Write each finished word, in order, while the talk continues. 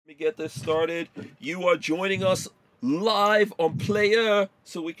me get this started. You are joining us live on Player,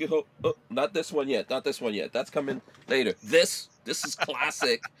 so we can hope. Oh, not this one yet. Not this one yet. That's coming later. This is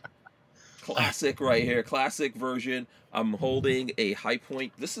classic, classic right here. Classic version. I'm holding a High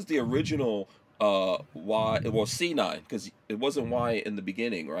Point. This is the original C9 because it wasn't Y in the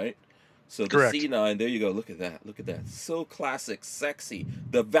beginning, right? So the Correct. C9, there you go. Look at that. Look at that. So classic, sexy.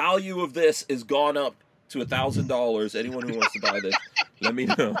 The value of this is gone up to $1,000. Anyone who wants to buy this, let me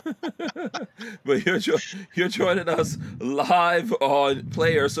know. But you're joining us live on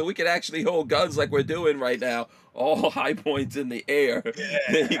Player, so we can actually hold guns like we're doing right now. All High Points in the air. Yeah.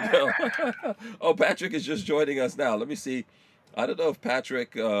 There you go. Oh, Patrick is just joining us now. Let me see. I don't know if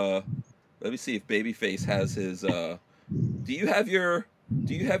Patrick. Let me see if Babyface has his. Do you have your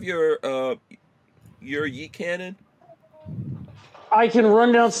Yeet cannon? I can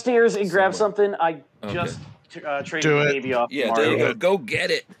run downstairs and grab something. I just traded the baby off. Yeah, there you go. Go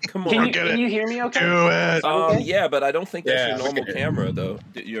get it. Come on. Can you hear me okay? Do it. Okay? Yeah, but I don't think that's your normal camera, though.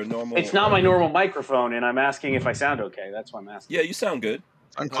 Your normal. It's not my normal microphone, and I'm asking if I sound okay. That's why I'm asking. Yeah, you sound good.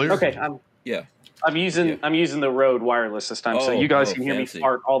 I'm clear. Okay, I'm using the Rode wireless this time, so you guys can hear me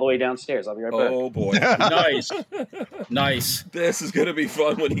fart all the way downstairs. I'll be right back. Oh boy, nice. This is gonna be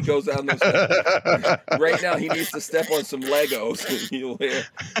fun when he goes down those steps. Right now, he needs to step on some Legos. You'll hear.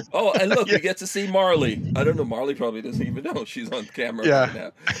 Oh, and look, we get to see Marley. I don't know. Marley probably doesn't even know she's on camera right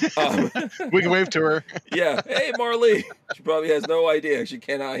now. We can wave to her. Yeah. Hey, Marley. She probably has no idea. She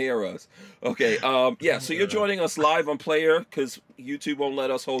cannot hear us. Okay. So you're joining us live on Player because YouTube won't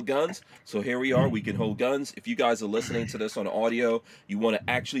let us hold guns. So here we are. We can hold guns. If you guys are listening to this on audio, you want to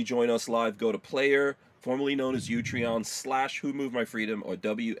actually join us live, go to Player, formerly known as Utreon / Who Moved My Freedom or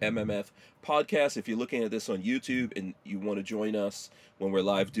WMMF podcast. If you're looking at this on YouTube and you want to join us when we're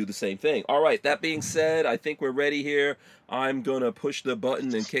live, do the same thing. All right. That being said, I think we're ready here. I'm going to push the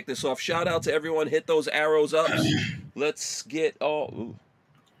button and kick this off. Shout out to everyone. Hit those arrows up. Let's get all... Ooh.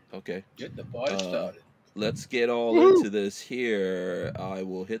 Okay. Get the party started. Let's get all into this here. I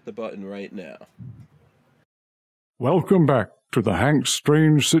will hit the button right now. Welcome back to the Hank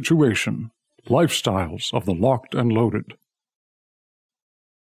Strange Situation, Lifestyles of the Locked and Loaded.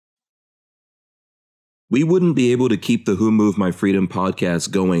 We wouldn't be able to keep the Who Moved My Freedom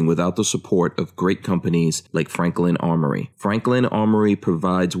podcast going without the support of great companies like Franklin Armory. Franklin Armory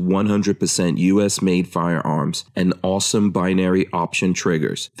provides 100% US-made firearms and awesome binary option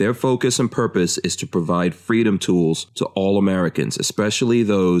triggers. Their focus and purpose is to provide freedom tools to all Americans, especially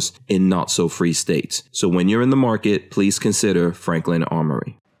those in not-so-free states. So when you're in the market, please consider Franklin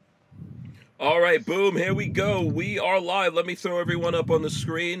Armory. All right, boom, here we go. We are live. Let me throw everyone up on the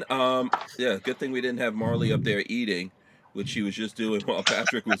screen. Good thing we didn't have Marley up there eating, which she was just doing while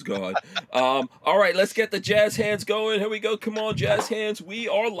Patrick was gone. All right, let's get the jazz hands going. Here we go. Come on, jazz hands. We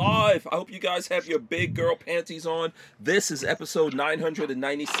are live. I hope you guys have your big girl panties on. This is episode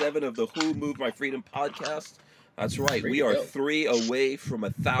 997 of the Who Moved My Freedom podcast. That's right. We are 3 away from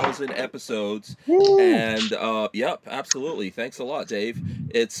 1,000 episodes. Woo! And, yep, absolutely. Thanks a lot, Dave.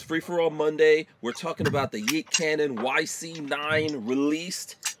 It's Free For All Monday. We're talking about the Yeet Cannon YC9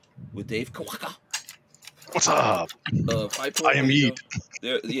 released with Dave Kawaka. What's up? I am Yeet.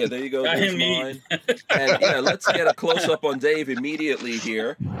 There you go. I There's am mine. And, let's get a close-up on Dave immediately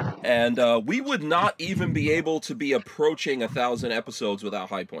here. And we would not even be able to be approaching 1,000 episodes without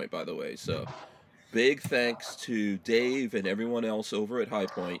High Point, by the way, so... Big thanks to Dave and everyone else over at High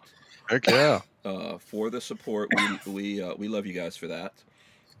Point. Heck yeah. For the support. We love you guys for that.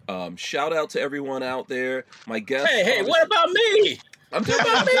 Shout out to everyone out there. My guest. Hey, what about me? I'm doing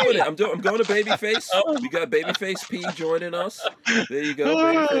it. I'm going to Babyface. We got Babyface P joining us. There you go.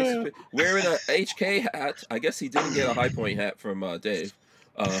 Babyface P. Wearing a HK hat. I guess he didn't get a High Point hat from Dave.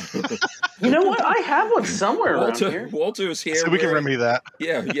 You know what? I have one somewhere around here. Walter's here. So we can remedy that.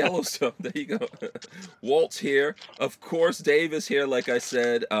 Yeah, Yellowstone. There you go. Walt's here. Of course, Dave is here, like I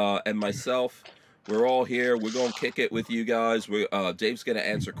said, and myself. We're all here. We're going to kick it with you guys. Dave's going to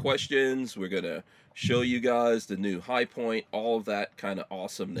answer questions. We're going to show you guys the new High Point, all of that kind of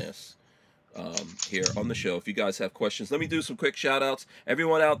awesomeness here on the show. If you guys have questions, let me do some quick shout outs.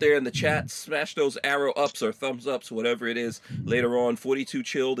 Everyone out there in the chat, smash those arrow ups or thumbs ups, whatever it is later on. 42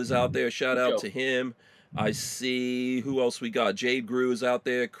 Chilled is out there. Shout out to him. I see who else we got. Jade Grew is out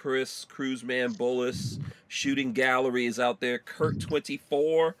there. Chris, Cruiseman Bullis, Shooting Gallery is out there.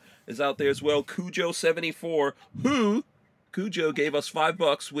 Kurt24 is out there as well. Cujo74, who Cujo gave us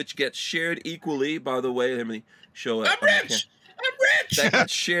 $5, which gets shared equally, by the way. Let me show it. I'm rich. That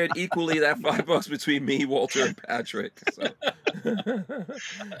gets shared equally, that $5 between me, Walter, and Patrick. So.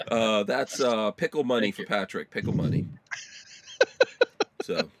 That's pickle money for Patrick. Pickle money.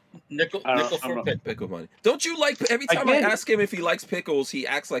 So Nickel for pickle money. Don't you like? Every time I ask him if he likes pickles, he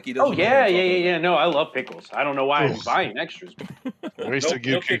acts like he doesn't. Oh yeah. No, I love pickles. I don't know why I'm buying extras. Waste a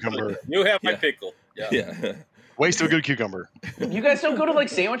good cucumber. You have my pickle. Yeah. Waste of a good cucumber. You guys don't go to like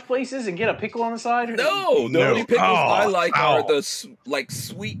sandwich places and get a pickle on the side? No, the only pickles I like are the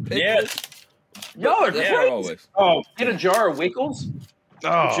sweet pickles. Yes. Y'all are crazy. Oh, get a jar of Wickles.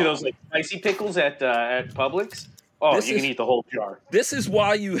 Get you those like spicy pickles at Publix. Oh, you can eat the whole jar. This is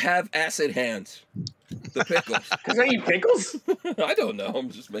why you have acid hands. The pickles. Because I eat pickles? I don't know. I'm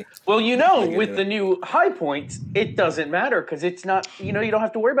just making. Well, with the new High Points, it doesn't matter because it's not. You don't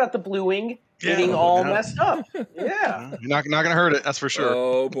have to worry about the bluing getting all messed up. Yeah, you're not gonna hurt it. That's for sure.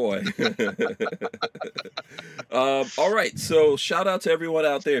 Oh boy. All right. So shout out to everyone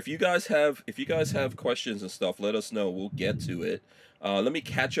out there. If you guys have questions and stuff, let us know. We'll get to it. Let me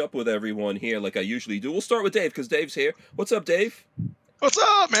catch up with everyone here like I usually do. We'll start with Dave because Dave's here. What's up, Dave? What's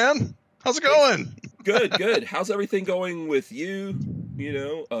up, man? How's it going? Good. How's everything going with you?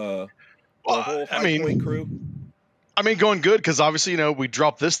 The whole High Point crew. I mean, going good because obviously, we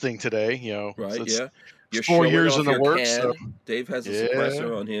dropped this thing today. Right? So yeah. You're 4 years in the works. So. Dave has a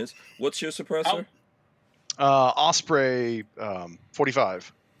suppressor on his. What's your suppressor? Osprey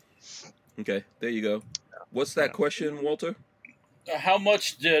 45. Okay, there you go. What's that question, Walter? How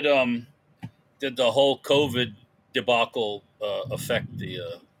much did the whole COVID debacle affect the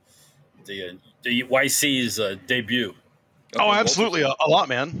YC's debut? Okay, absolutely, a lot,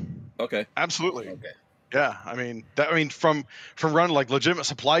 man. Okay, absolutely. Okay. Yeah, from running like legitimate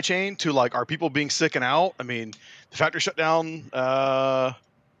supply chain to like our people being sick and out. I mean, the factory shut down. I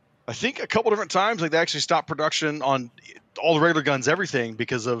think a couple different times. Like they actually stopped production on all the regular guns, everything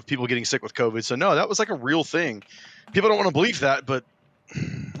because of people getting sick with COVID. So no, that was like a real thing. People don't want to believe that, but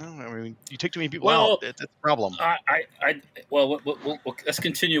you take too many people out, it's a problem. Well, let's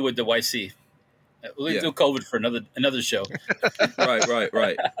continue with the YC. We'll do COVID for another show.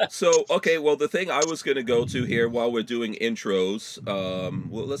 Right. So, okay, well, the thing I was going to go to here while we're doing intros,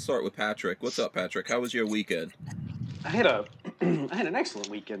 let's start with Patrick. What's up, Patrick? How was your weekend? I had an excellent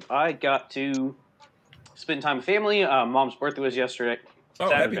weekend. I got to spend time with family. Mom's birthday was yesterday. Oh,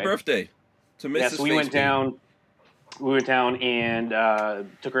 Saturday. Happy birthday to Mrs. Yes, we went down and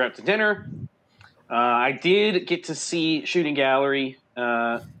took her out to dinner. I did get to see Shooting Gallery.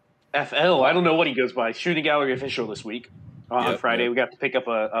 FL, I don't know what he goes by. Shooting Gallery official this week on Friday. We got to pick up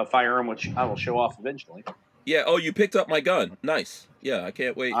a firearm, which I will show off eventually. Yeah. Oh, you picked up my gun. Nice. Yeah, I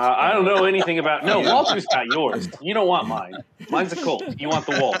can't wait. I don't know anything about. No, Walter's got yours. You don't want mine. Mine's a Colt. You want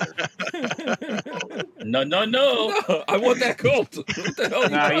the Walter. No. I want that Colt. What the hell?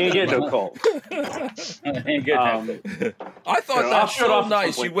 No, you ain't getting no Colt. I thought that's so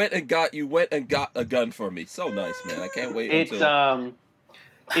nice. You went and got a gun for me. So nice, man. I can't wait. It's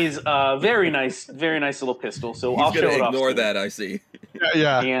is a very nice little pistol. So I'll show it off. Ignore that. I see.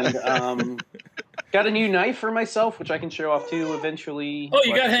 Yeah. And got a new knife for myself, which I can show off too eventually. Oh,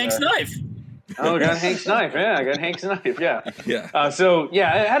 you got Hank's knife. Oh, I got Hank's knife. Yeah, I got Hank's knife. Yeah. Yeah. I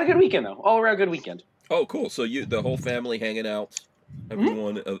had a good weekend though. All around good weekend. Oh, cool. So the whole family hanging out,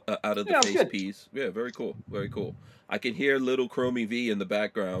 everyone out of the face piece. Yeah, very cool. Very cool. I can hear little Chromie V in the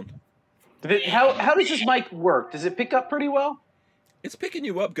background. How does this mic work? Does it pick up pretty well? It's picking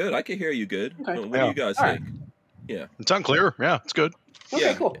you up good. I can hear you good. Okay. What do you guys think? Right. Yeah. It's unclear. Yeah, it's good.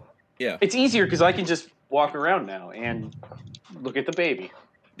 Okay, cool. Yeah. It's easier because I can just walk around now and look at the baby.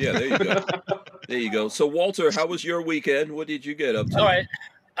 Yeah, there you go. There you go. So, Walter, how was your weekend? What did you get up to? All right.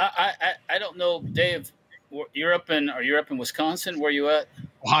 I don't know, Dave. You're up in Wisconsin? Where you at?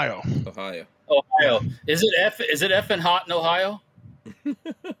 Ohio. Is it effing hot in Ohio?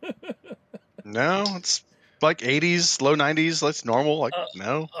 No, it's like 80s, low 90s. That's normal.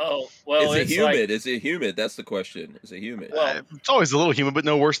 No. Oh, well, is it humid? Is it humid? That's the question. Is it humid? Well, it's always a little humid, but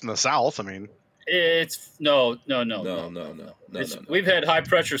no worse than the South. I mean, it's no. We've had high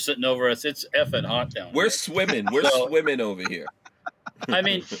pressure sitting over us. It's effing hot down. We're swimming. We're swimming over here. I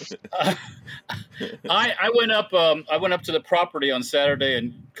mean, I went up to the property on Saturday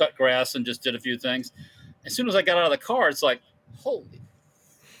and cut grass and just did a few things. As soon as I got out of the car, it's like, holy.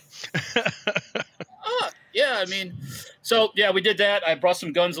 Yeah, I mean, so yeah, we did that. I brought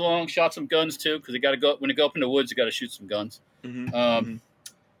some guns along, shot some guns too, because you got to go when you go up in the woods, you got to shoot some guns. Mm-hmm.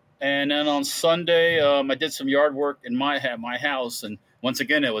 And then on Sunday, I did some yard work in my house, and once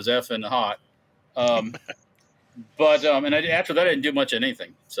again, it was effing hot. But after that, I didn't do much of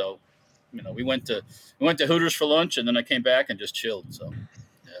anything. So, we went to Hooters for lunch, and then I came back and just chilled. So,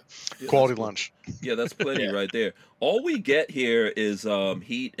 yeah. Quality lunch. Yeah, that's plenty right there. All we get here is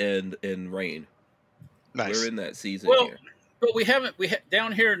heat and rain. Nice. We're in that season here. But we haven't.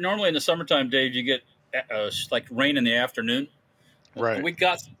 Down here normally in the summertime, Dave, you get like rain in the afternoon. Right. We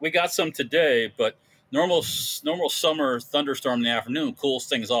got some today, but normal summer thunderstorm in the afternoon cools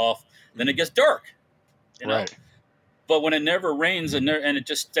things off. Then it gets dark. You know? Right. But when it never rains and it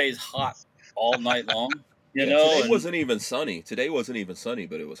just stays hot all night long. Today wasn't even sunny. Today wasn't even sunny,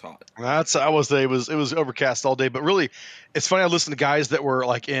 but it was hot. I will say it was overcast all day. But really, it's funny. I listened to guys that were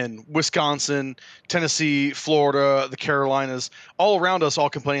like in Wisconsin, Tennessee, Florida, the Carolinas, all around us, all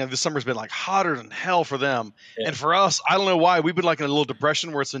complaining like this summer's been like hotter than hell for them. Yeah. And for us, I don't know why we've been like in a little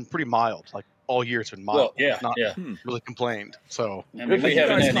depression where it's been pretty mild. Like all year, it's been mild. Well, not really complained. So I mean, we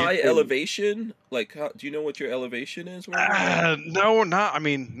haven't had high elevation. Like, do you know what your elevation is? No, we're not. I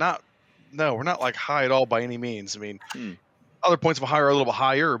mean, not. No, we're not like high at all by any means. I mean, other points of high are a little bit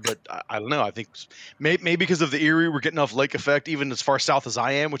higher, but I don't know. I think maybe because of the Erie, we're getting enough lake effect, even as far south as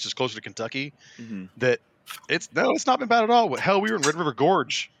I am, which is closer to Kentucky, that it's not been bad at all. Hell, we were in Red River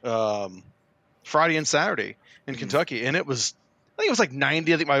Gorge Friday and Saturday in Kentucky, and I think it was like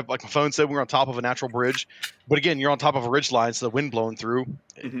 90. I think my phone said we were on top of a natural bridge, but again, you're on top of a ridge line, so the wind blowing through,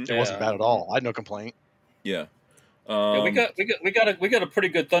 it wasn't bad at all. I had no complaint. Yeah. We got a pretty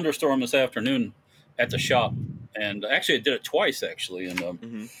good thunderstorm this afternoon at the shop, and actually I did it twice actually,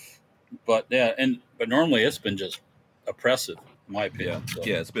 and but normally it's been just oppressive in my opinion. So.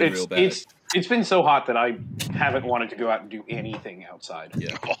 Yeah, it's been real bad. It's been so hot that I haven't wanted to go out and do anything outside.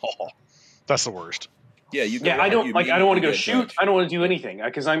 Yeah, that's the worst. Yeah, I don't want to go shoot. Drunk. I don't want to do anything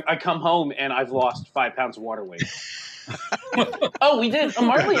because I come home and I've lost 5 pounds of water weight. Oh, we did,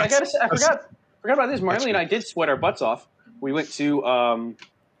 Marley. I gotta say, I forgot about this. Marley and I did sweat our butts off. We went to, on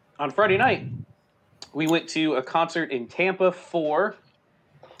Friday night, we went to a concert in Tampa for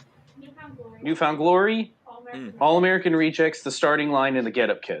Newfound Glory, All American Rejects, The Starting Line, and the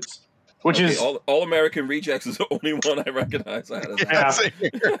Get Up Kids. Which is All American Rejects is the only one I recognize out of that.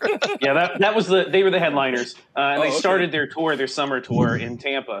 Yeah, they were the headliners. And they started their summer tour in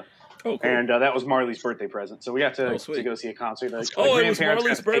Tampa. Oh, cool. And that was Marley's birthday present. So we got to go see a concert. It was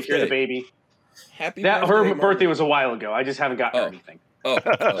Marley's birthday. Take care of the baby. Happy birthday, her birthday was a while ago. I just haven't gotten her anything.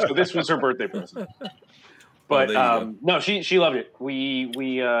 So this was her birthday present. But no, she loved it.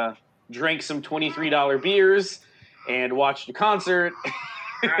 We drank some $23 beers and watched a concert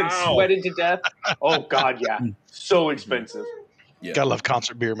and sweated to death. Oh God, yeah, so expensive. Yeah. Gotta love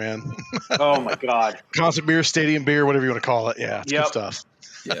concert beer, man. Oh my God, concert beer, stadium beer, whatever you want to call it. Yeah, it's good stuff.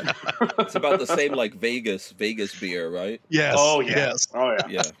 Yeah, it's about the same like Vegas beer, right? Yes. Oh yeah. Yes. Oh yeah.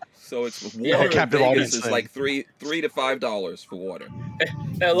 Yeah. So it's water in Vegas is like $3 to $5 for water.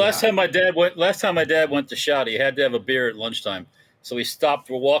 Last time my dad went to shot, he had to have a beer at lunchtime. So we stopped.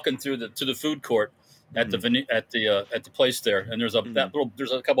 We're walking to the food court at the place there, and there's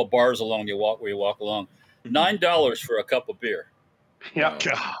there's a couple of bars along where you walk along. $9 for a cup of beer. Yeah.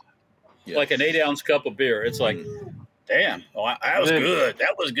 Yeah. Like an 8-ounce cup of beer. It's like, damn, that was good.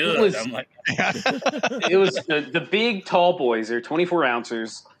 That was good. I'm like, it was the big tall boys. They're 24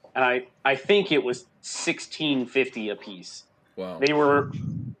 ounces, and I think it was $16.50 a piece. Wow. They were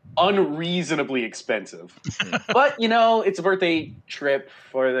unreasonably expensive, but it's a birthday trip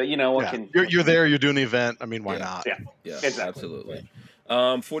for the you're there, you're doing the event. I mean, why not? Yeah, exactly. Absolutely.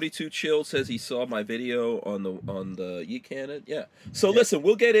 42 Chill says he saw my video on the Yeet Cannon. Yeah. So listen,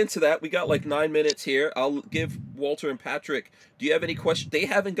 we'll get into that. We got like 9 minutes here. I'll give Walter and Patrick. Do you have any questions? They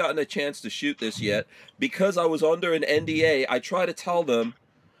haven't gotten a chance to shoot this yet because I was under an NDA. I try to tell them,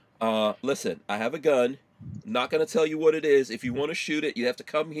 listen, I have a gun. I'm not going to tell you what it is. If you want to shoot it, you have to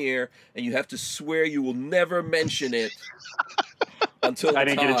come here and you have to swear you will never mention it until I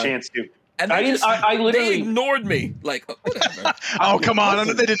didn't get a chance to. And I literally they ignored me. Like, whatever. Oh, come on.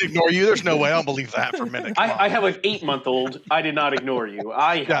 They didn't ignore you. There's no way. I don't believe that for a minute. I have an 8-month-old. I did not ignore you.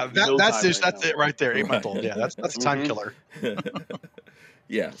 That's it right there. 8-month-old. Yeah, that's a time killer.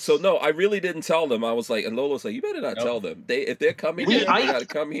 Yeah. So no, I really didn't tell them. I was like, and Lola's like, you better not tell them. If they're coming here, they got to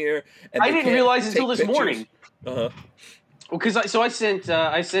come here. And I didn't realize until this morning. Well, because I sent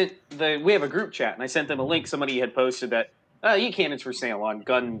we have a group chat, and I sent them a link. Somebody had posted that Yeet Cannon's for sale on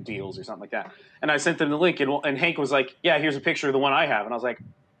gun deals or something like that. And I sent them the link, and Hank was like, yeah, here's a picture of the one I have. And I was like,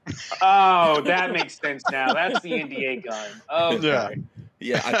 oh, that makes sense now. That's the NDA gun. Okay.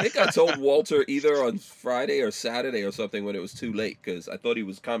 Yeah, I think I told Walter either on Friday or Saturday or something when it was too late because I thought he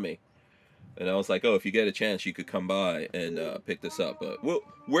was coming. And I was like, oh, if you get a chance, you could come by and pick this up. But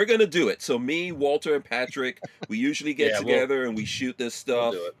we're going to do it. So me, Walter, and Patrick, we usually get together and we shoot this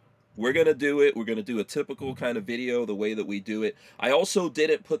stuff. We'll do it. We're going to do it. We're going to do a typical kind of video the way that we do it. I also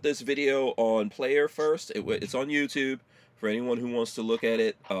didn't put this video on Player first. It's on YouTube for anyone who wants to look at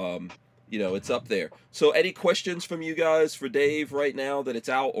it. it's up there. So any questions from you guys for Dave right now that it's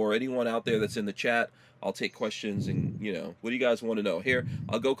out, or anyone out there that's in the chat? I'll take questions, and what do you guys want to know? Here,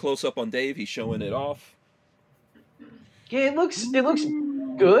 I'll go close up on Dave. He's showing it off. Yeah, it looks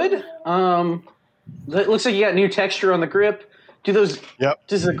good. It looks like you got new texture on the grip. Yep.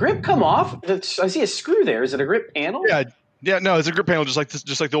 Does the grip come off? I see a screw there. Is it a grip panel? Yeah. No, it's a grip panel just like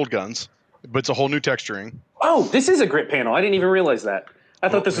the old guns, but it's a whole new texturing. Oh, this is a grip panel. I didn't even realize that. I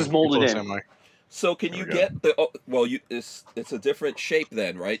thought this was molded in. So can you get the? It's a different shape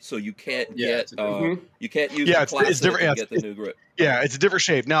then, right? So you can't get you can't use the classic it's different. and get the new grip. Yeah, it's a different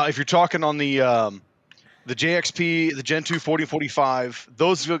shape. Now, if you're talking on the JXP, the Gen 2 40 and 45,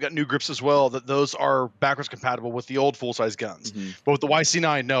 those have got new grips as well. Those are backwards compatible with the old full size guns. But with the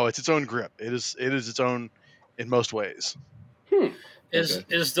YC9, no, it's its own grip. It is its own in most ways. Is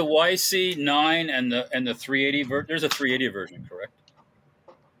the YC9 and the 380 version? There's a 380 version, correct?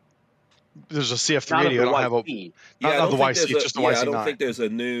 There's a CF380. I don't have a. Not the YC. It's just the YC9. I don't think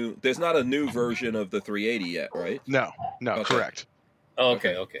there's not a new version of the 380 yet, right? No, correct. Oh,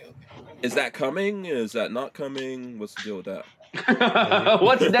 okay. Is that coming? Is that not coming? What's the deal with that?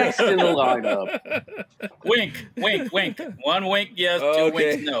 What's next in the lineup? Wink. One wink, yes. Two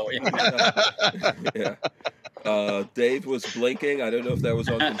winks, no. Yeah. Dave was blinking. I don't know if that was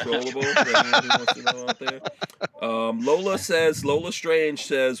uncontrollable. Anyone wants to know out there? Lola Strange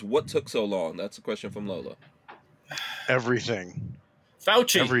says, what took so long? That's a question from Lola. Everything.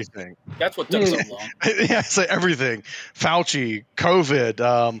 Fauci. Everything. That's what took so long. Yeah, say everything. Fauci,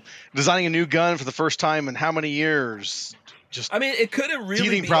 COVID, designing a new gun for the first time in how many years? It couldn't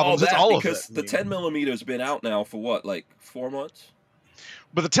really be problems. all that because the 10 millimeter's been out now for what, like 4 months?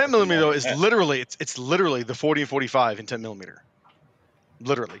 But the 10 millimeter is literally it's literally the 40 and 45 in 10 millimeter.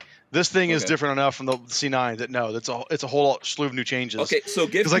 Literally, this thing is different enough from the C9 that it's a whole slew of new changes. Okay, so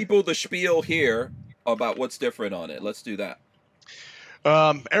give people the spiel here about what's different on it. Let's do that.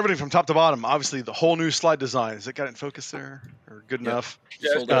 Everything from top to bottom. Obviously, the whole new slide design. Is it got in focus there or good enough?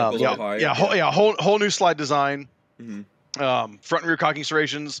 Whole new slide design. Front and rear cocking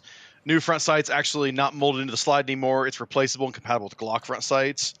serrations. New front sights actually not molded into the slide anymore. It's replaceable and compatible with Glock front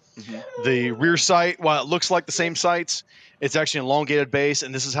sights. The rear sight, while it looks like the same sights, it's actually an elongated base,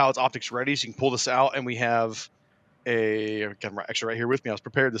 and this is how it's optics ready. So you can pull this out, and we have I've got them actually right here with me. I was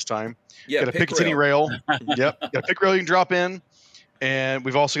prepared this time. Yeah, got a Picatinny rail. Yep, got a pick rail you can drop in. And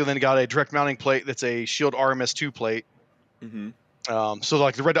we've also then got a direct mounting plate that's a Shield RMS2 plate. So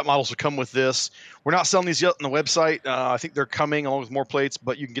like the red dot models will come with this. We're not selling these yet on the website. I think they're coming along with more plates,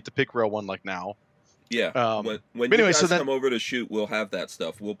 but you can get the pick rail one like now. Yeah. When you guys come over to shoot, we'll have that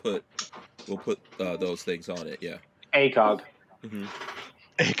stuff. We'll put those things on it. Yeah. ACOG.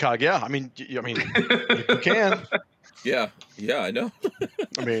 ACOG. Yeah. I mean, you can. Yeah, I know.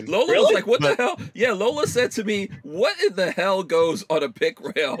 I mean, Lola was like, what the hell? Yeah, Lola said to me, what in the hell goes on a pick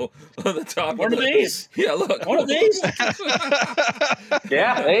rail on the top One of these? Yeah, look. One of these?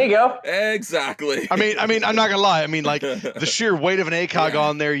 Yeah, there you go. Exactly. I mean, I'm not going to lie. I mean, like, the sheer weight of an ACOG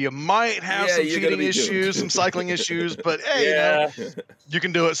on there, you might have some feeding issues, some cycling issues, but hey, you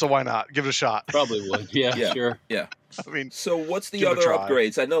can do it, so why not? Give it a shot. Probably would. Yeah, sure. Yeah. I mean, so what's the other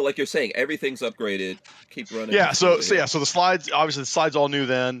upgrades? I know, like you're saying, everything's upgraded. Keep running. Yeah. So the slides, obviously the slides all new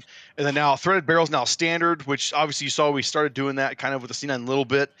then, and then now threaded barrels now standard, which obviously you saw we started doing that kind of with the C9 a little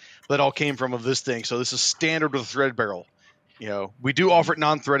bit. But that all came from this thing. So this is standard with a threaded barrel. We do offer it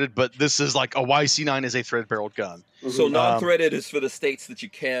non-threaded, but this is like a YC9 is a threaded barreled gun. So non-threaded is for the states that you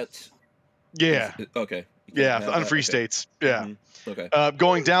can't. Yeah. Okay. Unfree states. Yeah. Okay.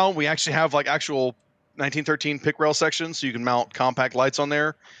 Going down, we actually have like actual 1913 pick rail sections, so you can mount compact lights on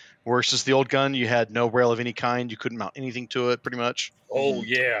there. Where it's just the old gun, you had no rail of any kind. You couldn't mount anything to it, pretty much. Oh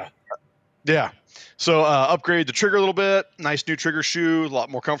yeah. Yeah. So upgrade the trigger a little bit. Nice new trigger shoe, a lot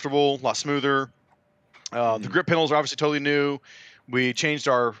more comfortable, a lot smoother. The grip panels are obviously totally new. We changed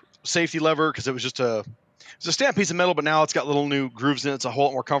our safety lever because it was just a stamped piece of metal, but now it's got little new grooves in it. It's a whole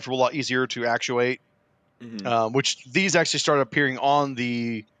lot more comfortable, a lot easier to actuate. Which these actually started appearing on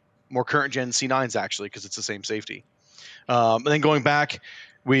the more current gen C9s actually, because it's the same safety. And then going back,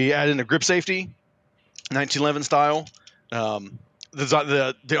 we added in a grip safety, 1911 style.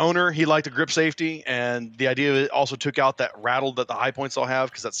 The owner, he liked the grip safety, and the idea of it also took out that rattle that the high points all have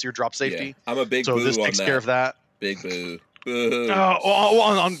because that's sear drop safety. Yeah, I'm a big so boo this takes care of that. Big boo. Boo.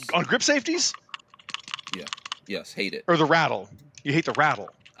 On grip safeties? Yeah. Yes, hate it. Or the rattle. You hate the rattle.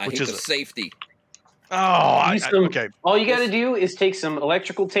 I hate the safety. Okay. All you got to do is take some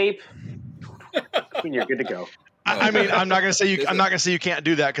electrical tape, and you're good to go. I mean, I'm not gonna say you can't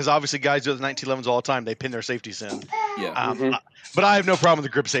do that because obviously guys do the 1911s all the time. They pin their safeties in. Yeah. But I have no problem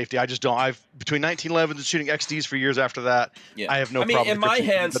with the grip safety. I just don't. I've between 1911s and shooting XDs for years after that. Yeah. I have no I mean, problem. in with my grip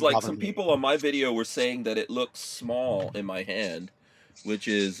safety. hands, Doesn't like bother some me. people on my video were saying that it looks small in my hand, which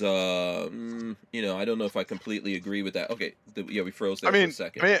is, I don't know if I completely agree with that. Okay, we froze there for a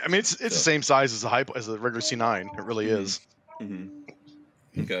second. I mean, it's the same size as the regular C9. It really is.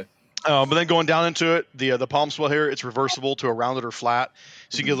 Mm-hmm. Okay. But then going down into it, the palm swell here, it's reversible to a rounded or flat,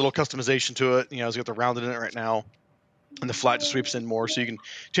 so you get a little customization to it. It's got the rounded in it right now, and the flat just sweeps in more, so you can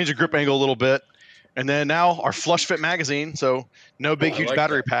change the grip angle a little bit. And then now our flush fit magazine, so no big huge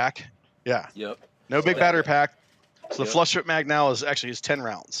battery pack. Yeah. Yep. No big battery pack. So the flush fit mag now is 10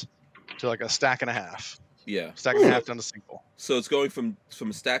 rounds to like a stack and a half. Yeah. Stack and a half down to single. So it's going from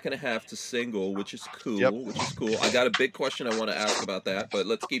a stack and a half to single, which is cool. Yep. Which is cool. I got a big question I want to ask about that, but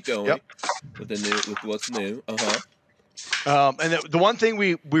let's keep going with what's new. And the one thing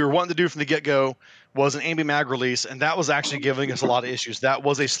we were wanting to do from the get-go was an ambi mag release, and that was actually giving us a lot of issues. That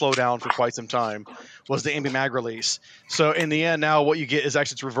was a slowdown for quite some time, was the ambi mag release. So in the end, now what you get is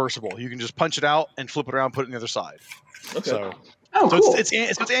actually it's reversible. You can just punch it out and flip it around, put it on the other side. Okay. So, cool. it's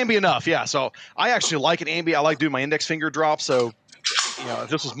ambi enough, yeah. So I actually like an ambi. I like doing my index finger drop. So if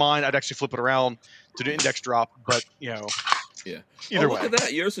this was mine, I'd actually flip it around to do index drop. But yeah. Either way. Look at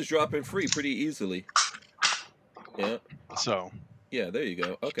that. Yours is dropping free pretty easily. Yeah. So. Yeah, there you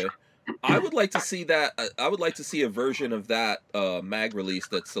go. Okay. I would like to see that. I would like to see a version of that mag release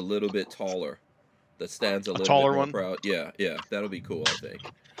that's a little bit taller, that stands a little taller bit more one. proud. Yeah, that'll be cool. I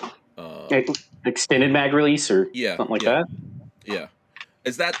think. Extended mag release or something like that. Yeah.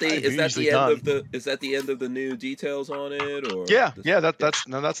 Is that the end of the new details on it, or? Yeah.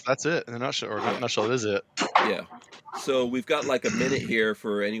 That's it in a nutshell. Or in a nutshell, it is it. Yeah. So we've got like a minute here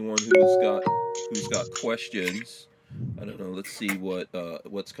for anyone who's got questions. I don't know. Let's see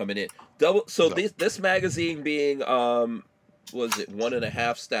what's coming in. So this magazine being was it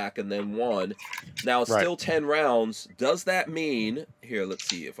 1.5 stack and then 1? Now it's still 10 rounds. Does that mean here? Let's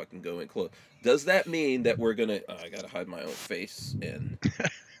see if I can go in close. Does that mean that we're gonna? I gotta hide my own face, and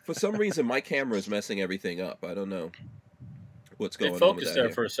for some reason my camera is messing everything up. I don't know what's going on. It focused with that there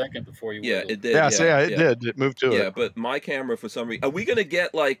here. for a second before you. Yeah, it did. It did. It moved to it. Yeah, but my camera for some reason. Are we gonna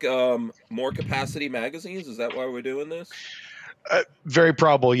get like more capacity magazines? Is that why we're doing this? Very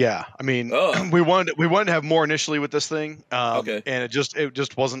probable, yeah. I mean, we wanted to have more initially with this thing, and it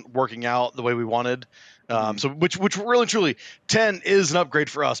just wasn't working out the way we wanted. So which really truly 10 is an upgrade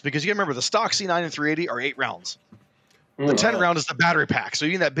for us because you can remember the stock C9 and 380 are 8 rounds. The 10 round is the battery pack, so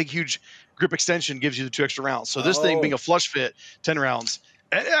you that big huge grip extension gives you the 2 extra rounds. So this thing being a flush fit 10 rounds.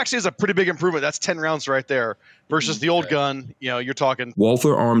 It actually is a pretty big improvement. That's 10 rounds right there versus the old gun. You're talking.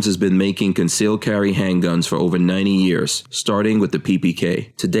 Walther Arms has been making concealed carry handguns for over 90 years, starting with the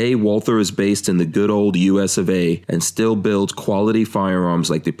PPK. Today, Walther is based in the good old US of A and still builds quality firearms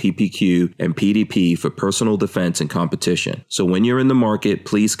like the PPQ and PDP for personal defense and competition. So when you're in the market,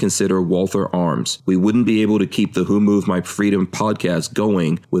 please consider Walther Arms. We wouldn't be able to keep the Who Moved My Freedom podcast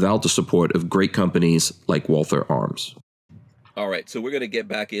going without the support of great companies like Walther Arms. All right, so we're going to get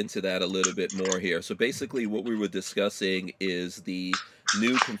back into that a little bit more here. So basically what we were discussing is the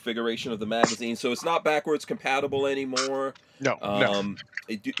new configuration of the magazine. So it's not backwards compatible anymore. No.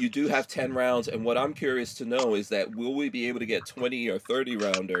 You do have 10 rounds, and what I'm curious to know is that will we be able to get 20 or 30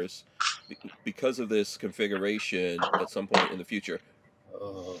 rounders because of this configuration at some point in the future?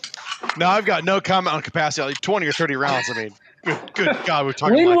 No, I've got no comment on capacity. Like 20 or 30 rounds. I mean, good God, we're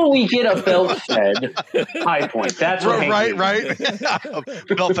talking. When will we get a belt fed high point? That's what right.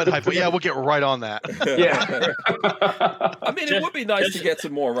 Belt fed high point. Yeah, we'll get right on that. Yeah. I mean, it would be nice to get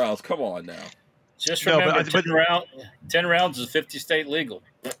some more rounds. Come on now. Just remember, 10 rounds is 50 state legal.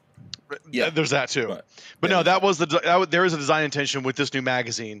 Yeah, there's that too. Right. But no, there is a design intention with this new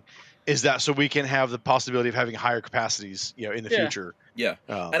magazine, is that so we can have the possibility of having higher capacities, in the future. Yeah,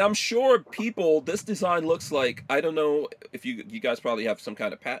 and I'm sure this design looks like, I don't know if you guys probably have some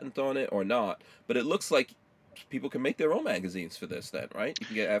kind of patent on it or not, but it looks like people can make their own magazines for this then, right? You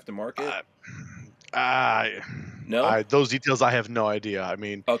can get aftermarket? No? Those details I have no idea. I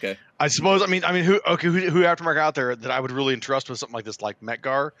mean, okay. I suppose, who aftermarket out there that I would really entrust with something like this, like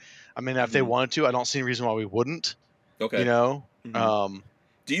Metgar? I mean, if they wanted to, I don't see any reason why we wouldn't. Okay. Mm-hmm.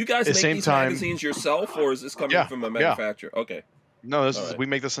 Do you guys make these magazines yourself, or is this coming from a manufacturer? Okay. No, we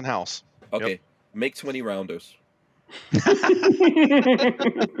make this in-house. Okay. Yep. Make 20 rounders. I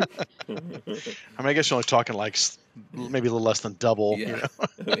guess you're only talking like maybe a little less than double. Yeah.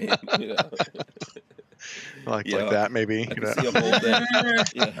 Like that, maybe. I can see a whole thing.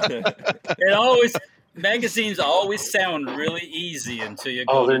 It magazines always sound really easy until you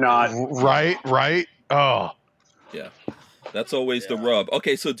go. Oh, they're not. Right. Oh, Yeah. That's always the rub.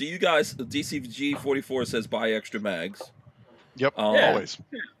 Okay, so do you guys, DCG 44 says buy extra mags. yep. Yeah. Always.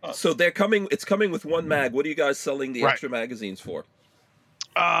 So it's coming with one mag. What are you guys selling the Right. extra magazines for?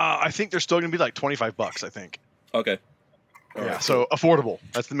 I think they're still going to be like $25. I think. Okay. All Yeah. right, So affordable.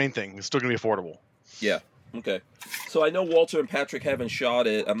 That's the main thing. It's still going to be affordable. Yeah. Okay. So I know Walter and Patrick haven't shot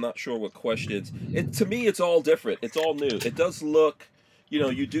it. I'm not sure what questions. To me, it's all different. It's all new. It does look,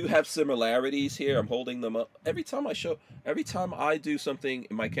 you do have similarities here. I'm holding them up. Every time I do something,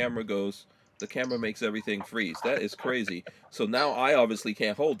 my camera goes, the camera makes everything freeze. That is crazy. So now I obviously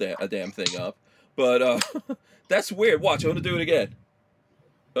can't hold a damn thing up. But that's weird. Watch, I'm going to do it again.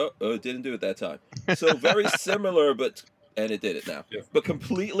 Oh, it didn't do it that time. So very similar, and it did it now. Yeah. But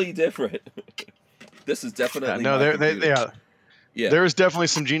completely different. This is definitely Yeah. There's definitely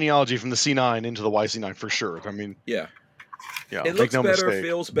some genealogy from the C9 into the YC9 for sure. I mean, yeah. It make looks no better, mistake.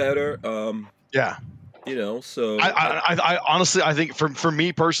 feels better. Yeah. So I honestly, I think for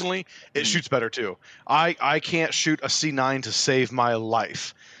me personally, it shoots better too. I can't shoot a C9 to save my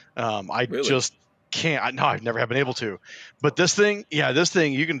life. I Really? just can't. No, I've never have been able to. But this thing,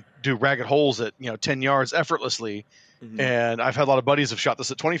 you can do ragged holes at 10 yards effortlessly. And I've had a lot of buddies have shot this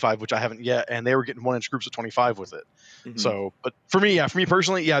at 25, which I haven't yet, and they were getting 1-inch groups at 25 with it. So, but for me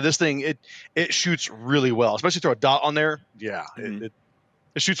personally, this thing it shoots really well, especially throw a dot on there. Yeah, it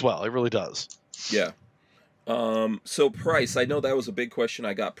shoots well. It really does. Yeah. So price, I know that was a big question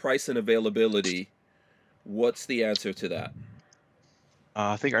I got. Price and availability. What's the answer to that?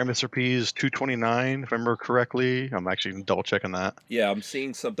 I think our MSRP is $229, if I remember correctly. I'm actually double checking that. Yeah, I'm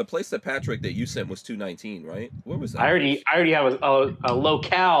seeing the place that you sent was $219, right? What was that? I already have a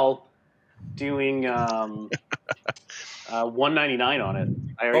locale doing $199 on it.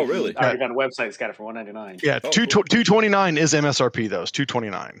 Really? I already got a website that's got it for $199. Yeah, cool. $229 is MSRP though. It's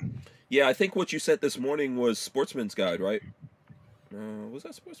 $229. Yeah, I think what you said this morning was Sportsman's Guide, right? Was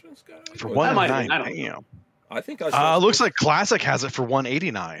that Sportsman's Guide? For I might have $199. been. Damn. I think I saw Looks like Classic has it for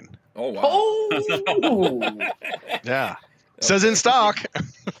 $189. Oh wow. Oh, Yeah. Says in stock.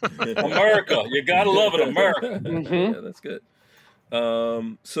 America, you gotta love it, America. Yeah, that's good.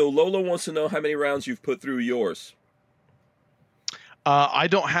 So Lola wants to know how many rounds you've put through yours. I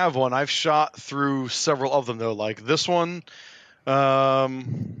don't have one. I've shot through several of them though. Like this one, a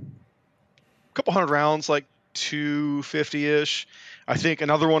couple hundred rounds, like 250-ish. I think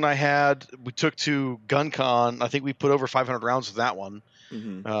another one we took to GunCon. I think we put over 500 rounds with that one.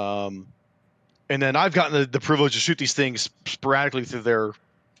 And then I've gotten the privilege to shoot these things sporadically through their,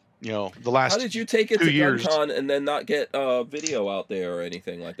 the last. How did you take it to 2 years. GunCon and then not get video out there or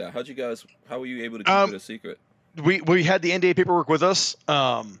anything like that? How were you able to keep it a secret? We had the NDA paperwork with us.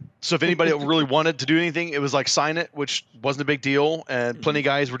 So if anybody really wanted to do anything, it was like sign it, which wasn't a big deal. And plenty of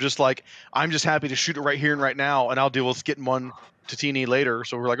guys were just like, I'm just happy to shoot it right here and right now, and I'll deal with getting one to T&E later.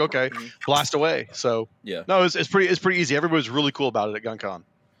 So we're like, okay, blast away. So yeah, no, it's pretty easy. Everybody's really cool about it at GunCon.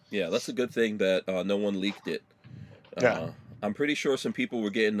 Yeah, that's a good thing that no one leaked it. Yeah. I'm pretty sure some people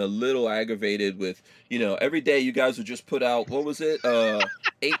were getting a little aggravated with, every day you guys would just put out, what was it,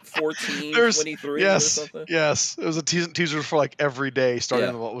 8/14/23 or something? Yes, it was a teaser for like every day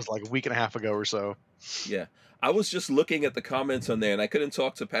starting what was like a week and a half ago or so. Yeah. I was just looking at the comments on there, and I couldn't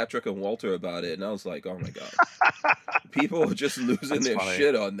talk to Patrick and Walter about it, and I was like, oh my God. People are just losing their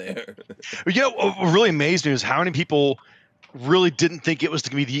shit on there. What really amazed me is how many people really didn't think it was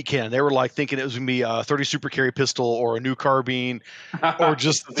going to be the Yeet cannon. They were like thinking it was going to be a 30 super carry pistol or a new carbine or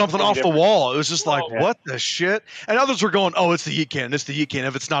just something off the wall. It was just like, what the shit? And others were going, oh, it's the Yeet cannon. It's the Yeet cannon.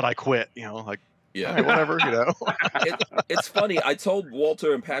 If it's not, I quit. Like, yeah, right, whatever, It's funny. I told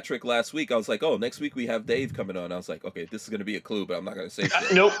Walter and Patrick last week, I was like, oh, next week we have Dave coming on. I was like, okay, this is going to be a clue, but I'm not going to say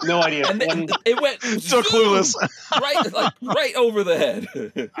shit. Nope, no idea. And then it went so clueless. right over the head.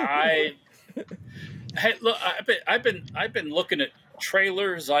 Hey, look, I've been looking at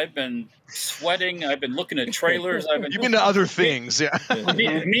trailers. I've been sweating. I've been looking at trailers. You've been to other things, yeah.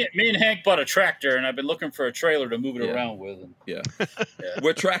 Me and Hank bought a tractor, and I've been looking for a trailer to move it around with. And,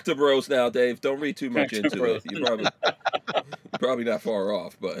 we're tractor bros now, Dave. Don't read too much into it. You're probably not far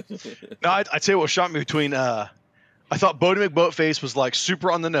off, but no, I tell you what shot me between. I thought Bodie McBoatface was like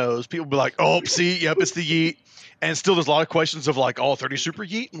super on the nose. People be like, "Oh, see, yep, it's the Yeet," and still there's a lot of questions of like, "Oh, 30 Super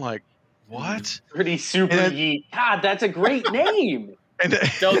Yeet," and like. What? 30 Super Yeet. God, that's a great name.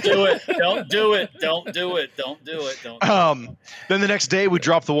 Don't do it. Don't do it. Don't do it. Don't do it. Don't. Then the next day we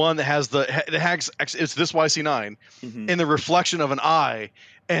dropped the one that has it's this YC9 in the reflection of an eye,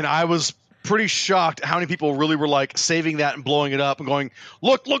 and I was pretty shocked how many people really were like saving that and blowing it up and going,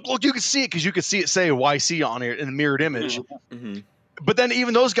 look, you can see it, because you could see it say YC on it in a mirrored image. Mm-hmm. But then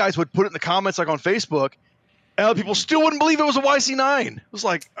even those guys would put it in the comments like on Facebook, and other people still wouldn't believe it was a YC9. It was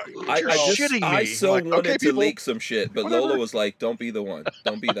like, you're shitting me. I so like, wanted to people, leak some shit, but whatever. Lola was like, don't be the one.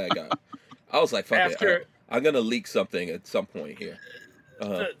 Don't be that guy. I was like, fuck it. I'm going to leak something at some point here.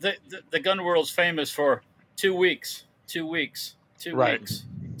 The gun world's famous for 2 weeks. 2 weeks. 2 Right. weeks.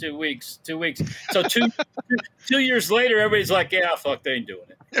 2 weeks. 2 weeks. So 2 years later, everybody's like, yeah, fuck, they ain't doing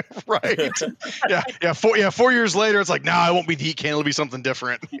it. Right. Yeah. 4 years later, it's like, nah, it won't be the heat can. It'll be something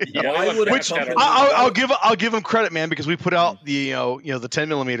different. Yeah, I'll give them credit, man, because we put out the the 10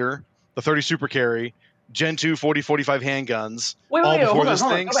 millimeter, the 30 super carry, Gen 2 40-45 handguns all before this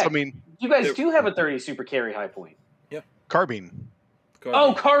thing. So, I mean, you guys do have a 30 super carry high point. Yeah. Carbine.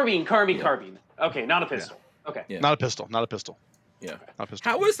 Oh, carbine. Okay, not a pistol. Yeah. Okay. Yeah. Not a pistol. Yeah. Not a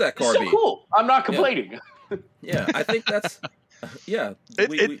pistol. How is that It's carbine? so cool. I'm not complaining. Yeah, I think that's yeah.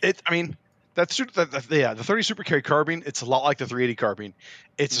 I mean, that's the 30 super carry carbine. It's a lot like the 380 carbine.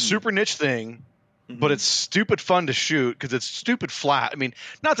 It's a super niche thing, but it's stupid fun to shoot because it's stupid flat. I mean,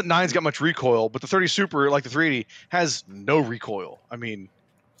 not that 9's got much recoil, but the 30 super, like the 380, has no recoil. I mean,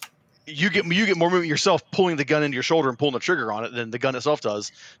 you get more movement yourself pulling the gun into your shoulder and pulling the trigger on it than the gun itself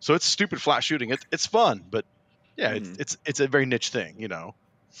does. So it's stupid flat shooting. It's fun, but yeah, it's a very niche thing, you know.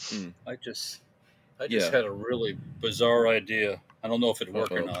 I just had a really bizarre idea. I don't know if it'd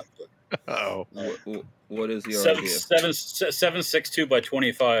work or not. But what is the idea? 7.62 by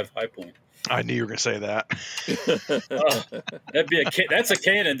 25 high point. I knew you were going to say that. That's a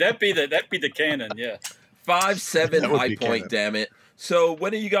cannon. That'd be the cannon. Yeah. 5.7 high point. Damn it. So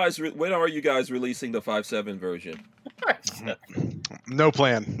when are you guys releasing the 5.7 version? No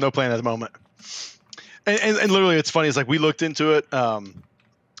plan at the moment. And literally, it's funny. It's like we looked into it,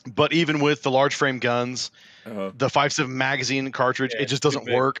 but even with the large frame guns, the 5.7 magazine cartridge, it just doesn't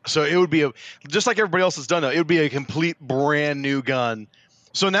work. So it would be just like everybody else has done. It would be a complete brand new gun.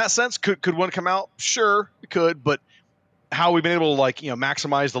 So in that sense, could one come out? Sure, it could. But how we've been able to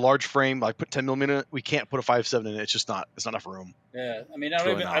maximize the large frame, like put 10 millimeter, we can't put a 5.7 in it. It's just not. It's not enough room. Yeah, I mean, I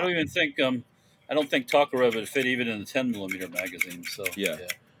don't even think Tokarev would fit even in the 10 millimeter magazine. So yeah.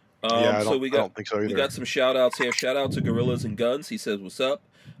 I don't think so either. We got some shout outs here. Shout out to Gorillas and Guns. He says, what's up?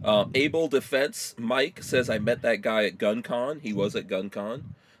 Able Defense Mike says, I met that guy at GunCon. He was at GunCon.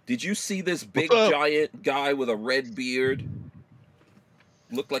 Did you see this big giant guy with a red beard?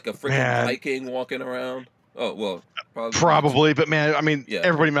 Looked like a freaking Viking walking around. Oh, well, probably, but man, I mean,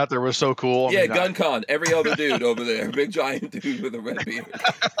 everybody out there was so cool. I mean, GunCon, every other dude over there, big giant dude with a red beard.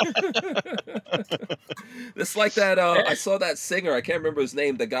 It's like that, I saw that singer, I can't remember his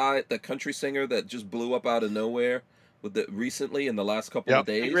name, the country singer that just blew up out of nowhere recently in the last couple of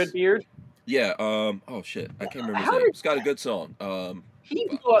days. Red beard? Yeah, oh shit, I can't remember his name. It's got a good song.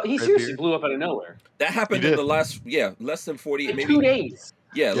 He seriously blew up out of nowhere. That happened in the last, less than 40, maybe 2 days.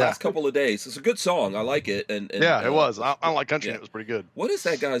 Yeah, last couple of days. It's a good song. I like it. And it was. I don't like country. It was pretty good. What is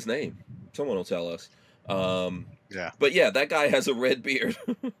that guy's name? Someone will tell us. Yeah. But yeah, that guy has a red beard.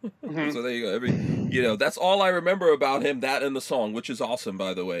 So there you go. That's all I remember about him. That and the song, which is awesome,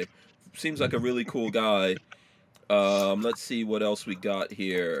 by the way. Seems like a really cool guy. Let's see what else we got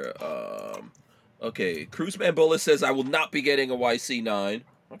here. Okay, Cruiseman Bullet says I will not be getting a YC9.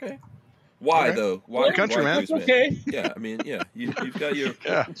 Okay. Why though? Why country, man? Okay. Yeah, I mean, you've got your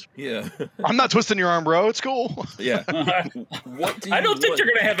yeah. I'm not twisting your arm, bro. It's cool. Yeah. I don't think they're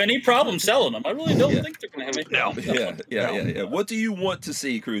gonna have any problem selling them. I really don't think they're gonna have any problem. Yeah. What do you want to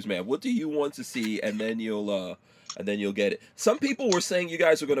see, Cruise Man? What do you want to see, and then you'll get it. Some people were saying you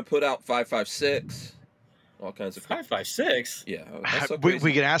guys are gonna put out 5.56. All kinds of 5.56. Yeah,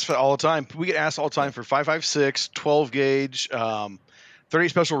 we get asked for it all the time. We get asked all the time for 5.56, 12 gauge. 30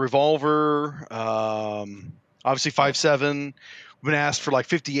 special revolver, obviously 5.7. We've been asked for like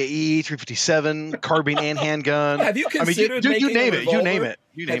 50 357, carbine and handgun. Have you considered making you name a revolver? You name it.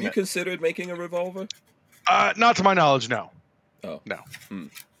 Have you considered making a revolver? Not to my knowledge, no. Oh. No.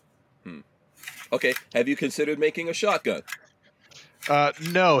 Okay. Have you considered making a shotgun?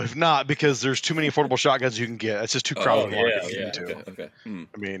 No, if not, because there's too many affordable shotguns you can get. It's just too crowded. Okay.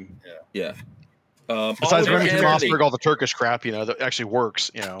 I mean, yeah. Besides Remington Mossberg, all the Turkish crap, that actually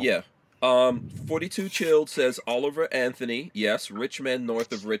works, Yeah. 42 Chilled says Oliver Anthony. Yes, Richmond,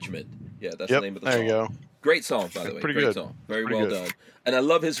 north of Richmond. Yeah, that's the name of the song. There you go. Great song, by the way. Pretty Great good. song. Very well done. And I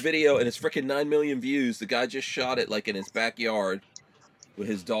love his video, and it's freaking 9 million views. The guy just shot it like in his backyard with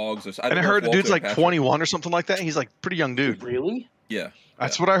his dogs. And I heard the dude's like 21 or something like that. He's like pretty young dude. Really? Yeah.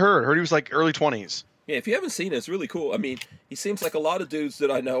 That's what I heard. I heard he was like early 20s. Yeah, if you haven't seen it, it's really cool. I mean, he seems like a lot of dudes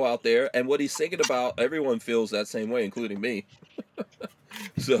that I know out there, and what he's thinking about, everyone feels that same way, including me.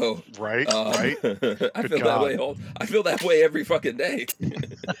 So, Right. I Good feel God. that way. I feel that way every fucking day.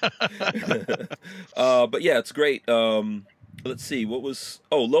 But yeah, it's great. Let's see.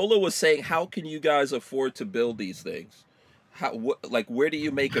 Lola was saying, how can you guys afford to build these things? Where do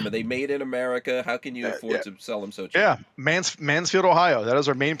you make them? Are they made in America? How can you afford to sell them so cheap? Yeah, Mansfield, Ohio. That is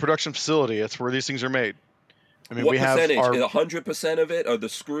our main production facility. That's where these things are made. I mean, What we percentage? have our 100% of it? Are the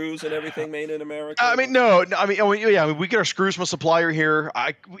screws and everything made in America? I mean, no. I mean, we get our screws from a supplier here.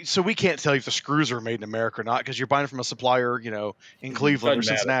 So we can't tell you if the screws are made in America or not because you're buying from a supplier, in Cleveland or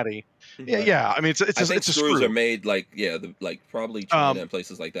Doesn't matter. Cincinnati. Mhm. Yeah. I mean, it's I think it's a screws screw. are made probably China and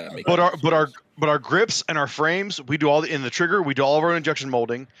places like that. Make But screws. our grips and our frames, we do in the trigger. We do all of our injection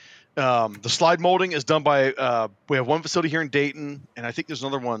molding. The slide molding is done by we have one facility here in Dayton, and I think there's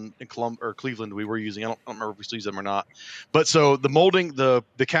another one in Cleveland we were using. I don't remember if we still use them or not. But so the molding, the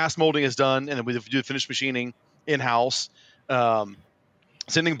cast molding is done, and then we do the finished machining in house.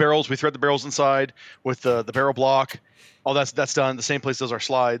 Sending barrels, we thread the barrels inside with the barrel block. All that's done. The same place does our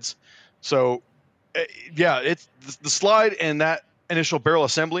slides. So yeah, it's the slide and that initial barrel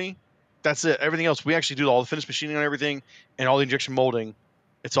assembly. That's it. Everything else, we actually do all the finished machining and everything, and all the injection molding.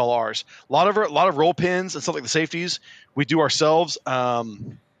 It's all ours. A lot of roll pins and stuff like the safeties we do ourselves.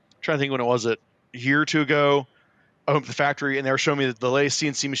 Trying to think when it was a year or two ago. I went to the factory and they were showing me the latest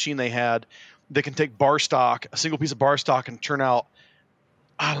CNC machine they had. They can take bar stock, a single piece of bar stock, and turn out.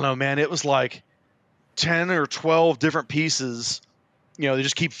 I don't know, man. It was like 10 or 12 different pieces. They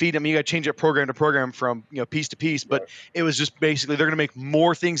just keep feeding them. You got to change it program to program from piece to piece. But it was just basically they're going to make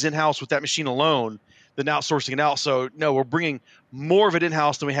more things in house with that machine alone than outsourcing it out. So no, we're bringing more of it in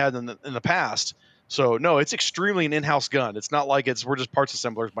house than we had in the past. So no, it's extremely an in-house gun. It's not like we're just parts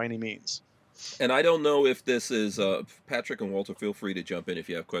assemblers by any means. And I don't know if this is Patrick and Walter. Feel free to jump in if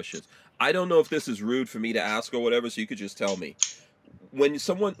you have questions. I don't know if this is rude for me to ask or whatever. So you could just tell me when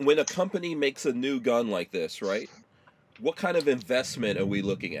a company makes a new gun like this, right? What kind of investment are we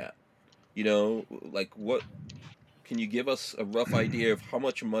looking at? What can you give us a rough idea of how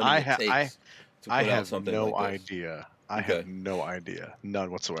much money it takes to put out something like this? I have no idea.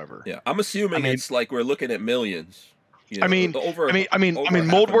 None whatsoever. Yeah, I'm assuming it's like we're looking at millions.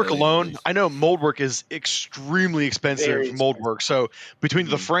 Mold work alone. I know mold work is extremely expensive. Mold work. So between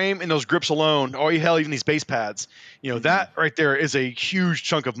the frame and those grips alone, or even these base pads, that right there is a huge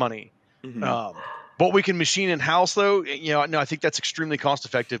chunk of money. What we can machine in house, though, no, I think that's extremely cost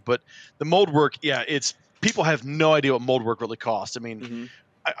effective. But the mold work, it's people have no idea what mold work really costs. I mean,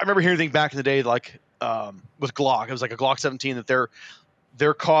 I remember hearing things back in the day, like with Glock. It was like a Glock 17 that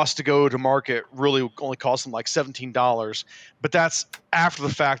their cost to go to market really only cost them like $17. But that's after the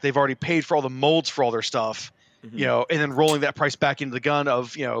fact. They've already paid for all the molds for all their stuff, and then rolling that price back into the gun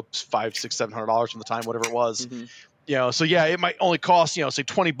of $500, $600, $700 from the time, whatever it was. So yeah, it might only cost say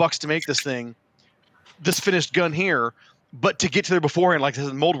 $20 to make this finished gun here, but to get to there beforehand, like this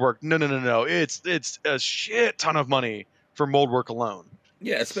is mold work. No. It's a shit ton of money for mold work alone.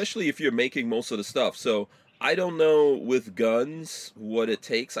 Yeah, especially if you're making most of the stuff. So I don't know with guns what it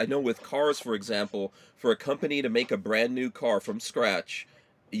takes. I know with cars, for example, for a company to make a brand new car from scratch,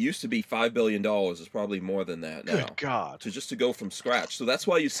 it used to be $5 billion. It's probably more than that now. Good God. To go from scratch. So that's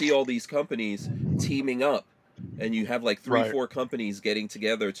why you see all these companies teaming up. And you have like 3-4 companies getting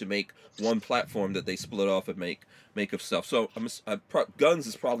together to make one platform that they split off and make of stuff. So guns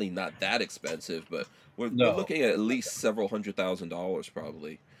is probably not that expensive, but we're looking at least several $100,000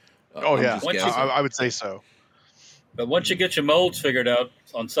 probably. I would say so. But once you get your molds figured out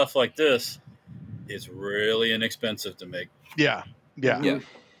on stuff like this, it's really inexpensive to make. Yeah. Yeah.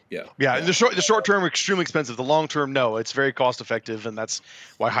 The short term extremely expensive. The long term, no, it's very cost effective, and that's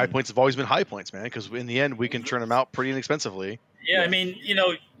why high points have always been high points, man. Because in the end, we can turn them out pretty inexpensively. Yeah, I mean,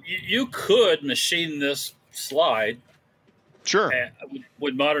 you could machine this slide, sure,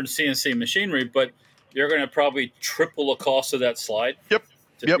 with modern CNC machinery, but you're going to probably triple the cost of that slide. Yep.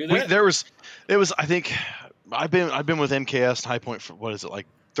 It was. I think I've been with MKS High Point for what is it, like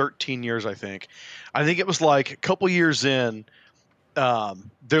 13 years? I think it was like a couple years in.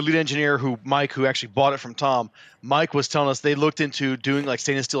 Their lead engineer, Mike, who actually bought it from Tom, Mike was telling us they looked into doing like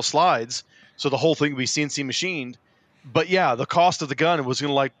stainless steel slides, so the whole thing would be CNC machined. But yeah, the cost of the gun was going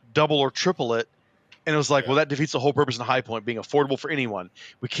to like double or triple it, and it was like, well, that defeats the whole purpose of the High Point being affordable for anyone.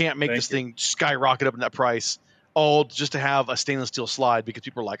 We can't make this thing skyrocket up in that price all just to have a stainless steel slide because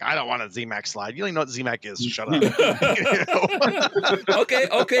people are like, I don't want a ZMAC slide. You don't even know what ZMAC is. Shut up.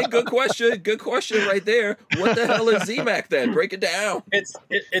 Okay. Good question right there. What the hell is ZMAC then? Break it down. It's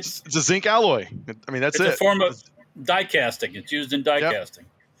It's a zinc alloy. I mean, that's it's it. a form of die casting. It's used in die casting.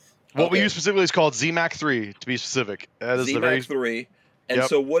 What we use specifically is called ZMAC 3, to be specific. That is ZMAC 3. And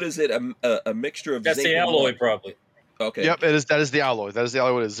so what is it? A mixture of That's zinc the and alloy, what? probably. Okay. Yep, that is the alloy. That is the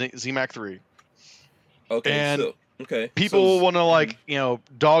alloy. What it is ZMAC 3. Okay. And okay. people want to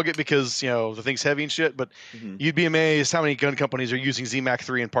dog it because the thing's heavy and shit. But you'd be amazed how many gun companies are using ZMAC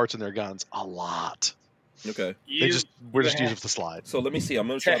 3 in parts in their guns. A lot. Okay. We're just using it for the slide. So let me see. I'm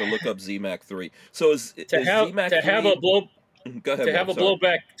going to try to look up ZMAC 3. So is ZMAC 3... have a blow... Go ahead. To have a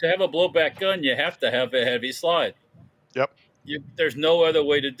blowback gun, you have to have a heavy slide. Yep. There's no other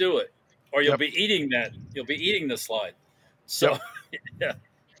way to do it, or you'll be eating that. You'll be eating the slide. So, yeah.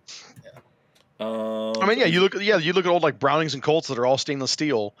 I mean, you look at old like Brownings and Colts that are all stainless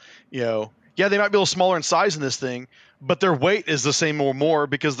steel. They might be a little smaller in size in this thing, but their weight is the same or more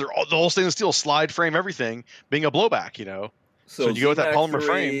because they're all stainless steel, slide frame, everything, being a blowback. So you go with that polymer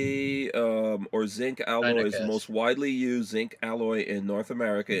frame. Or zinc alloy is the most widely used zinc alloy in North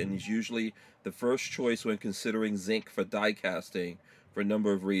America and is usually the first choice when considering zinc for die casting for a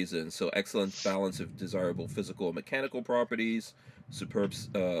number of reasons. So excellent balance of desirable physical and mechanical properties, superb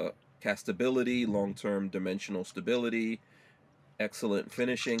castability, long-term dimensional stability, excellent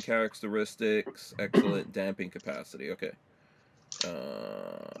finishing characteristics, excellent damping capacity. Okay.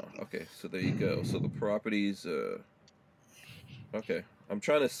 Okay, so there you go. So the properties... Okay, I'm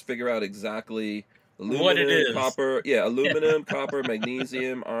trying to figure out exactly aluminum, what it is. Copper. Yeah, aluminum, copper,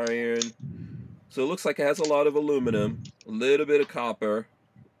 magnesium, iron. So it looks like it has a lot of aluminum, a little bit of copper,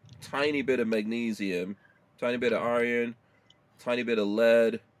 tiny bit of magnesium, tiny bit of iron, tiny bit of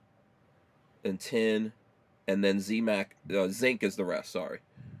lead, and tin, and then zinc is the rest. Sorry.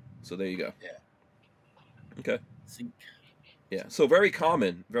 So there you go. Yeah. Okay. Zinc. Yeah. So very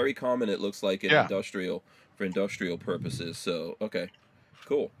common. Very common. It looks like in industrial. For industrial purposes. So okay,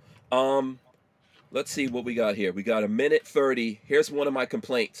 cool. Let's see what we got here. We got 1:30. Here's one of my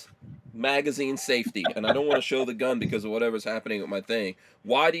complaints: magazine safety. And I don't want to show the gun because of whatever's happening with my thing.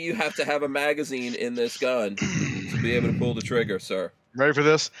 Why do you have to have a magazine in this gun to be able to pull the trigger, sir? Ready for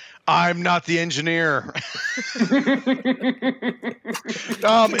this? I'm not the engineer.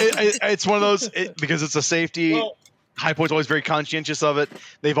 It's one of those because it's a safety. Well, High Point's always very conscientious of it.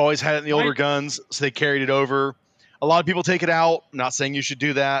 They've always had it in the older guns, so they carried it over. A lot of people take it out. I'm not saying you should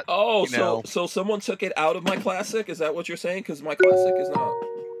do that. Oh, so someone took it out of my classic? Is that what you're saying? Because my classic is not.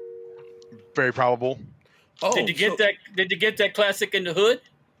 Very probable. Oh, did you get that? Did you get that classic in the hood?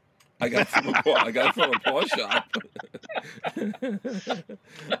 I got it from a pawn shop.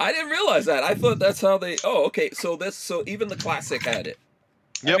 I didn't realize that. I thought that's how they. Oh, okay. So even the classic had it.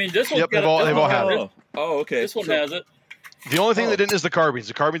 Yep. I mean, this one. They've all had it. Oh, okay. This one has it. The only thing that didn't is the carbines.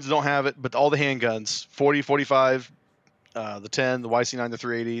 The carbines don't have it, but all the handguns, 40, 45, the 10, the YC9, the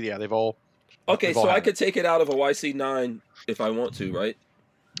 380, yeah, they've all. Okay, so I could take it out of a YC9 if I want to, right?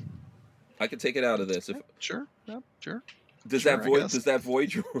 I could take it out of this if. Sure. Yep. Sure. Does that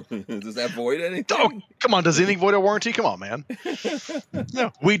void anything? Oh, come on! Does anything void a warranty? Come on, man.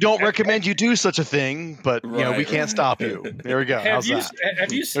 No, we don't recommend you do such a thing, but we can't stop you. There we go. How's that?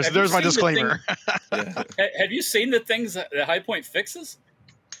 There's my disclaimer. Have you seen the things that High Point fixes?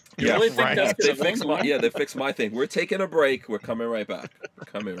 You really think that's they fixed my thing. We're taking a break. We're coming right back. We're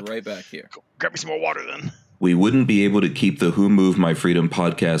coming right back here. Grab me some more water then. We wouldn't be able to keep the Who Moved My Freedom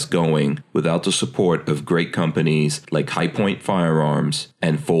podcast going without the support of great companies like High Point Firearms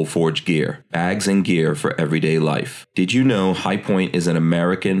and Full Forge Gear, bags and gear for everyday life. Did you know High Point is an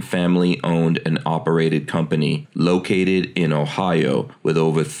American family-owned and operated company located in Ohio with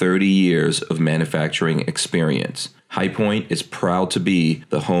over 30 years of manufacturing experience? High Point is proud to be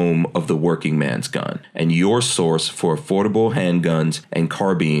the home of the working man's gun and your source for affordable handguns and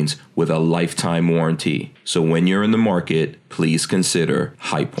carbines with a lifetime warranty. So when you're in the market, please consider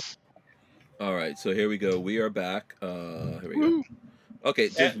High Point. All right, so here we go. We are back. Here we go. Okay,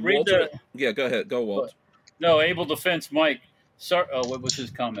 Walter. Yeah, go ahead. Go, Walt. No, Able Defense Mike. Sorry, what was his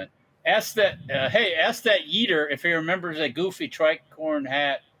comment? Ask that Yeeter if he remembers a goofy tricorn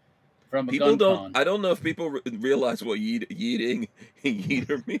hat. People don't. I don't know if people realize what yeeter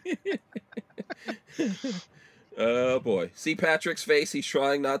means. Oh boy! See Patrick's face. He's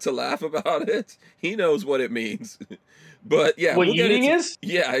trying not to laugh about it. He knows what it means. But yeah, what yeeting is?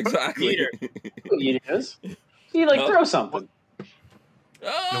 Yeah, exactly. Yeeting is. You throw something.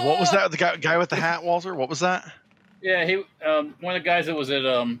 Now, what was that? The guy with the hat, Walter. What was that? Yeah, he one of the guys that was at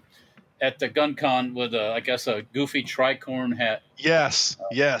at the gun con with I guess a goofy tricorn hat. Yes.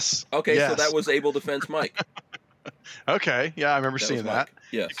 Okay, yes. so that was Able Defense Mike. Okay, yeah, I remember That seeing was that. Mike.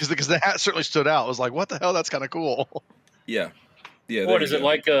 Yes. Because the hat certainly stood out. I was like, what the hell? That's kind of cool. Yeah. Yeah. What is it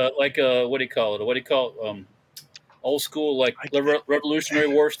like? What do you call it? What do you call it? Old school, like Revolutionary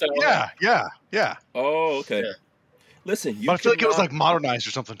War style? Yeah. Oh, okay. Yeah. Listen, But I feel like it was like modernized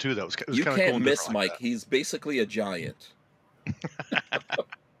or something too. That was you kind of can't cool miss like Mike. that. He's basically a giant.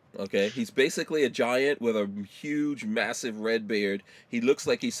 Okay, he's basically a giant with a huge, massive red beard. He looks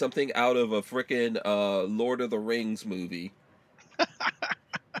like he's something out of a frickin' Lord of the Rings movie.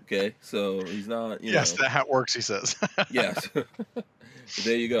 Okay, so he's not. Yes, that hat works. He says. Yes.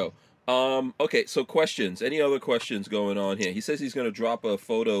 There you go. Okay, so questions. Any other questions going on here? He says he's going to drop a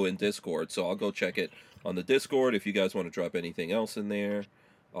photo in Discord, so I'll go check it on the Discord. If you guys want to drop anything else in there,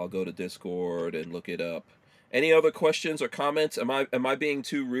 I'll go to Discord and look it up. Any other questions or comments? Am I being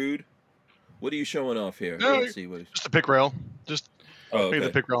too rude? What are you showing off here? No, Let's see what. just a pick rail. Just Okay. maybe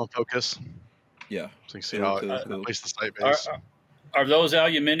the pick rail in focus. Yeah. So you can see how Cool. it places the sight base. Are those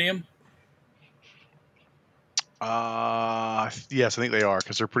aluminium? Yes, I think they are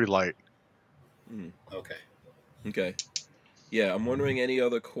because they're pretty light. Okay. Okay. Yeah, I'm wondering any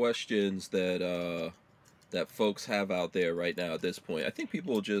other questions that that folks have out there right now at this point. I think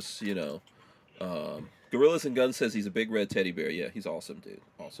people just, Gorillas and Guns says he's a big red teddy bear. Yeah, he's awesome, dude.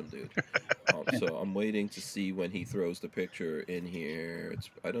 Awesome, dude. So I'm waiting to see when he throws the picture in here.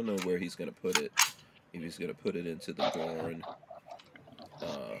 I don't know where he's going to put it. If he's going to put it into the Dorn.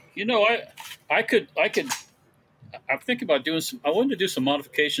 I could. I'm thinking about doing some. I wanted to do some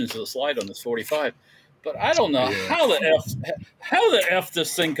modifications to the slide on this 45, but I don't know how the f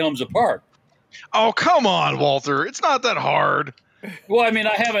this thing comes apart. Oh, come on, Walter! It's not that hard. Well, I mean,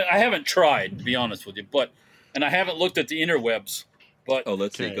 I haven't tried, to be honest with you, and I haven't looked at the interwebs. But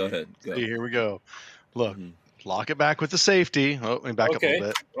let's see. Go ahead. Go. See, here we go. Look, lock it back with the safety. Oh, let me back up a little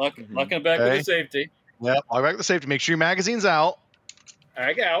bit. Locking it back with the safety. Yep, lock back with the safety. Make sure your magazine's out.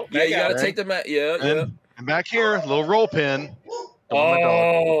 I go. Yeah, you got to take the And back here, little roll pin.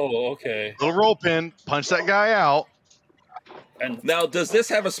 Okay. Little roll pin. Punch that guy out. And now, does this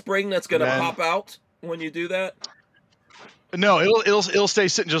have a spring that's going to pop out when you do that? No, it'll stay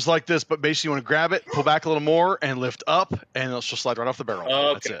sitting just like this. But basically, you want to grab it, pull back a little more, and lift up, and it'll just slide right off the barrel.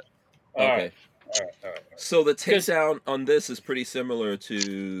 Okay. That's it. All right. So the takedown on this is pretty similar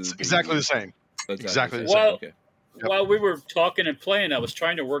to exactly the same. Exactly the same. Well, okay. While we were talking and playing, I was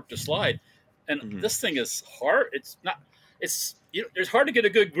trying to work the slide, and this thing is hard. It's not. It's it's hard to get a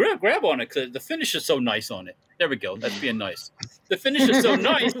good grab on it because the finish is so nice on it. There we go. That's being nice. The finish is so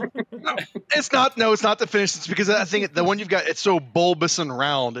nice. It's not. No, it's not the finish. It's because I think the one you've got, it's so bulbous and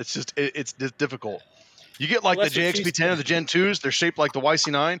round. It's just it's difficult. You get like the JXP10 or the Gen 2s. They're shaped like the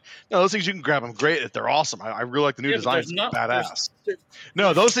YC9. No, those things you can grab them great. They're awesome. I really like the new design. It's badass.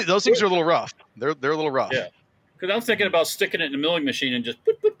 No, those things are a little rough. They're a little rough. Yeah. Because I'm thinking about sticking it in the milling machine and just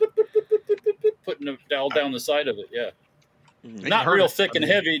putting the dowel down the side of it. Yeah. Not real thick and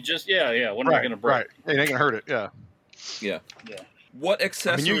heavy. Just when am I going to break? Right. It ain't going to hurt it. Yeah. Yeah. What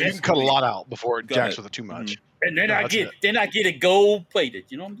accessories? I mean, you can cut a lot out before it jacks with it too much. And then I get it gold plated.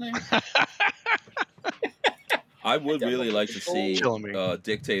 You know what I'm saying? I would really like to see a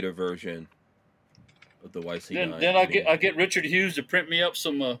dictator version of the YC9. Then I get Richard Hughes to print me up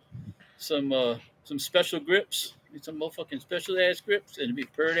some special grips, some motherfucking special ass grips, and it'd be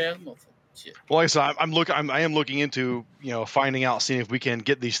pretty ass motherfucking shit. Well, like I said, I am looking into finding out, seeing if we can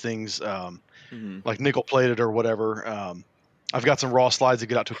get these things like nickel plated or whatever. I've got some raw slides to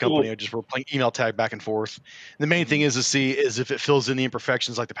get out to a company. We're playing email tag back and forth. And the main thing is to see if it fills in the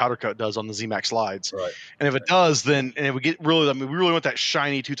imperfections like the powder coat does on the ZMAX slides. Right. And if it does, then and if we get we really want that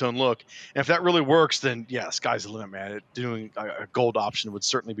shiny two-tone look. And if that really works, then sky's the limit, man. Doing a gold option would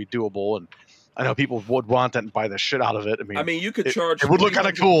certainly be doable. And I know people would want that and buy the shit out of it. I mean, you could charge. It would look kind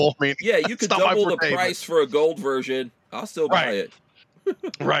of cool. I mean, you could double the price for a gold version. I'll still buy it.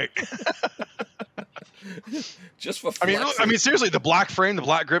 Right. Just for flexing. I mean, seriously, the black frame, the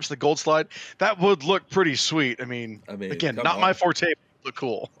black grips, the gold slide, that would look pretty sweet. I mean again, not my forte, but look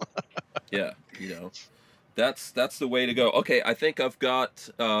cool. Yeah, that's the way to go. Okay, I think I've got.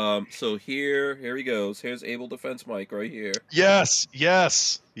 So here he goes. Here's Able Defense Mike right here. Yes.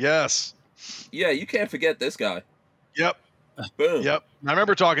 Yeah, you can't forget this guy. Yep. Boom. Yep. I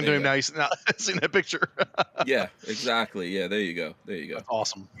remember talking to him now. He's seen that picture. Yeah, exactly. Yeah, there you go. That's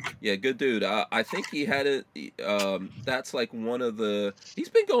awesome. Yeah, good dude. I think he had it. That's like one of the. He's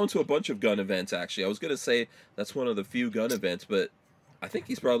been going to a bunch of gun events, actually. I was going to say that's one of the few gun events, but I think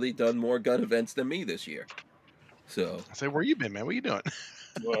he's probably done more gun events than me this year. So I say, where you been, man? What you doing?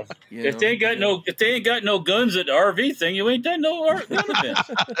 Well, You if know? they ain't got no guns at the RV thing, you ain't done no gun events.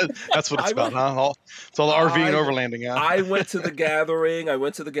 That's what it's I about, huh? It's all the RV and overlanding, huh? I went to the gathering.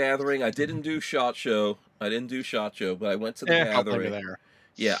 I didn't do SHOT Show. But I went to the I'll blame you gathering. there.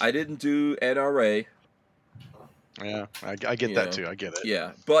 Yeah, I didn't do NRA. Yeah, I get that too. I get it.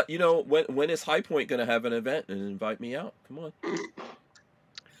 Yeah, but when is High Point going to have an event and invite me out? Come on.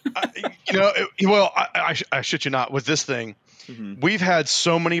 I shit you not. With this thing, Mm-hmm. we've had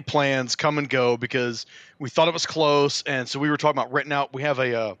so many plans come and go because we thought it was close, and so we were talking about renting out. We have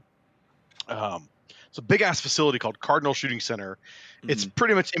it's a big ass facility called Cardinal Shooting Center. It's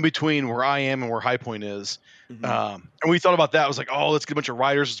pretty much in between where I am and where High Point is. And we thought about that. I was like, oh, let's get a bunch of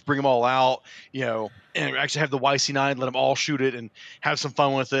riders, let's bring them all out, and actually have the YC9, let them all shoot it and have some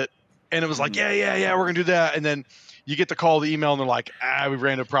fun with it. And it was like, yeah, we're gonna do that. And then you get the call, the email, and they're like, we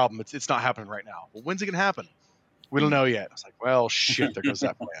ran into a problem. It's not happening right now. Well, when's it gonna happen? We don't know yet. I was like, well, shit, there goes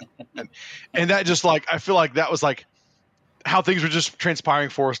that plan. And that just I feel like that was how things were just transpiring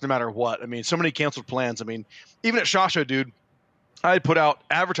for us no matter what. I mean, so many canceled plans. I mean, even at SHOT Show, dude, I had put out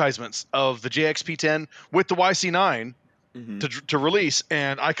advertisements of the JXP10 with the YC9 to release,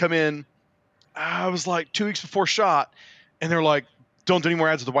 and I come in, I was like 2 weeks before SHOT, and they're like, don't do any more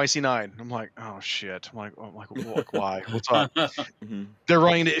ads with the YC9. I'm like, oh shit. I'm like, why? What's up? They're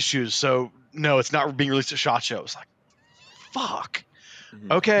running into issues, so no, it's not being released at SHOT Show. It's like, fuck.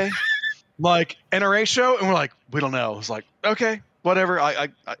 Okay. Like NRA show, and we're like, we don't know. It's like, okay, whatever.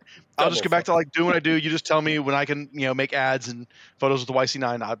 I'll just get back to doing what I do. You just tell me when I can, make ads and photos with the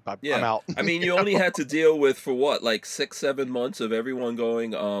YC9. I'm out. I mean, you only had to deal with for what, 6-7 months of everyone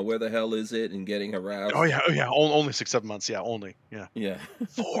going, where the hell is it, and getting harassed. Oh yeah. Only 6-7 months. Yeah, only. Yeah. Yeah.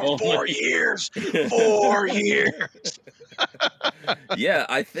 4 years. 4 years. Yeah,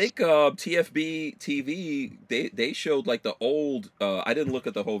 I think TFB TV they showed the old. I didn't look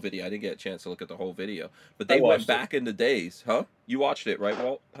at the whole video. I didn't get a chance to look at the whole video, but they went back in the days, huh? You watched it, right,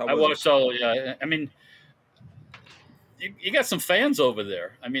 Walt? I watched all. Yeah, I mean, you got some fans over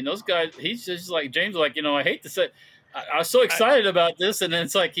there. I mean, those guys. He's just like James. I hate to say, I was so excited about this, and then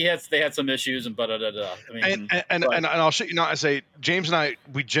it's like they had some issues and da. I mean, and I'll shit you not. I say James and I,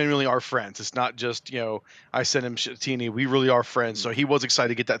 we genuinely are friends. It's not just I sent him shit teeny. We really are friends. So he was excited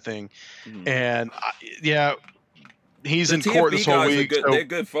to get that thing, and he's the in TFB court this whole week. They're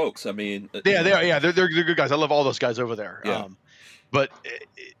good folks. I mean, they are. Yeah, they're good guys. I love all those guys over there. Yeah. But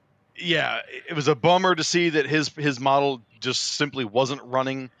it was a bummer to see that his model just simply wasn't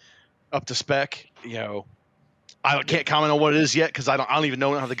running up to spec. I can't comment on what it is yet because I don't even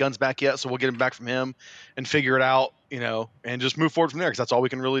know how the gun's back yet. So we'll get him back from him and figure it out, and just move forward from there because that's all we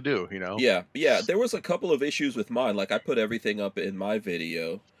can really do, Yeah. There was a couple of issues with mine. I put everything up in my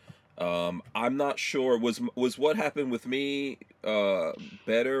video. I'm not sure was what happened with me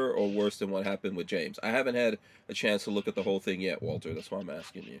better or worse than what happened with James. I haven't had a chance to look at the whole thing yet, Walter. That's why I'm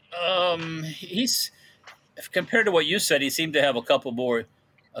asking you. He's compared to what you said, he seemed to have a couple more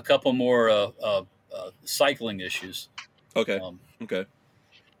cycling issues. Okay. Okay.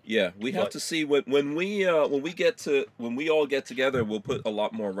 Yeah, we have to see when we all get together. We'll put a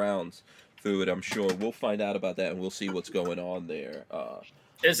lot more rounds through it. I'm sure we'll find out about that and we'll see what's going on there.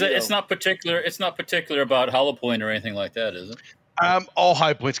 It's not particular. It's not particular about hollow point or anything like that, is it? All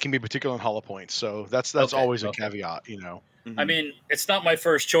high points can be particular on hollow points, so that's Okay, always a okay. caveat, I mean, it's not my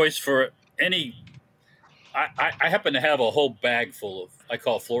first choice for any. I happen to have a whole bag full of I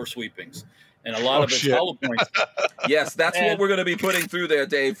call floor sweepings, and a lot of it's hollow points. Yes, that's what we're going to be putting through there,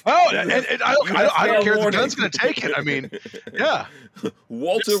 Dave. Oh, and I don't care if the gun's going to take it. I mean, yeah.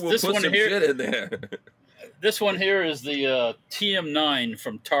 Walter will put some shit in there. This one here is the TM9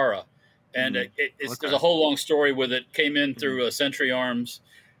 from Tara, and there's a whole long story with it. Came in through Century Arms.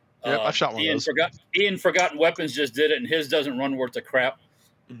 Yep, I've shot one of those. Ian Forgotten Weapons just did it, and his doesn't run worth a crap.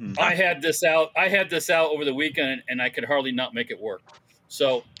 I had this out over the weekend, and I could hardly not make it work.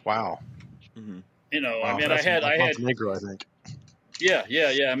 So wow. I mean, I had Montenegro, I think. Yeah.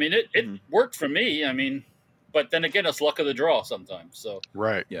 I mean, it worked for me. I mean, but then again, it's luck of the draw sometimes. So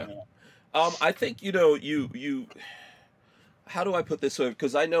right. Yeah. I think you. How do I put this?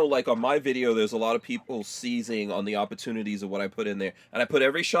 Because I know, on my video, there's a lot of people seizing on the opportunities of what I put in there, and I put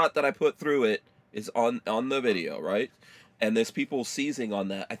every shot that I put through it is on the video, right? And there's people seizing on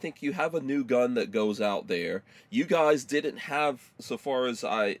that. I think you have a new gun that goes out there. You guys didn't have, so far as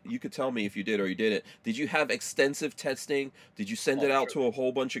you could tell me if you did or you didn't. Did you have extensive testing? Did you send it out to a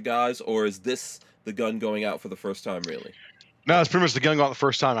whole bunch of guys, or is this the gun going out for the first time, really? No, it's pretty much the gun going out the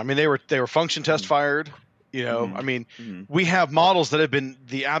first time. I mean, they were function test fired. I mean, we have models that have been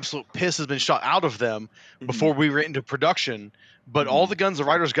the absolute piss has been shot out of them before we went into production. But all the guns the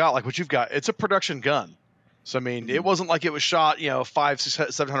writers got, like what you've got, it's a production gun. So I mean, it wasn't like it was shot, 500,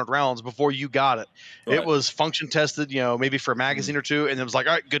 600, 700 rounds before you got it. Right. It was function tested, maybe for a magazine or two, and it was like,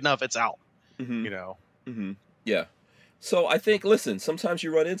 all right, good enough, it's out. Yeah. So I think, listen, sometimes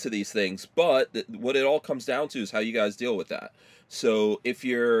you run into these things, but what it all comes down to is how you guys deal with that. So if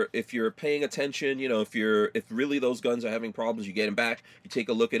you're paying attention, if really those guns are having problems, you get them back, you take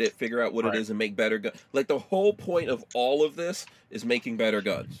a look at it, figure out what it is, and make better guns. Like the whole point of all of this is making better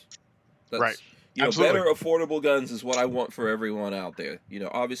guns. Right. Better affordable guns is what I want for everyone out there.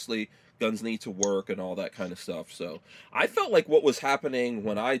 Obviously guns need to work and all that kind of stuff. So I felt like what was happening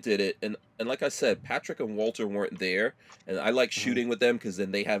when I did it, and like I said, Patrick and Walter weren't there, and I like shooting with them because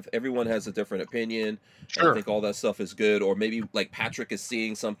then everyone has a different opinion. Sure. I think all that stuff is good, or maybe like Patrick is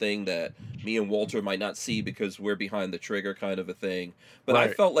seeing something that me and Walter might not see because we're behind the trigger, kind of a thing. But I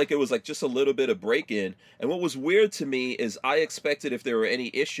felt like it was like just a little bit of break-in, and what was weird to me is I expected if there were any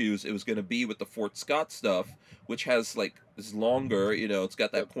issues, it was going to be with the Fort Scott stuff, which has like is longer, it's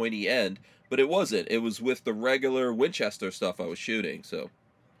got that pointy end, but it wasn't. It was with the regular Winchester stuff I was shooting. So,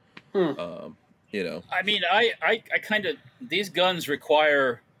 I mean, I kind of, these guns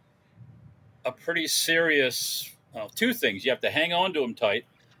require a pretty serious two things. You have to hang on to them tight,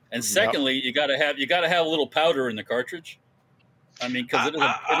 and secondly, you got to have a little powder in the cartridge. I mean,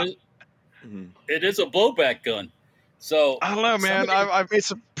 because it is a blowback gun. So I don't know, man. I've made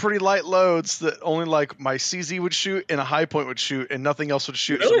some pretty light loads that only like my CZ would shoot and a high point would shoot, and nothing else would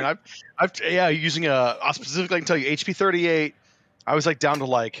shoot. Really? So, I mean, using specifically, I can tell you HP 38. I was like down to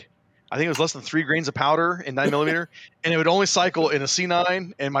like, I think it was less than 3 grains of powder in 9mm, and it would only cycle in a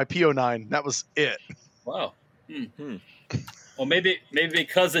C9 and my PO9. That was it. Wow. Well, maybe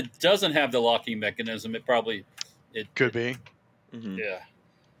because it doesn't have the locking mechanism, it could be. Yeah.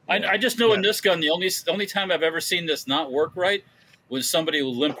 I just know in this gun, the only time I've ever seen this not work right was somebody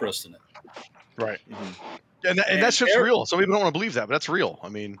with limp wrist in it. Right. And that's just real. Some people don't want to believe that, but that's real. I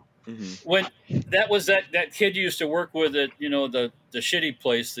mean, when that was that kid you used to work with at the shitty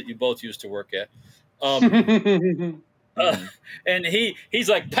place that you both used to work at, and he's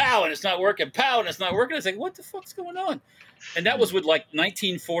like, pow, and it's not working, pow, and it's not working. I was like, what the fuck's going on? And that was with like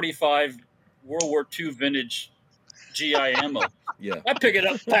 1945 World War II vintage GI ammo. Yeah, I pick it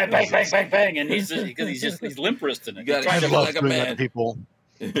up, bang, bang, bang, bang, bang, and he's limp wristing it. I love like doing that to people.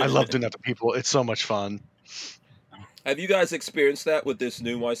 I love doing that to people. It's so much fun. Have you guys experienced that with this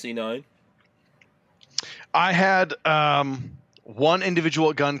new YC9? I had one individual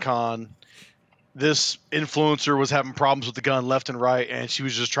at GunCon. This influencer was having problems with the gun left and right, and she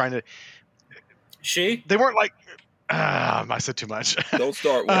was just trying to. They weren't like. I said too much. Don't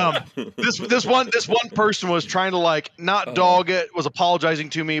start with this one person was trying to like not dog it, was apologizing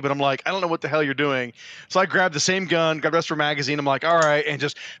to me, but I'm like, I don't know what the hell you're doing. So I grabbed the same gun, grabbed the rest of her magazine. I'm like, all right, and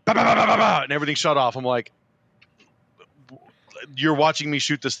just bah, bah, bah, bah, bah, bah, and everything shut off. I'm like, you're watching me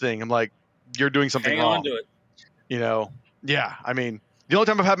shoot this thing. I'm like, you're doing something wrong. On to it. Yeah. I mean, the only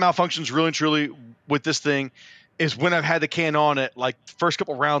time I've had malfunctions really and truly with this thing is when I've had the can on it. Like the first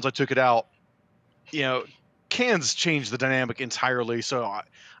couple rounds I took it out, cans change the dynamic entirely, so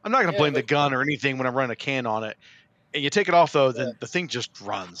I'm not going to blame the gun or anything when I'm running a can on it. And you take it off though, then the thing just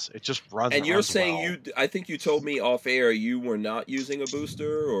runs. It just runs. And you're saying I think you told me off air you were not using a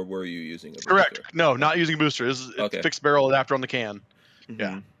booster, or were you using a booster? Correct. No, not using a booster. This is fixed barrel adapter on the can.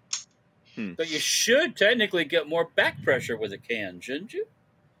 Yeah. But you should technically get more back pressure with a can, shouldn't you?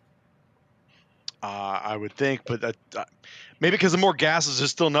 I would think, but that maybe because the more gases is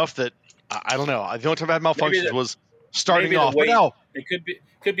still enough that I don't know. The only time I had malfunctions was starting off. But no, it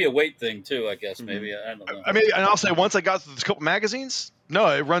could be a weight thing too. I guess maybe I don't know. I mean, and I'll say once I got through a couple magazines, no,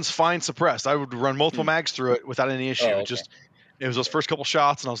 it runs fine suppressed. I would run multiple mags through it without any issue. It was those first couple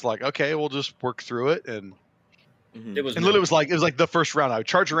shots, and I was like, okay, we'll just work through it. And it was like the first round. I would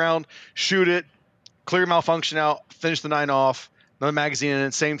charge around, shoot it, clear malfunction out, finish the 9 off. Another magazine in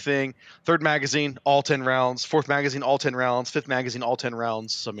it, same thing. Third magazine, all 10 rounds. Fourth magazine, all 10 rounds. Fifth magazine, all 10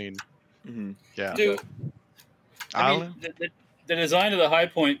 rounds. I mean, yeah. Dude, I mean, the design of the high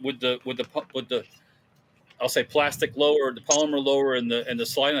point with the I'll say plastic lower, the polymer lower, and the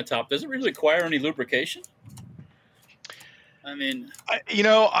slide on the top, does it really require any lubrication? I mean,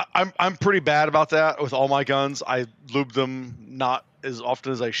 I'm pretty bad about that with all my guns. I lube them not as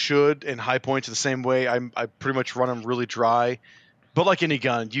often as I should, and high points the same way. I pretty much run them really dry. But like any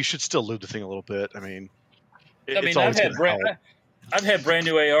gun, you should still lube the thing a little bit. I mean, I've had brand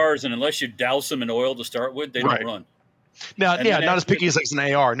new ARs, and unless you douse them in oil to start with, they don't run. Now, not as picky as like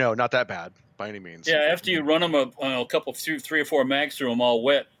an AR. No, not that bad by any means. Yeah, after you run them a couple, 3 or 4 mags through them all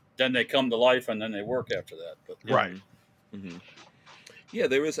wet, then they come to life, and then they work after that. But right. Mm-hmm. Yeah,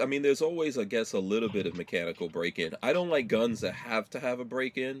 there is. I mean, there's always, I guess, a little bit of mechanical break-in. I don't like guns that have to have a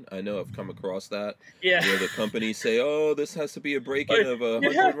break-in. I know I've come across that. Yeah. Where the companies say, "Oh, this has to be a break-in of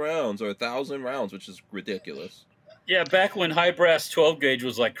 100 rounds or 1,000 rounds," which is ridiculous. Yeah, back when high brass 12 gauge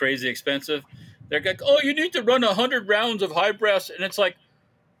was like crazy expensive, they're like, "Oh, you need to run 100 rounds of high brass," and it's like,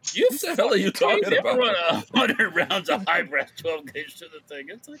 "You what the hell are you talking crazy? about? Run 100 rounds of high brass 12 gauge to the thing."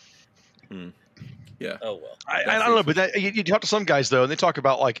 It's like, yeah. Oh well. I don't know, but you talk to some guys though, and they talk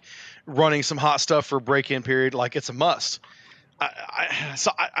about like running some hot stuff for break-in period, like it's a must. I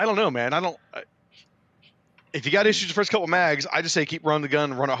don't know, man. If you got issues the first couple mags, I just say keep running the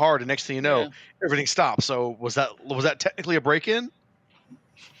gun, run it hard, and next thing you know, everything stops. So was that technically a break-in?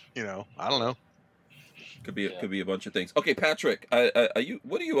 I don't know. Could be a bunch of things. Okay, Patrick,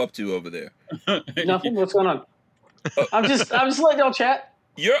 what are you up to over there? Nothing. What's going on? I'm just letting y'all chat.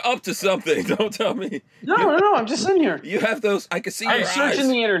 You're up to something. Don't tell me. No. I'm just sitting here. You have those. I can see your I'm eyes. searching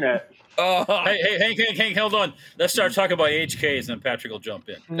the internet. Hey, Hank, hold on. Let's start talking about HKs, and then Patrick will jump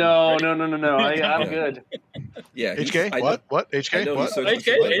in. No. I'm good. Yeah. HK? What? HK? What?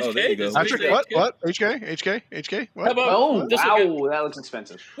 HK? Oh, there you go. Patrick, what? HK? What? How about, wow, that looks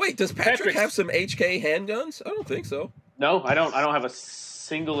expensive. Wait, does Patrick have some HK handguns? I don't think so. No, I don't have a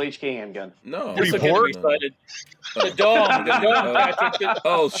single HK handgun. No. Are you poor? The dong, Patrick.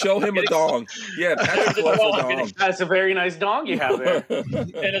 Oh, show him a dong. Yeah, Patrick loves a dong. That's a very nice dong you have there.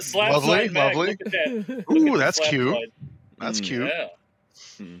 And a slap Lovely. mag. Look at that. Ooh, that's cute. That's cute. Yeah.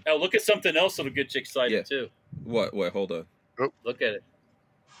 Now look at something else that'll get you excited too. What? Wait, hold on. Look at it.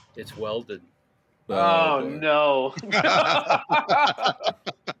 It's welded. Oh no.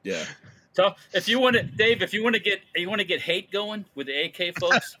 Yeah. So if you want to, Dave, if you want to get hate going with the AK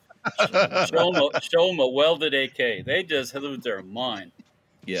folks, show them a welded AK. They just lose their mind.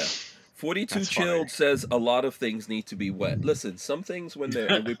 Yeah. 42 Chilled says a lot of things need to be wet. Listen, some things when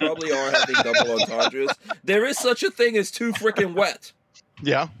we probably are having double entendres, there is such a thing as too freaking wet.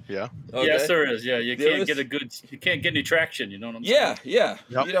 Yeah. Okay? Yes, there is. Yeah, you can't get any traction. You know what I'm saying? Yeah.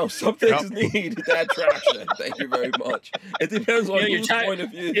 Yep. Some things need that traction. Thank you very much. It depends on your point of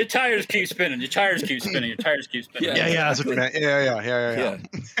view. Your tires keep spinning. Yeah, that's what I meant. Yeah.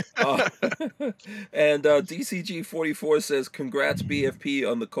 And DCG44 says, "Congrats BFP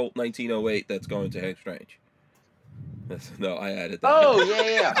on the Colt 1908 that's going to Hank Strange." No, I added that. Oh,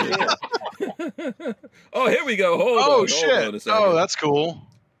 yeah. Oh, here we go. Hold on, shit. Oh, that's cool.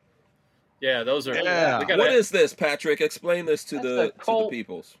 Yeah, those are. Yeah. What is this, Patrick? Explain this to the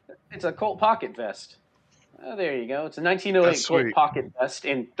peoples. It's a Colt pocket vest. Oh, there you go. It's a 1908 Colt pocket vest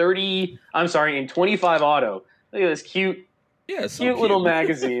in 25 auto. Look at this cute little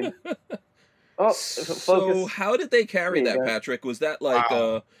magazine. Oh, so how did they carry that, Patrick? Was that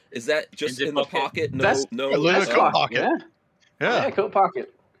like is that just in the pocket? No, coat pocket. Yeah, coat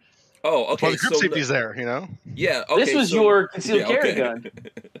pocket. Oh, okay. Well, the grip safety's there, you know. Yeah. Okay, this was your concealed carry gun.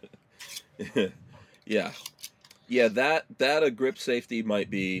 Yeah. That a grip safety might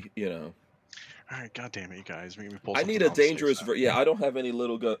be, All right, God damn it, you guys! Make me pull. I need a dangerous. I don't have any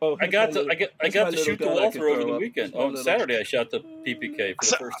little gun. Oh, I got to shoot the Walther over the weekend. On Saturday, I shot the PPK for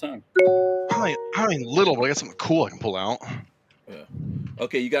the first time. I mean little, but I got something cool I can pull out. Yeah.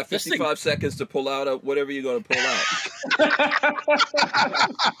 Okay, you got 55 seconds to pull out whatever you're going to pull out.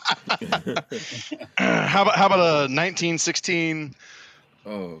 How about a 1916?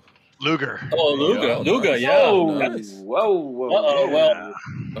 Oh. Luger. Oh, Luger, yeah. Whoa. Uh-oh, well,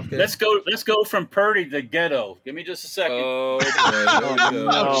 okay. Let's go from Purdy to Ghetto. Give me just a second. Oh, boy.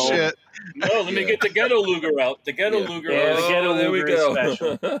 Oh, shit. No, let me get the Ghetto Luger out. The Ghetto Luger. Yeah, the Ghetto there Luger we go. is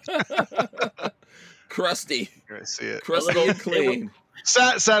special. Crusty. I see it. Crusty and clean.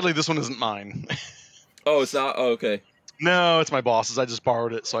 Sadly, this one isn't mine. Oh, it's not? Oh, okay. No, it's my boss's. I just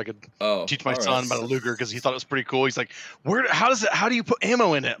borrowed it so I could teach my son about a Luger because he thought it was pretty cool. He's like, how do you put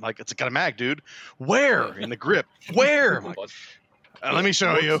ammo in it? I'm like, it's got a mag, dude. Where? In the grip. Where? I'm like, let me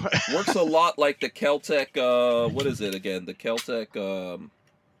show you. Works a lot like the Keltec, what is it again? The Keltec,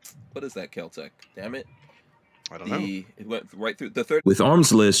 what is that Keltec? Damn it. I don't know. It went right through the third. With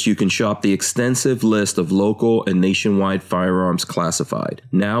Arms List, you can shop the extensive list of local and nationwide firearms classified,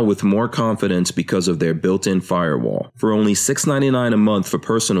 now with more confidence because of their built-in firewall. For only $6.99 a month for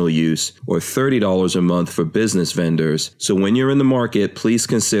personal use, or $30 a month for business vendors. So when you're in the market, please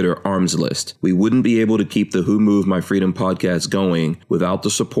consider Arms List. We wouldn't be able to keep the Who Moved My Freedom podcast going without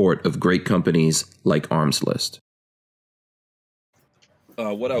the support of great companies like Arms List.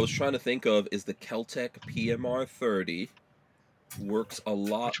 What I was trying to think of is the Keltec PMR 30 works a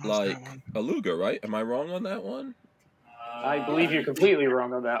lot like a Luger, right? Am I wrong on that one? I believe you're completely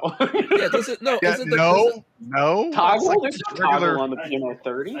wrong on that one. Yeah, does it? No, Yeah, isn't the no. Toggle? It's like There's no regular- toggle on the PMO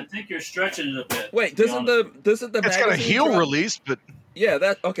 30. I think you're stretching it a bit. wait? to be Doesn't honest. the It's got a magazine heel drop- release, but Yeah,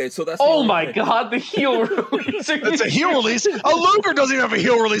 that okay. So that's the Oh only my thing. god, the heel release. it's a heel release. A Luger doesn't even have a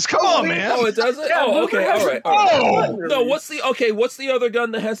heel release. Come on, man. Oh, it doesn't. Yeah, Oh, Luger okay. has All a right. All right. Oh! No, what's the other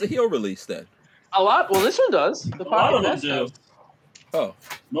gun that has a heel release then? A lot. Well, this one does. The A lot of them Pocket do. does. Oh,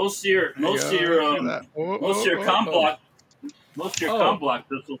 Most of your most of your com block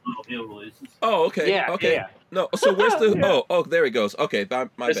pistols will heel releases. oh, okay. Yeah, okay. yeah. No, so where's the? Yeah. Oh, there he goes. Okay, my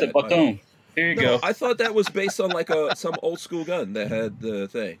It's a bad. my bad. button. Here you No, go. I thought that was based on like some old school gun that had the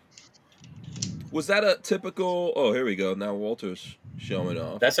thing. Was that a typical? Oh, here we go. Now Walter's showing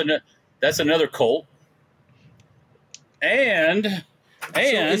off. That's another Colt. And So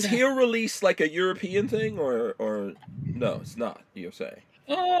is heel release like a European thing or no? It's not. You're saying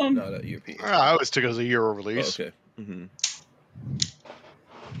not a European. I always took it as a Euro Oh, release. okay.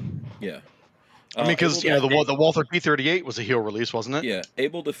 Yeah. I mean, because Able- the Walther P38 was a heel release, wasn't it? Yeah,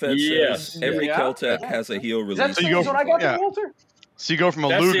 Able Defense Yes. says every Yeah. Keltec has a heel Is that release. the you same go as what I from- got yeah. from Walter? So you go from a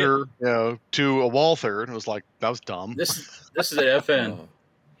That's Luger, to a Walther, and it was like that was dumb. this is an FN. Oh.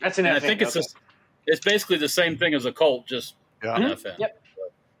 That's an And I FN, think okay. it's basically the same thing as a Colt, just Yeah. an Mhm. FN. Yep.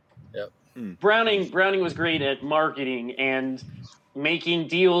 Hmm. Browning was great at marketing and making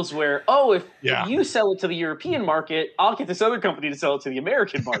deals where, if Yeah. you sell it to the European market, I'll get this other company to sell it to the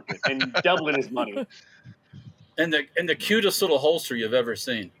American market and doubling his money. And the cutest little holster you've ever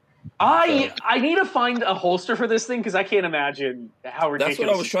seen. I need to find a holster for this thing because I can't imagine how ridiculous. That's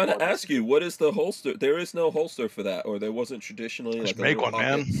what I was it's trying to going. ask you. What is the holster? There is no holster for that, or there wasn't traditionally Just like a make little one,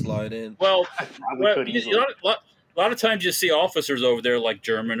 pocket man. slide in. Well, I probably could easily. a lot of times you see officers over there like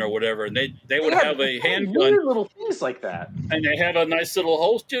German or whatever, and they would Yeah, have a handgun weird little things like that. and they have a nice little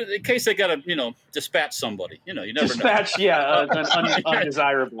holster in case they got to dispatch somebody. You never Dispatch, yeah,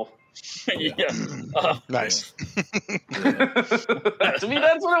 undesirable. know. Yeah. Nice. To me,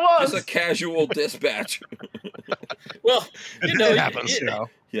 that's what it Just was. a casual dispatch. Well, It happens, you know.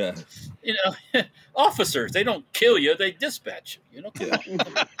 Yeah. Officers, they don't kill you, they dispatch you. Come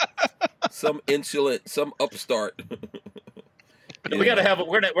on. Some insolent, some upstart. We got to have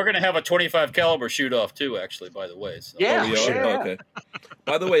we're gonna have a 25 caliber shoot off too. Actually, by the way, so. Yeah. Oh, we are? sure. Okay.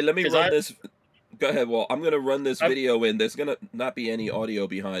 By the way, let me 'Cause run this. Go ahead, Walt. I'm going to run this video in. There's going to not be any audio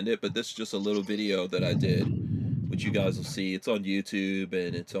behind it, but this is just a little video that I did, which you guys will see. It's on YouTube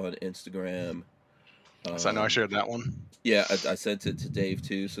and it's on Instagram. So I know I shared that one. Yeah, I sent it to Dave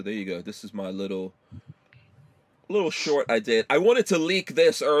too. So there you go. This is my little short I did. I wanted to leak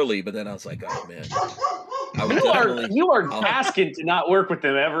this early, but then I was like, oh man. You are asking to not work with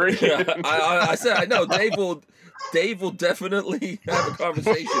them ever again. Yeah, I said I know Dave will definitely have a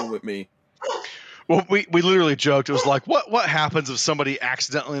conversation with me. Well, we literally joked. It was like, what happens if somebody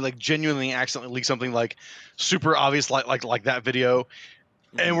genuinely accidentally leaks something like super obvious, like that video,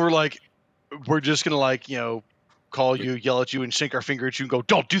 and we're just gonna call you, yell at you, and shake our finger at you, and go,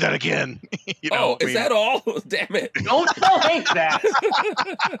 "Don't do that again." Is that all? Damn it! Don't hate that.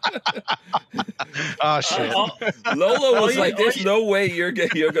 Oh shit! Lola was like, "There's no way you're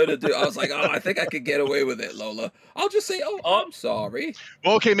gonna do." I was like, "Oh, I think I could get away with it, Lola. I'll just say, oh, I'm sorry."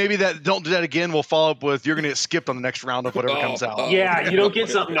 Well, okay, maybe don't do that again. We'll follow up with you're gonna get skipped on the next round of whatever comes out. Yeah, you don't get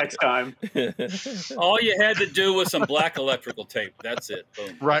something next time. All you had to do was some black electrical tape. That's it.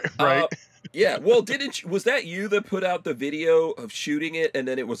 Boom. Right. Yeah. Well, was that you that put out the video of shooting it and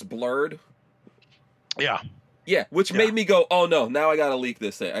then it was blurred? Yeah. Yeah, which made me go, oh no, now I gotta leak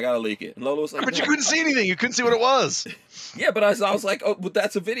this thing. I gotta leak it. And Lola was like, But no. you couldn't see anything. You couldn't see what it was. Yeah, but I was like, oh, but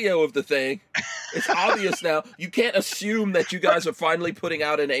that's a video of the thing. It's obvious now. You can't assume that you guys are finally putting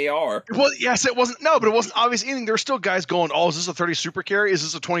out an AR. Well, yes, it wasn't. No, but it wasn't obvious anything. There were still guys going, "Oh, is this a 30 super carry? Is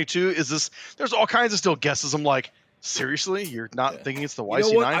this a 22? Is this?" There's all kinds of still guesses. I'm like, seriously, you're not thinking it's the YC9?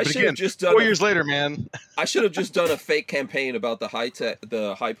 You know what? I But should again, have just done 4 years later, man. I should have just done a fake campaign about the high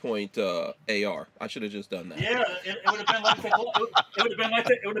point AR. I should have just done that. Yeah, it would have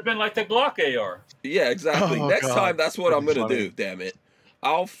been like the Glock AR. Yeah, exactly. Oh, Next God. time, that's what I'm That'd gonna be do. Damn it!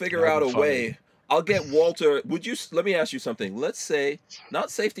 I'll figure That'd out a be funny. way. I'll get Walter. Let me ask you something. Let's say not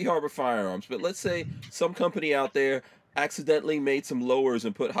Safety Harbor Firearms, but let's say some company out there accidentally made some lowers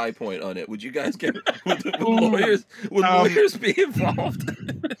and put high point on it. Would you guys get lawyers be involved?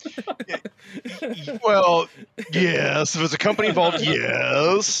 Well, yes. If it's a company involved,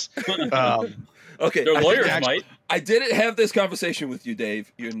 yes. Okay, Their lawyers actually- might. I didn't have this conversation with you,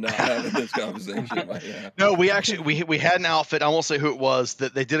 Dave. You're not having this conversation. No, we actually we had an outfit. I won't say who it was.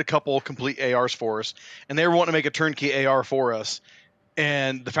 That they did a couple complete ARs for us, and they were wanting to make a turnkey AR for us.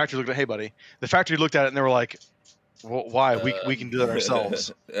 And the factory looked at, "Hey, buddy." The factory looked at it and they were like, Well, why? We can do that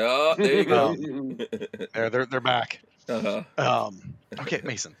ourselves. Oh, there you go. They're back. Uh-huh. Okay,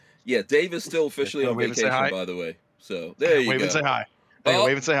 Mason. Yeah, Dave is still officially on Wave and say vacation, hi. by the way. So there you Wave go. and say hi. Hey,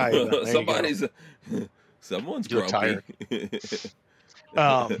 wave and say hi. Ava. There Somebody's someone's you look grumpy.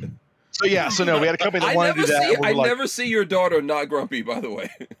 So yeah, so no, we had a company that wanted to do that. I never see your daughter not grumpy, by the way.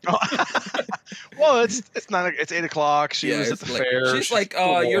 Well, it's 8:00. She was at the fair. She's like,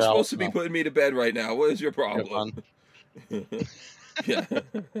 you're supposed to be putting me to bed right now. What is your problem? Yeah.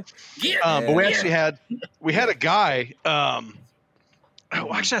 But we actually had a guy.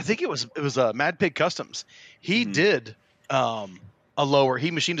 Actually, I think it was Mad Pig Customs. He did a lower. He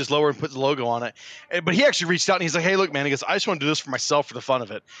machined his lower and put the logo on it. But he actually reached out and he's like, "Hey, look, man," he goes, "I just want to do this for myself for the fun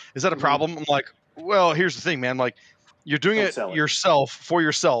of it. Is that a problem?" I'm like, "Well, here's the thing, man. Like, you're doing it yourself for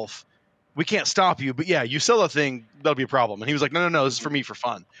yourself. We can't stop you. But yeah, you sell that thing, that'll be a problem." And he was like, "No, this is for me for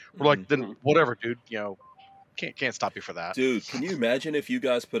fun." We're like, "Then whatever, dude. You know, can't stop you for that." Dude, can you imagine if you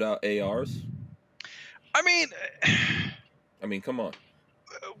guys put out ARs? I mean, come on.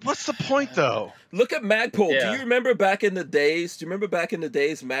 What's the point, though? Look at Magpul. Yeah. Do you remember back in the days?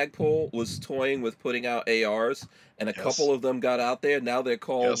 Magpul was toying with putting out ARs, and a couple of them got out there. Now they're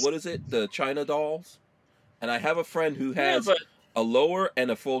called, what is it? The China dolls? And I have a friend who has a lower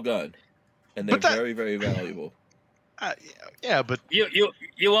and a full gun, and they're very, very valuable. Yeah, but you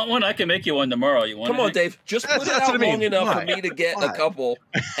want one? I can make you one tomorrow. You want? Come on, Dave. Just put it out long enough for me to get a couple,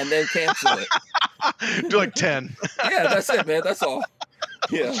 and then cancel it. Do like 10. Yeah, that's it, man. That's all.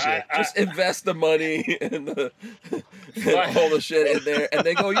 Yeah, just invest the money and all the shit in there, and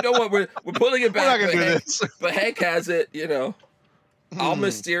they go, you know what? We're pulling it back. We're not gonna do this. But Hank has it. You know, I'll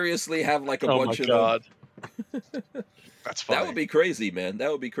mysteriously have like a bunch of them. That's funny. That would be crazy, man.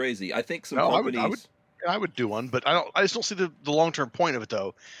 That would be crazy. I think some companies. I would do one, but I just don't see the long-term point of it,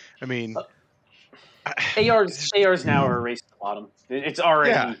 though. I mean, ARs now are a race to the bottom. It's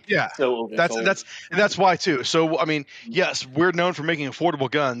already so oversold. That's why too. So I mean, yes, we're known for making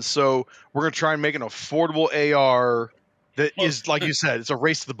affordable guns, so we're gonna try and make an affordable AR that is, like you said, it's a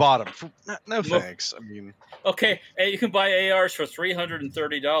race to the bottom. No thanks. I mean, okay, you can buy ARs for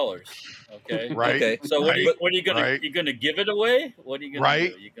 $330. Okay, right. Okay. So what are you gonna you gonna give it away? What are you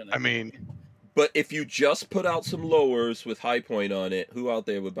gonna do? I mean, but if you just put out some lowers with high point on it, who out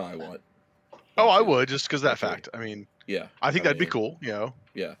there would buy one? Oh, I would, just because of that fact. I mean, yeah, I think that'd be cool. You know,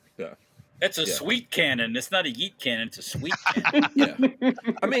 yeah. It's a sweet cannon. It's not a yeet cannon. It's a sweet cannon. Yeah.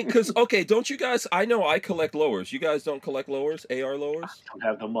 I mean, because, okay, don't you guys, I know I collect lowers. You guys don't collect lowers, AR lowers? I don't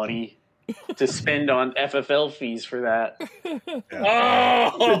have the money to spend on FFL fees for that.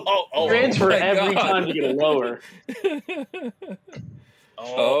 Transfer every time to get a lower.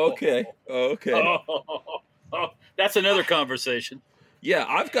 Okay. That's another conversation. Yeah,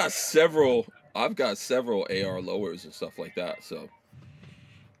 I've got several AR lowers and stuff like that, so.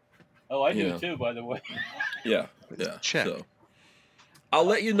 Oh, I do too, by the way. Yeah. Check. So I'll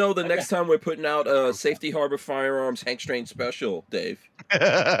let you know the next time we're putting out a Safety Harbor Firearms Hank Strange special, Dave.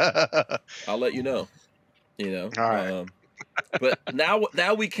 I'll let you know. You know. All right. But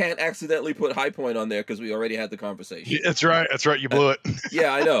now we can't accidentally put High Point on there because we already had the conversation. That's right. You blew it.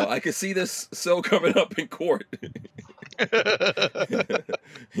 Yeah, I know. I could see this so coming up in court.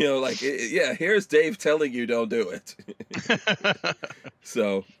 You know, like, here's Dave telling you don't do it.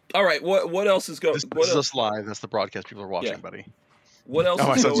 So, all right, what else is going? This is us live. That's the broadcast people are watching, buddy. What else?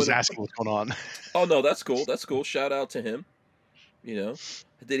 My son's just asking what's going on. Oh no, that's cool. Shout out to him. You know,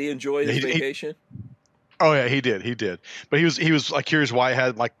 did he enjoy his vacation? Oh yeah, he did. But he was like curious why I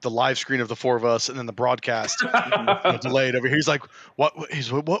had like the live screen of the four of us and then the broadcast delayed over here. He's like, what?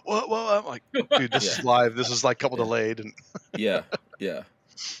 He's what? I'm like, dude, this is live. This is like a couple delayed. And Yeah.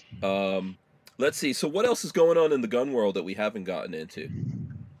 Let's see. So what else is going on in the gun world that we haven't gotten into?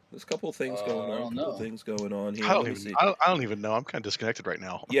 There's a couple of things going on. Here. I don't even know. I'm kind of disconnected right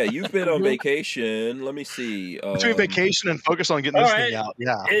now. Yeah, you've been on vacation. Let me see. Between vacation and focus on getting this thing out.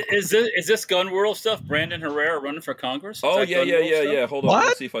 Yeah. Is this gun world stuff? Brandon Herrera running for Congress? Oh yeah. Hold on. What?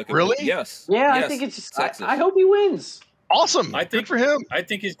 Let's see if I can. Really? Yes. Yeah, yes. I think it's. Texas. I hope he wins. Awesome. Good for him. I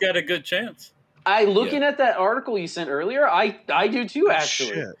think he's got a good chance. Looking at that article you sent earlier, I do too.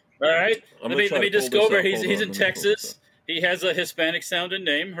 Actually. Shit. All right. Let me just go over. He's in Texas. He has a Hispanic sounding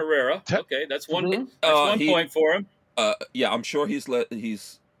name, Herrera. Okay, that's one. That's 1 point for him. Yeah, I'm sure he's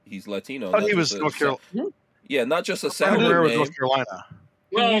Latino. He was North Carolina. Yeah, not just a sounding Herrera was name. North Carolina.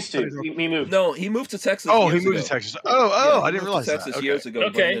 He used to. He moved. No, he moved to Texas. Oh, he moved to Texas. Oh, I didn't realize that. Texas years ago.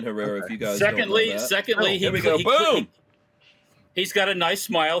 Okay. Brandon Herrera. If you guys Secondly, don't know that. Boom. He's got a nice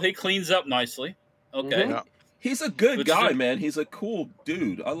smile. He cleans up nicely. Okay. Yeah. He's a good guy, man. He's a cool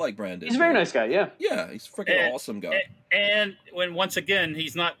dude. I like Brandon. He's a very nice guy. Yeah. Yeah, he's a freaking awesome guy. And once again,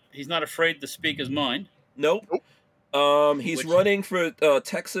 he's not afraid to speak his mind. Nope. He's running for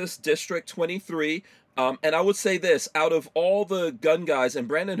Texas District 23. And I would say this, out of all the gun guys, and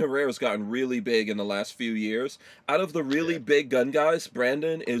Brandon Herrera's gotten really big in the last few years, out of the really big gun guys,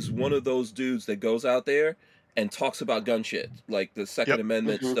 Brandon is one of those dudes that goes out there and talks about gun shit, like the Second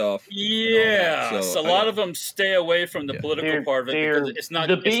Amendment stuff. Yeah, so a lot of them stay away from the political part of it because it's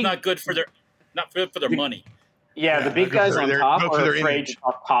not good for their money. Yeah, the big guys on top are afraid to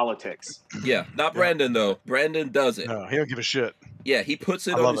talk politics. Yeah, not Brandon, though. Brandon does it. No, he don't give a shit. Yeah, he puts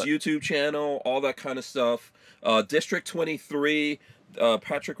it on his YouTube channel, all that kind of stuff. District 23,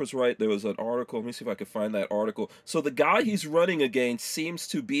 Patrick was right. There was an article. Let me see if I can find that article. So the guy he's running against seems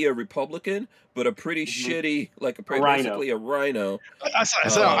to be a Republican, but a pretty shitty, basically a rhino. I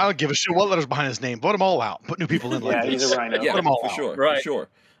said, I don't give a shit what letters behind his name. Vote them all out. Put new people in. Yeah, he's a rhino. Yeah, Put them all out. Sure, right. for sure.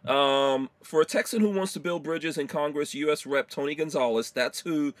 For a Texan who wants to build bridges in Congress, U.S. Rep. Tony Gonzalez, that's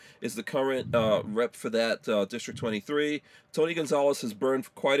who is the current rep for that District 23. Tony Gonzalez has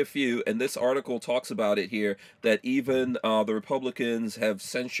burned quite a few, and this article talks about it here, that even the Republicans have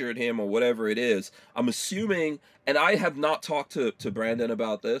censured him or whatever it is. I'm assuming, and I have not talked to Brandon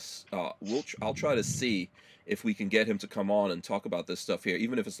about this. I'll try to see if we can get him to come on and talk about this stuff here,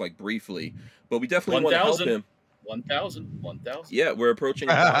 even if it's like briefly. But we definitely want to help him. 1,000. Yeah, we're approaching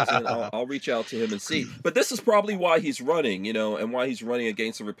 1,000. I'll reach out to him and see. But this is probably why he's running, and why he's running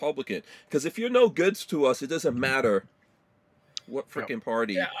against a Republican. Because if you're no good to us, it doesn't matter what freaking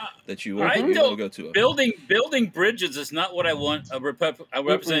party that you want to go to. Building bridges is not what I want a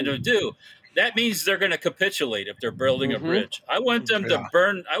representative to do. That means they're going to capitulate if they're building a bridge. I want them to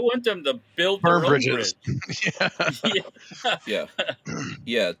burn. I want them to build their own bridges. Bridge. Yeah.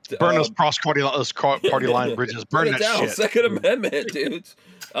 Burn those party line bridges. Burn that down. shit. Second Amendment, dude.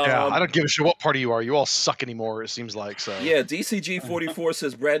 I don't give a shit what party you are. You all suck anymore, it seems like. So yeah, DCG 44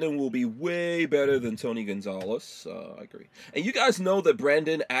 says Brandon will be way better than Tony Gonzalez. I agree. And you guys know that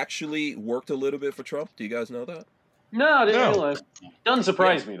Brandon actually worked a little bit for Trump. Do you guys know that? No, I didn't realize. Doesn't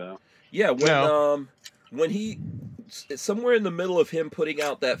surprise me though. Yeah, when he somewhere in the middle of him putting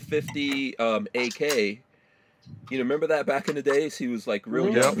out that 50 AK, remember that back in the days? He was like real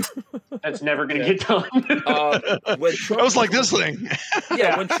young. That's never going to get done. When Trump, I was like this thing.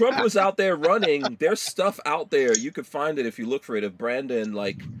 When Trump was out there running, there's stuff out there. You could find it if you look for it, of Brandon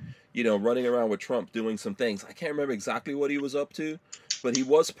running around with Trump doing some things. I can't remember exactly what he was up to, but he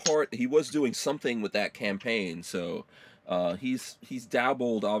was doing something with that campaign. So he's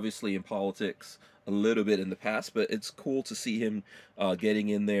dabbled obviously in politics a little bit in the past, but it's cool to see him getting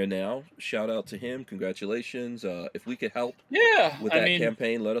in there now. Shout out to him. Congratulations. If we could help with that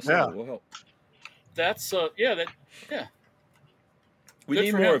campaign, let us know. We'll help. That's we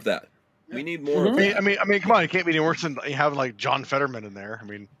need more of that. We need more of that. I mean, come on, it can't be any worse than having like John Fetterman in there. I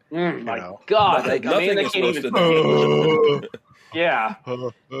mean, my God, nothing is worse than that. Yeah.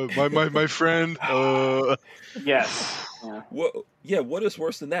 My friend. Yes. What is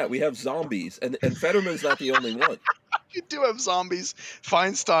worse than that? We have zombies, and Fetterman's not the only one. You do have zombies.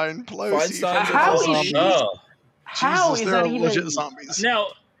 Feinstein, Pelosi. How is that even legit zombies? Now,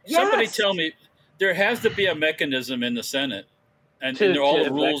 somebody tell me, there has to be a mechanism in the Senate and in all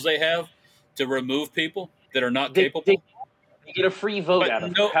the rules they have to remove people that are not capable. They get a free vote out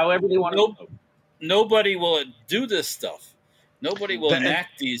of it, however they want to vote. Nobody will do this stuff. Nobody will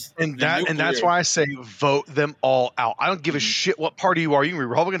enact these. And that's why I say vote them all out. I don't give a shit what party you are. You can be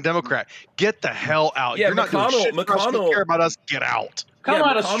Republican, Democrat. Get the hell out. Yeah, you're not doing shit for us. You care about us. Get out. Come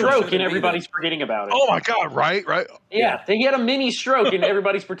out a stroke and everybody's forgetting about it. Oh my God! Right. Yeah, they get a mini stroke and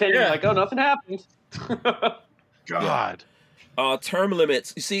everybody's pretending like, oh, nothing happened. God. Term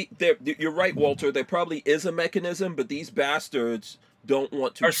limits. You see, you're right, Walter. There probably is a mechanism, but these bastards don't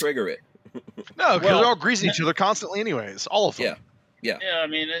want to trigger it. No, because they're all greasing each other constantly anyways. All of them. Yeah. I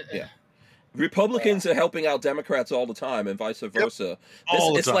mean, Republicans are helping out Democrats all the time and vice versa.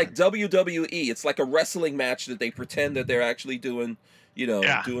 It's like WWE. It's like a wrestling match that they pretend that they're actually doing,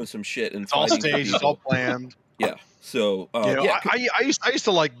 doing some shit. And it's all staged, it's all planned. Yeah. So, I used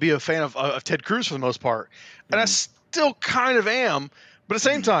to be a fan of Ted Cruz for the most part. And I still kind of am. But at the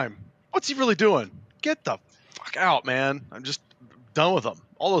same time, what's he really doing? Get the fuck out, man. I'm just done with them.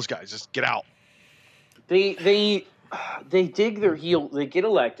 All those guys, just get out. They dig their heel. They get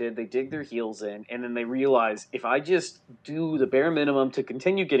elected. They dig their heels in, and then they realize if I just do the bare minimum to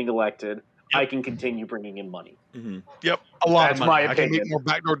continue getting elected, I can continue bringing in money. Yep, a lot That's of money. my opinion. I can make more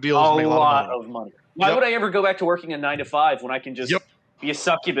backdoor deals. A lot of money. Why would I ever go back to working a 9 to 5 when I can just be a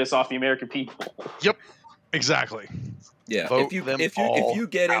succubus off the American people? Yep. Exactly. Yeah, Vote if you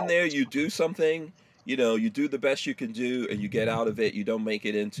get in there, you do something, you do the best you can do, and you get out of it. You don't make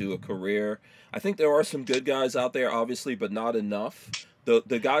it into a career. I think there are some good guys out there, obviously, but not enough.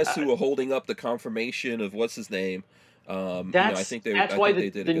 The guys who are holding up the confirmation of what's his name, I think they did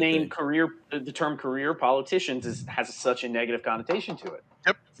a good name thing. the term career politicians has such a negative connotation to it.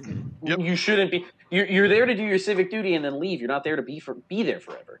 Yep. Mm-hmm. Yep. You shouldn't be. You're there to do your civic duty and then leave. You're not there to be there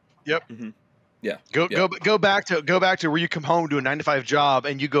forever. Yep. Mm-hmm. Yeah. Go back to where you come home to a 9-to-5 job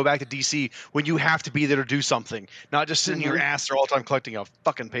and you go back to DC when you have to be there to do something, not just sitting your ass there all the time collecting a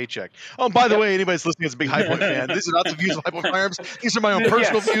fucking paycheck. Oh, and by the way, anybody that's listening is a big High Point fan. These are not the views of High Point Firearms. These are my own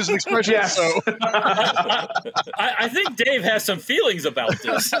personal views and expressions. Yes. So I think Dave has some feelings about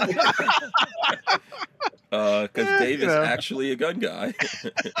this. Because Dave is actually a gun guy.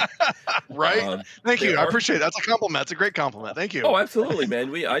 Right? Thank you. I appreciate it. That's a compliment. It's a great compliment. Thank you. Oh, absolutely,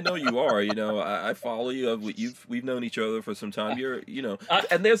 man. I know you are. I follow you. We've known each other for some time.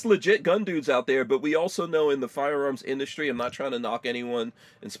 And there's legit gun dudes out there, but we also know in the firearms industry, I'm not trying to knock anyone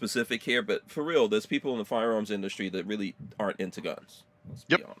in specific here, but for real, there's people in the firearms industry that really aren't into guns. Let's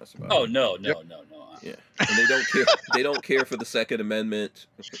be honest about it. Oh, no. Yeah, and they don't care. They don't care for the Second Amendment.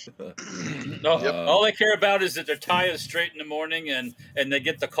 No, all they care about is that their tie is straight in the morning, and they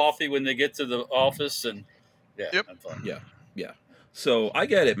get the coffee when they get to the office, and I'm fine. Yeah. So I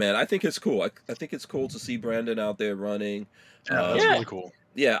get it, man. I think it's cool. I think it's cool to see Brandon out there running. That's really cool.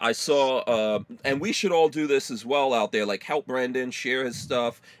 Yeah, I saw, and we should all do this as well out there. Like, help Brandon, share his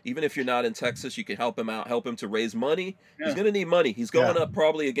stuff. Even if you're not in Texas, you can help him out, help him to raise money. Yeah. He's going to need money. He's going up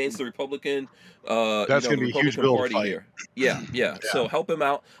probably against the Republican. That's going to be a huge build fight here. Yeah. So help him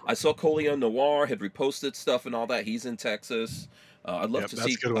out. I saw Coleon Noir had reposted stuff and all that. He's in Texas. I'd love to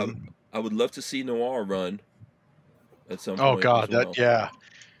see. I would love to see Noir run at some point. Oh God,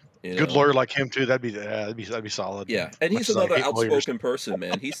 You good know? lawyer like him too. That'd be solid. Yeah, and he's another outspoken person,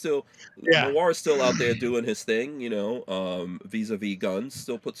 man. He's still Noir's still out there doing his thing, vis-a-vis guns.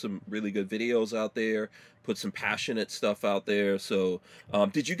 Still put some really good videos out there. Put some passionate stuff out there. So,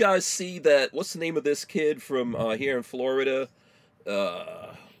 did you guys see that? What's the name of this kid from here in Florida?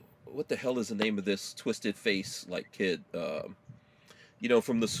 What the hell is the name of this twisted face kid?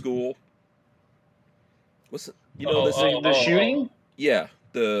 From the school. What's it? The shooting? Yeah.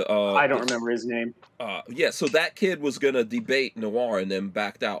 I don't remember his name. So that kid was gonna debate Noir and then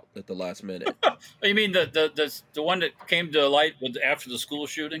backed out at the last minute. You mean the one that came to light after the school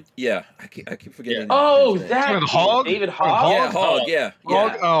shooting? Yeah, I keep forgetting. Oh, that Hogg? David Hogg. Yeah, Hogg. Yeah.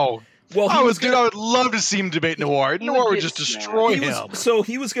 Hogg? Oh. Well, I would love to see him debate Noir. Noir would just destroy him. So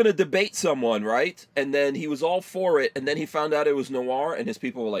he was going to debate someone, right? And then he was all for it, and then he found out it was Noir, and his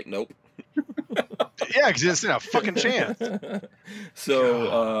people were like, nope. Yeah, because he doesn't stand a fucking chance.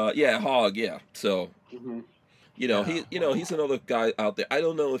 So, Hogg, yeah. So, he's another guy out there. I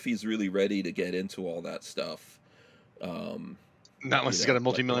don't know if he's really ready to get into all that stuff. Not unless he's got a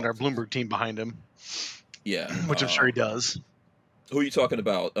multi-millionaire Bloomberg team behind him. Yeah. Which I'm sure he does. Who are you talking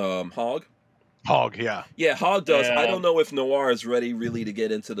about? Hogg? Hogg, yeah. Yeah, Hogg does. Yeah. I don't know if Noir is ready really to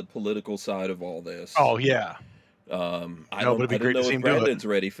get into the political side of all this. Oh, yeah. I don't know if Brandon's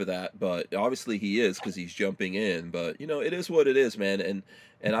ready for that, but obviously he is because he's jumping in. But it is what it is, man.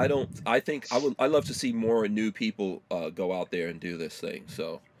 And I love to see more new people go out there and do this thing.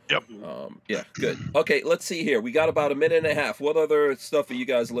 So yep. Yeah, good. Okay, let's see here. We got about a minute and a half. What other stuff are you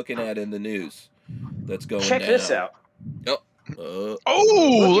guys looking at in the news that's going? Check this out.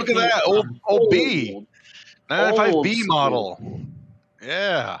 Look at that old B 95B model.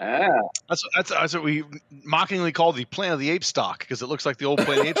 Yeah. That's what we mockingly call the Planet of the Apes stock because it looks like the old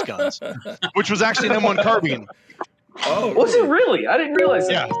Planet of the Apes guns, which was actually an M1 carbine. Oh, was it really? I didn't realize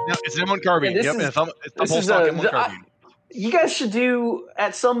that. Yeah, it's an M1 carbine. Yeah, it's the whole stock M1 carbine. You guys should do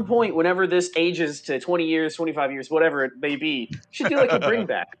at some point, whenever this ages to 20 years, 25 years, whatever it may be, you should do like a bring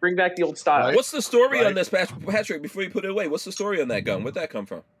back the old style. Right. What's the story on this, Patrick? Before you put it away, what's the story on that gun? Where'd that come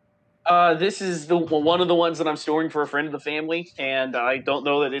from? This is one of the ones that I'm storing for a friend of the family, and I don't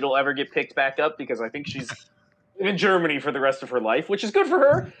know that it'll ever get picked back up because I think she's in Germany for the rest of her life, which is good for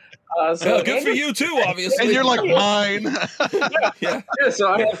her. Good for you too, obviously. And you're like mine. Yeah.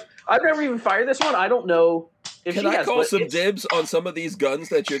 So I've never even fired this one. I don't know if Can I call some dibs on some of these guns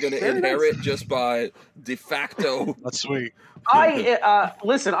that you're going to inherit just by de facto? That's sweet.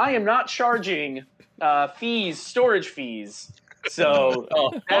 Listen. I am not charging storage fees So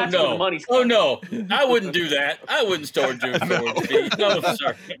that's where the money's coming. Oh no, I wouldn't do that. I wouldn't store Jews for feet. No,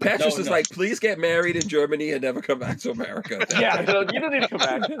 sir. Patrick's is like, please get married in Germany and never come back to America. Yeah, you don't need to come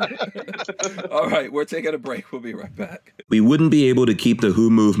back. All right, we're taking a break. We'll be right back. We wouldn't be able to keep the Who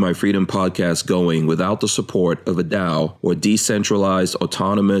Moved My Freedom podcast going without the support of a DAO, or decentralized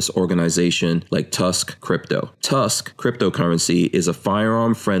autonomous organization like Tusk Crypto. Tusk cryptocurrency is a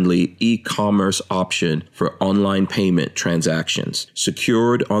firearm-friendly e-commerce option for online payment transactions,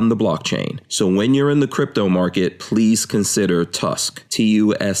 secured on the blockchain. So when you're in the crypto market, please consider Tusk,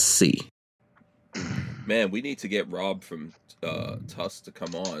 TUSC. Man, we need to get Rob from Tusk to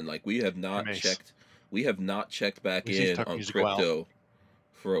come on. Like, we have not checked back in on crypto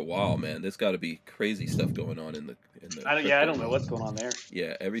for a while, man. There's got to be crazy stuff going on in the I don't know what's going on there.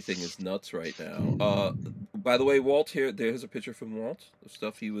 Yeah, everything is nuts right now. By the way, Walt, there's a picture from Walt of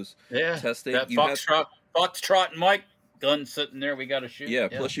stuff he was testing. That Foxtrot Mike gun sitting there. We got to shoot. Yeah,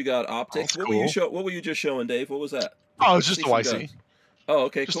 plus you got optics. What were you just showing, Dave? What was that? Oh, it's just the YC. Oh,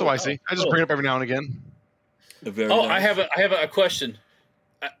 okay, just cool. the YC. I just bring it up every now and again. Nice. I have a question.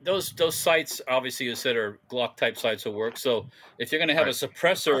 Those sites, obviously, you said are Glock type sites will work. So if you're going to have a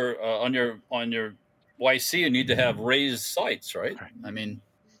suppressor on your YC, you need to have raised sights, right? I mean,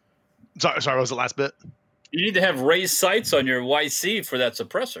 sorry, what was the last bit? You need to have raised sights on your YC for that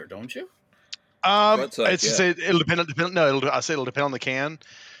suppressor, don't you? It'll depend. No, I say it'll depend on the can.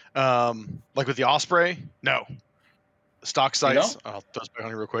 Like with the Osprey, no. Stock sights. I'll throw this back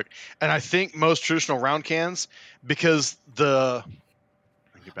on here real quick. And I think most traditional round cans, because the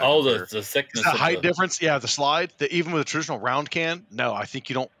thickness, the height difference. Yeah, the slide. Even with a traditional round can, no, I think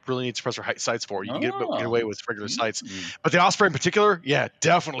you don't really need suppressor height sights for it. You can get away with regular sights. But the Osprey in particular, yeah,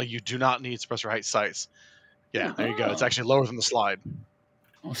 definitely you do not need suppressor height sights. Yeah, there you go. It's actually lower than the slide.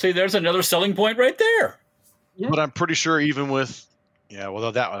 Well, see, there's another selling point right there. Yeah. But I'm pretty sure even with, that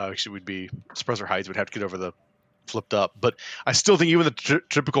one actually would be suppressor heights would have to get over the flipped up. But I still think even the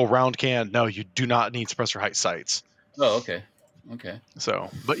typical round can, no, you do not need suppressor height sights. Oh, okay. So,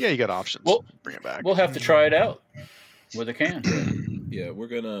 but yeah, you got options. Well, bring it back. We'll have to try it out with a can. Yeah, we're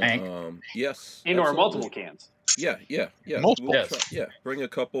gonna. Yes. Or multiple cans. Yeah. Multiple. Bring a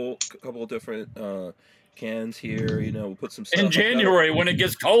couple different cans here. We'll put some stuff in January when it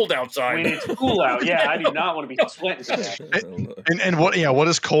gets cold outside. When it's cool out. Yeah, I do not want to be sweating to death. And what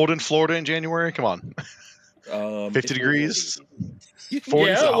is cold in Florida in January? Come on. 50 degrees.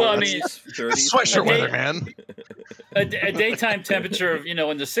 40. Yeah, well, I mean, 30s. Sweatshirt weather, man. A daytime temperature of in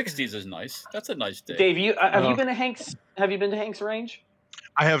the 60s is nice. That's a nice day. Dave, have you been to Hank's? Have you been to Hank's Range?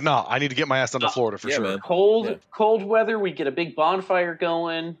 I have not. I need to get my ass down to Florida for sure. Man. Cold weather. We get a big bonfire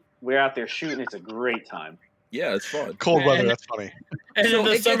going. We're out there shooting. It's a great time. Yeah, it's fun. Cold weather. That's funny. And so in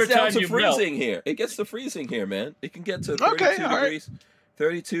the it gets down to freezing melt. here. It gets to freezing here, man. It can get to 32 degrees.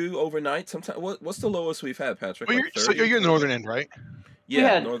 32 overnight. Sometimes. What's the lowest we've had, Patrick? Well, you're in the northern end, right?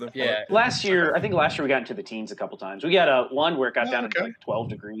 Yeah, northern part. Yeah. Last year we got into the teens a couple times. We got one where it got down to like 12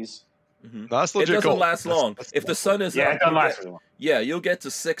 degrees. Mm-hmm. No, that's legit. It doesn't cold. last long. If the sun is up, it doesn't last long. Yeah, you'll get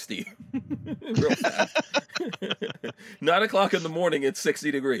to 60 real fast. 9 o'clock in the morning, it's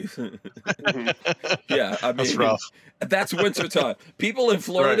 60 degrees. Yeah, I mean, that's rough. That's winter time. People in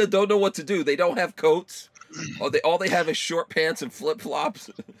Florida don't know what to do. They don't have coats. All they have is short pants and flip flops.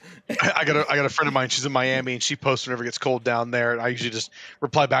 I got a friend of mine. She's in Miami, and she posts whenever it gets cold down there. And I usually just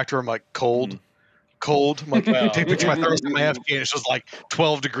reply back to her. I'm like, cold. I'm like, take a picture of my thermostat in my FK, and it's just like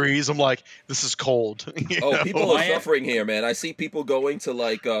 12 degrees. I'm like, this is cold. People are suffering here, man. I see people going to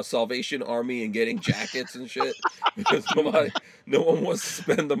like Salvation Army and getting jackets and shit because no one wants to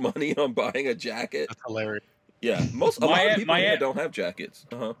spend the money on buying a jacket. That's hilarious. Yeah, a lot of people here don't have jackets.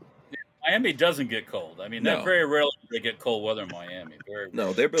 Miami doesn't get cold. I mean, very rarely they get cold weather in Miami. They're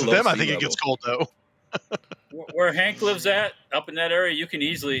below To them, I think sea it gets cold though. Where Hank lives up in that area, you can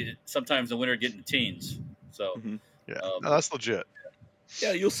easily sometimes in the winter get in the teens. So that's legit.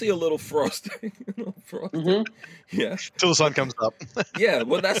 Yeah, you'll see a little frosting. Yeah, till the sun comes up. Yeah,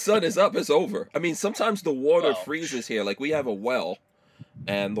 when that sun is up, it's over. I mean, sometimes the water freezes here. Like we have a well,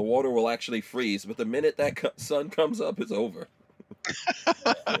 and the water will actually freeze. But the minute that sun comes up, it's over.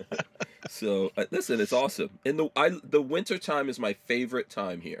 So listen, it's awesome. In the winter time is my favorite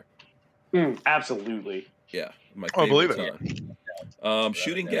time here. Absolutely. Yeah, my favorite time.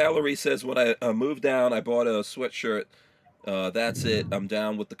 Shooting Gallery says when I moved down, I bought a sweatshirt. That's it. I'm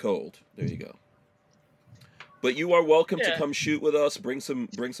down with the cold. There you go. But you are welcome to Yeah. come shoot with us. Bring some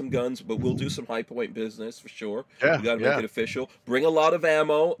guns, but we'll do some high point business for sure. Yeah, We got to make it official. Bring a lot of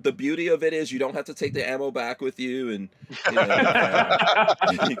ammo. The beauty of it is you don't have to take the ammo back with you, and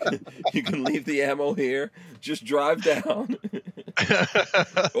you can leave the ammo here. Just drive down,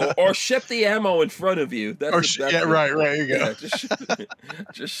 or ship the ammo in front of you. That's right. You go. Yeah,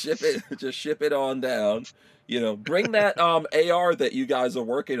 just ship it on down. Bring that AR that you guys are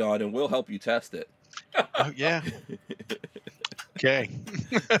working on, and we'll help you test it. Oh, yeah. Okay.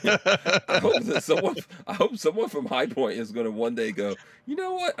 I hope someone from High Point is going to one day go, you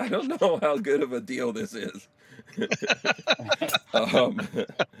know what? I don't know how good of a deal this is.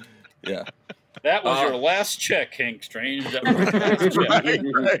 Yeah. That was your last check, Hank Strange. That was your last check.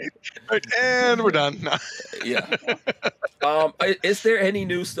 Right. And we're done. Yeah. Is there any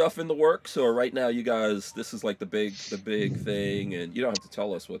new stuff in the works, or right now you guys, this is like the big thing, and you don't have to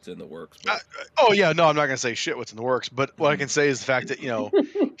tell us what's in the works? But... oh yeah, no, I'm not gonna say shit what's in the works, but what I can say is the fact that I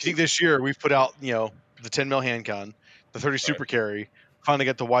think this year we've put out the 10 mil handgun, the 30 super carry, finally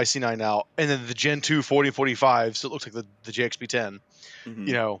got the YC9 out, and then the Gen 2 40 and 45, so it looks like the JXP10.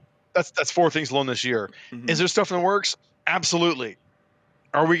 That's 4 things alone this year. Is there stuff in the works? Absolutely.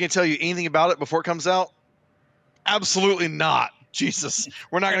 Are we gonna tell you anything about it before it comes out? Absolutely not. Jesus,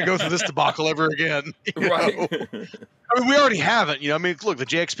 we're not going to go through this debacle ever again. Right. I mean, we already haven't. I mean, look, the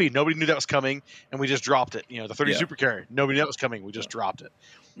JXP, nobody knew that was coming, and we just dropped it. The 30 super carry, nobody knew that was coming, we just dropped it.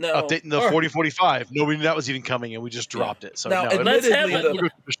 No. Updating the 40-45, nobody knew that was even coming, and we just dropped it. So now, no, let's have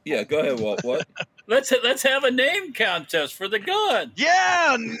yeah, go ahead, Walt. What? Let's have a name contest for the gun.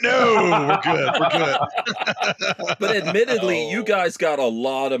 Yeah, no, we're good. But admittedly, you guys got a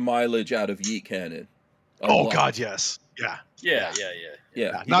lot of mileage out of Yeet Cannon. Oh God, yes. Yeah.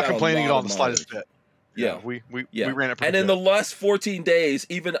 Not complaining at all in the slightest bit. Yeah, we ran it pretty and in the last 14 days,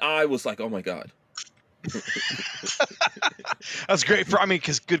 even I was like, oh my God. That's great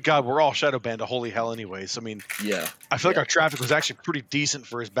because good God, we're all shadow banned to holy hell anyways. I mean, I feel like our traffic was actually pretty decent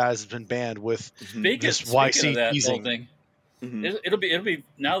for as bad as it's been banned with this YC of that teasing. whole thing. It'll be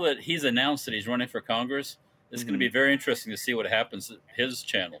now that he's announced that he's running for Congress. It's going to be very interesting to see what happens to his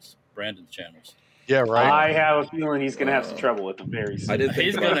channels, Brandon's channels. Yeah, right. I have a feeling he's going to have some trouble with them very soon.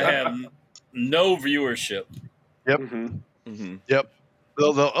 He's going to have no viewership. Yep. Yep.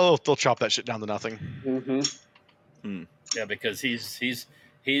 They'll chop that shit down to nothing. Yeah, because he's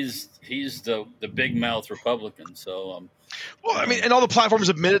the big mouth Republican. So well, I mean, and all the platforms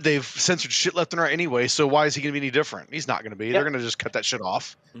admitted they've censored shit left and right anyway. So why is he going to be any different? He's not going to be. Yep. They're going to just cut that shit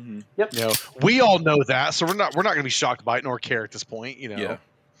off. Yep. We all know that, so we're not going to be shocked by it nor care at this point. Yeah.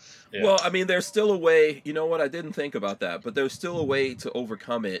 Well, I mean, there's still a way. You know what? I didn't think about that, but there's still a way to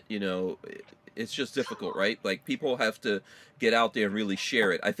overcome it. It's just difficult, right? Like, people have to get out there and really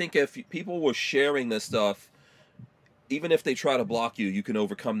share it. I think if people were sharing this stuff, even if they try to block you, you can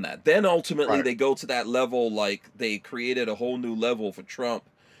overcome that. Then ultimately they go to that level, like they created a whole new level for Trump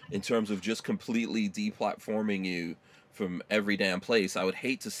in terms of just completely deplatforming you from every damn place. I would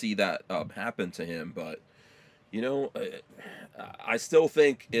hate to see that happen to him, but I still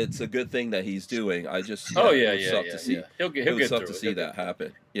think it's a good thing that he's doing. I just He'll get tough to see that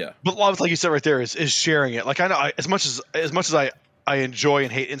happen. Yeah, but like you said right there is sharing it. Like I know as much as I enjoy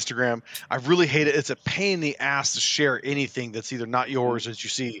and hate Instagram, I really hate it. It's a pain in the ass to share anything that's either not yours as you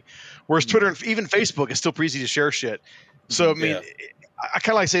see. Whereas Twitter and even Facebook is still pretty easy to share shit. So I mean, I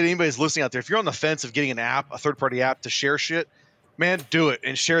kind of like to say to anybody who's listening out there, if you're on the fence of getting a third-party app to share shit, man, do it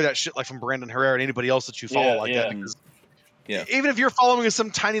and share that shit like from Brandon Herrera and anybody else that you follow that. Because even if you're following some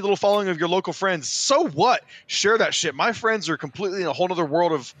tiny little following of your local friends, so what? Share that shit. My friends are completely in a whole other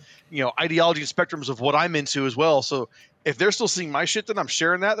world of ideology and spectrums of what I'm into as well. So if they're still seeing my shit, then I'm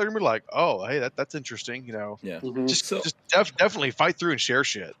sharing that. They're gonna be like, oh, hey, that's interesting. Just definitely fight through and share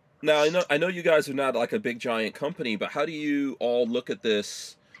shit. Now I know you guys are not like a big giant company, but how do you all look at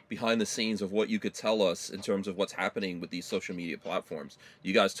this behind the scenes of what you could tell us in terms of what's happening with these social media platforms?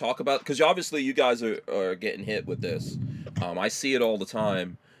 You guys talk about, because obviously you guys are getting hit with this. I see it all the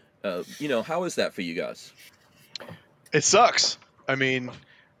time. How is that for you guys? It sucks. I mean,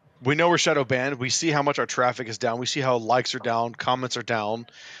 we know we're shadow banned. We see how much our traffic is down. We see how likes are down, comments are down.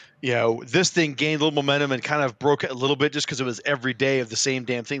 This thing gained a little momentum and kind of broke it a little bit just because it was every day of the same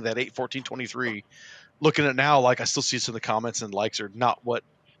damn thing, that 8/14/23. Looking at it now, like I still see some of the comments and likes are not what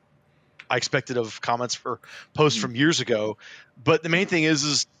I expected of comments for posts from years ago. But the main thing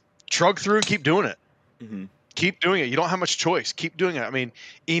is shrug through and keep doing it. Keep doing it. You don't have much choice. Keep doing it. I mean,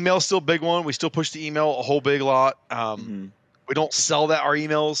 email's still a big one. We still push the email a whole big lot. We don't sell our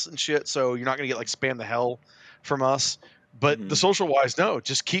emails and shit, so you're not going to get like spam the hell from us. But the social wise, no,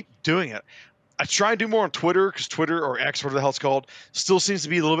 just keep doing it. I try and do more on Twitter because Twitter or X, whatever the hell it's called, still seems to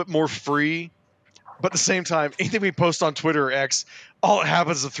be a little bit more free. But at the same time, anything we post on Twitter or X, all it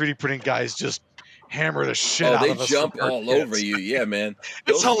happens is the 3D printing guys just hammer the shit out they of us. jump all over you. Yeah, man.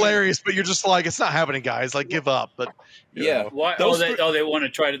 It's hilarious, but you're just like, it's not happening, guys. Like, give up. But yeah, why? They want to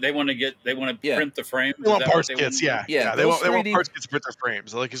try to. They want to print the frames. They want parts kits. Yeah. They want parts kits to print their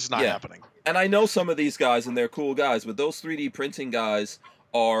frames. Like, it's just not happening. And I know some of these guys, and they're cool guys, but those 3D printing guys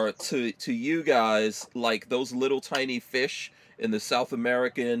are to you guys like those little tiny fish in the South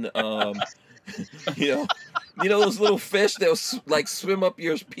American. You know those little fish that like swim up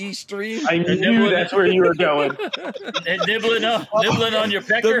your pee stream. I knew that's where you were going. And nibbling on your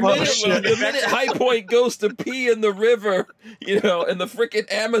pecker. The minute High Point goes to pee in the river, in the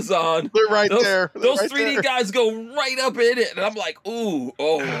freaking Amazon, they're right there. Those 3D guys go right up in it, and I'm like,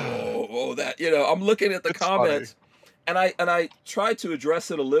 that. I'm looking at the comments, and I tried to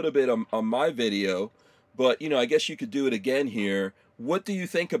address it a little bit on my video, but I guess you could do it again here. What do you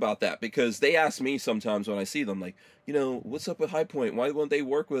think about that? Because they ask me sometimes when I see them, like, what's up with High Point? Why won't they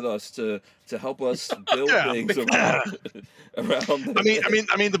work with us to help us build things around?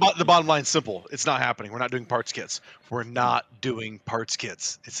 The bottom line's simple. It's not happening. We're not doing parts kits. We're not doing parts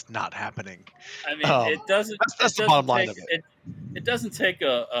kits. It's not happening. I mean, it doesn't. That's the bottom line of it. It doesn't take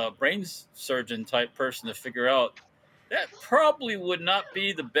a brain surgeon type person to figure out that probably would not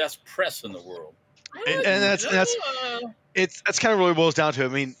be the best press in the world. And that's kind of really boils down to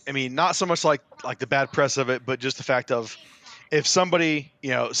it. I mean, not so much like the bad press of it, but just the fact of if somebody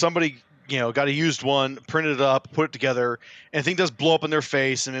got a used one, printed it up, put it together, and thing does blow up in their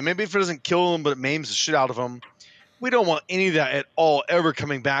face, and maybe if it doesn't kill them, but it maims the shit out of them, we don't want any of that at all ever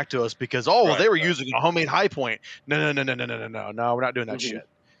coming back to us because they were using a homemade High Point. No, we're not doing that shit.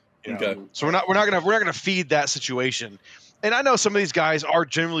 Okay. So we're not gonna feed that situation. And I know some of these guys are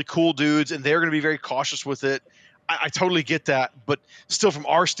generally cool dudes, and they're going to be very cautious with it. I totally get that, but still, from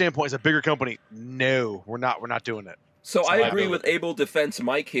our standpoint as a bigger company, no, we're not doing it. So I agree with Able Defense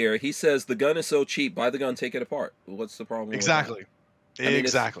Mike here. He says the gun is so cheap. Buy the gun, take it apart. What's the problem? Exactly.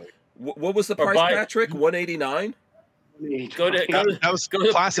 Exactly. What was the price, Patrick? $189. That was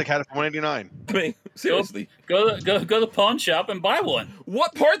classic. Had it for $189. I mean, seriously. Go to the pawn shop and buy one.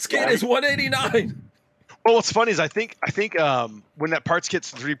 What parts kit is $189? Well, what's funny is I think when that parts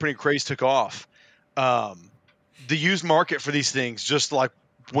kits and 3D printing craze took off, the used market for these things just like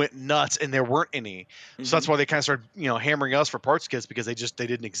went nuts, and there weren't any. Mm-hmm. So that's why they kind of started hammering us for parts kits because they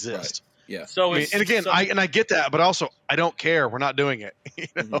didn't exist. Right. Yeah. So I get that, but also I don't care. We're not doing it.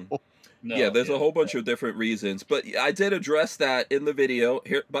 Mm-hmm. No, there's a whole bunch of different reasons, but I did address that in the video.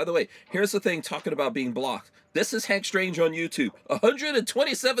 Here, by the way, here's the thing talking about being blocked. This is Hank Strange on YouTube.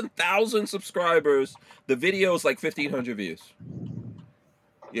 127,000 subscribers. The video is like 1,500 views.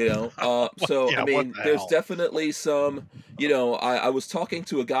 I mean, there's definitely some, I was talking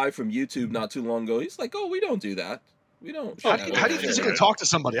to a guy from YouTube not too long ago. He's like, oh, we don't do that. We don't. How do you physically talk to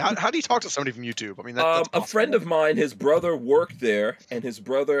somebody? How do you talk to somebody from YouTube? I mean, that's a friend of mine, his brother worked there, and his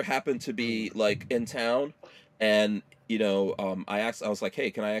brother happened to be like in town, and I was like,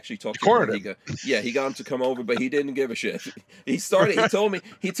 hey, can I actually talk to him? He got him to come over, but he didn't give a shit. He told me,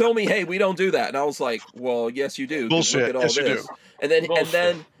 hey, we don't do that. And I was like, well, yes, you do. Bullshit. Look at all yes, this. You do.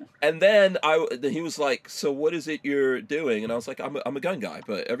 And then he was like, so what is it you're doing? And I was like, I'm a gun guy,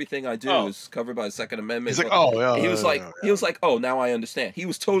 but everything I do is covered by the Second Amendment. He's like, oh, yeah. He was like, oh, now I understand. He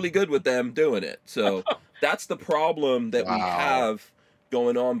was totally good with them doing it. So that's the problem that we have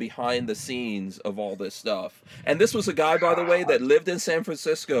going on behind the scenes of all this stuff. And this was a guy, by the way, that lived in San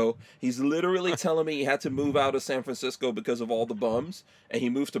Francisco. He's literally telling me he had to move out of San Francisco because of all the bums, and he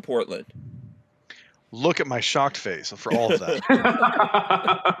moved to Portland. Look at my shocked face for all of that.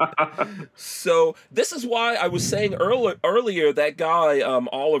 So this is why I was saying earlier that guy,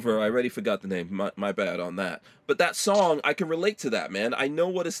 Oliver, I already forgot the name, my bad on that. But that song, I can relate to that, man. I know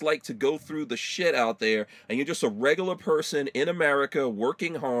what it's like to go through the shit out there, and you're just a regular person in America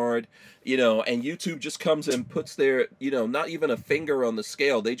working hard, and YouTube just comes and puts their, not even a finger on the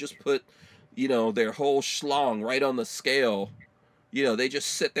scale. They just put, their whole schlong right on the scale. They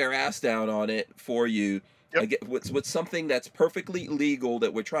just sit their ass down on it for you. Yep. With something that's perfectly legal,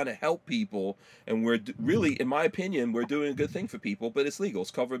 that we're trying to help people, and we're really, in my opinion, we're doing a good thing for people, but it's legal.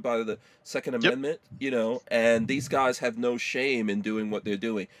 It's covered by the Second Amendment, and these guys have no shame in doing what they're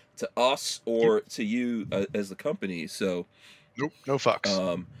doing to us or to you as the company. So, nope, no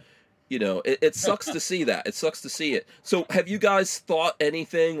fucks. It sucks to see that. It sucks to see it. So have you guys thought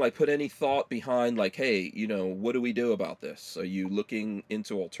anything, like put any thought behind, like, hey, what do we do about this? Are you looking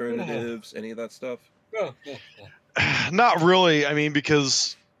into alternatives, any of that stuff? Not really. I mean,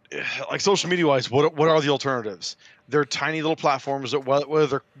 because like social media wise, what are the alternatives? They're tiny little platforms that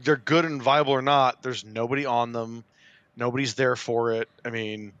whether they're good and viable or not, there's nobody on them. Nobody's there for it. I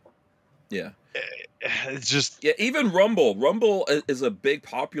mean, Yeah. it's just Even Rumble. Rumble is a big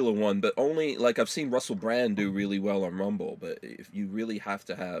popular one, but only like I've seen Russell Brand do really well on Rumble. But if you really have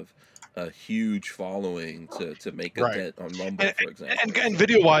to have a huge following to make a dent on Rumble, for example. And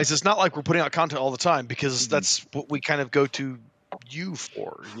video wise, it's not like we're putting out content all the time because that's what we kind of go to you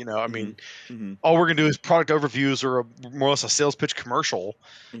for. I mean, all we're gonna do is product overviews or more or less a sales pitch commercial.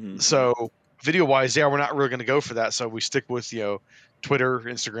 So video wise, we're not really gonna go for that. So we stick with Twitter,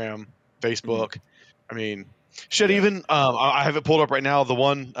 Instagram, Facebook. I mean, even I have it pulled up right now. The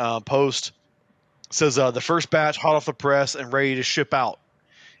one post says the first batch hot off the press and ready to ship out.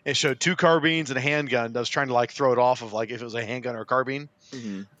 It showed 2 carbines and a handgun. I was trying to like throw it off of like if it was a handgun or a carbine.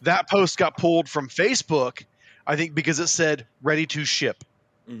 That post got pulled from Facebook, I think, because it said ready to ship.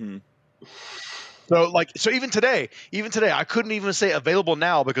 So even today, I couldn't even say available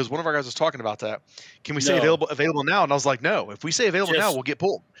now because one of our guys was talking about that. Can we say available now? And I was like, no. If we say available now, we'll get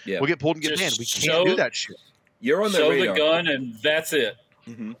pulled. Yeah. We'll get pulled and get banned. We can't do that shit. You're on the radar. The gun, and that's it.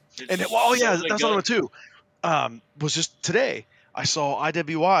 And that's another one too. Was just today. I saw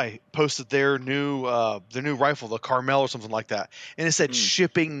IWI posted their new rifle, the Carmel or something like that, and it said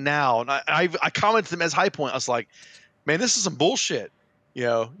shipping now. And I commented them as High Point. I was like, man, this is some bullshit.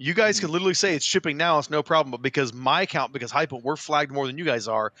 You guys can literally say it's shipping now, it's no problem, but because my account, because High Point, we're flagged more than you guys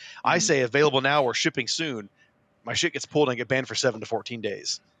are. I say available now or shipping soon. My shit gets pulled and I get banned for 7 to 14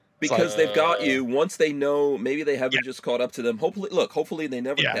 days. Because they've got you. Once they know, maybe they haven't just caught up to them. Hopefully they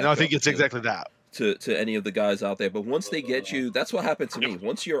never. Yeah, no, I think it's exactly that. To any of the guys out there, but once they get you, that's what happened to me.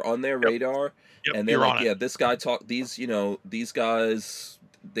 Once you're on their radar, and they're like, this guy these guys,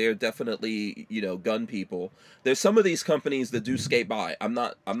 they're definitely gun people. There's some of these companies that do skate by. I'm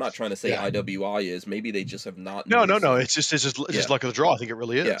not trying to say IWI is. Maybe they just have not. No. It's just luck of the draw. I think it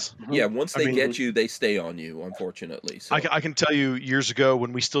really is. Yeah. Once they get you, they stay on you. Unfortunately, so. I can tell you years ago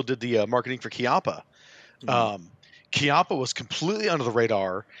when we still did the marketing for Chiappa. Chiappa was completely under the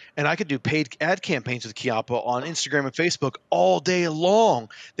radar, and I could do paid ad campaigns with Chiappa on Instagram and Facebook all day long.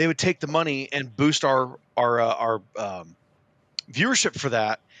 They would take the money and boost our viewership for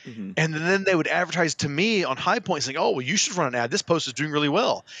that, and then they would advertise to me on High Point saying, "Oh, well, you should run an ad. This post is doing really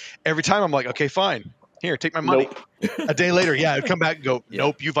well." Every time I'm like, "Okay, fine. Here, take my money." Nope. A day later, it'd come back and go,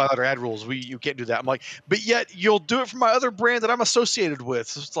 "Nope, you violated our ad rules. You can't do that." I'm like, "But yet you'll do it for my other brand that I'm associated with."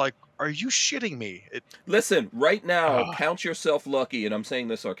 So it's like, are you shitting me? Listen, right now, count yourself lucky, and I'm saying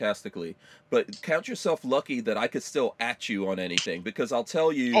this sarcastically, but count yourself lucky that I could still at you on anything, because I'll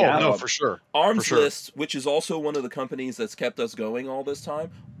tell you... no, for sure. Arms List, which is also one of the companies that's kept us going all this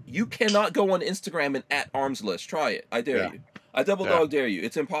time, you cannot go on Instagram and at Arms List. Try it. I dare you. I double dog dare you.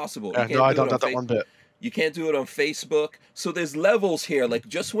 It's impossible. I don't know that one bit. You can't do it on Facebook. So there's levels here. Like,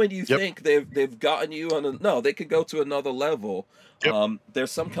 just when you think they've gotten you on no, they could go to another level.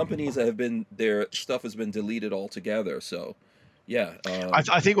 There's some companies that have been, their stuff has been deleted altogether. So, yeah.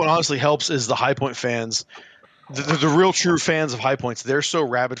 I think what honestly helps is the High Point fans, the real true fans of High Points. They're so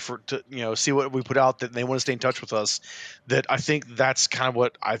rabid to see what we put out that they want to stay in touch with us. That I think that's kind of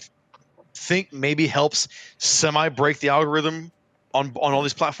what I think maybe helps semi break the algorithm on all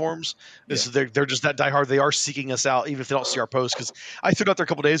these platforms. They're just that diehard. They are seeking us out even if they don't see our posts. Because I threw it out there a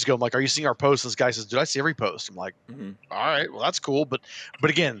couple days ago. I'm like, "Are you seeing our posts?" This guy says, "Dude, I see every post." I'm like, "All right, well that's cool." But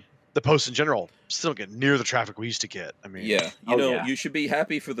again, the posts in general still don't get near the traffic we used to get. I mean, you should be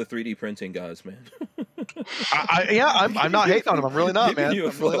happy for the 3D printing guys, man. I'm not hating on them. I'm really not, man.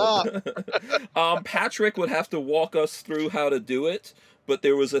 I'm really not. Patrick would have to walk us through how to do it. But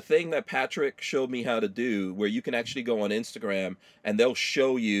there was a thing that Patrick showed me how to do where you can actually go on Instagram and they'll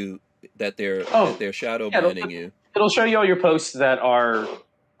show you that they're shadow banning you. It'll show you all your posts that are.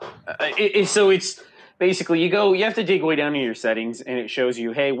 So it's basically you have to dig way down in your settings and it shows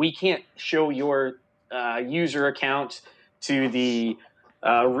you, hey, we can't show your user account to the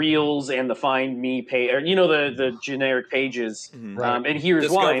Reels and the Find Me page, or the generic pages. And here's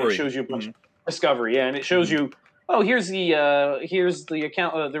Discovery. why. It shows you a bunch of Discovery, and it shows you. Oh, here's the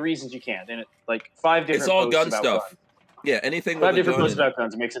account, the reasons you can't, and like 5 different. It's all posts gun about stuff. Guns. Yeah, anything. 5 different posts about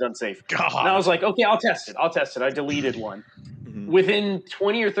guns. It makes it unsafe. God. And I was like, okay, I'll test it. I deleted one. Within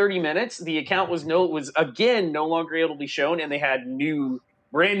 20 or 30 minutes, the account was again no longer able to be shown, and they had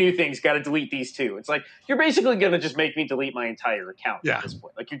brand new things. Got to delete these too. It's like you're basically gonna just make me delete my entire account at this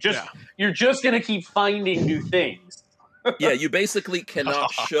point. Like you're just gonna keep finding new things. Yeah, you basically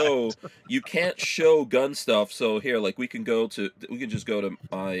cannot show. You can't show gun stuff. So here, like we can just go to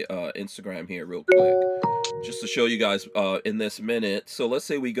my Instagram here real quick, just to show you guys in this minute. So let's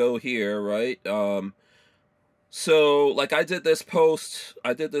say we go here, right? So like I did this post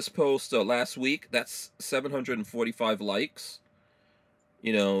last week. That's 745 likes.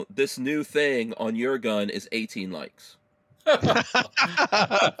 You know, this new thing on your gun is 18 likes.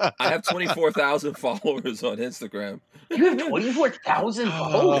 I have 24,000 followers on Instagram. You have 24,000?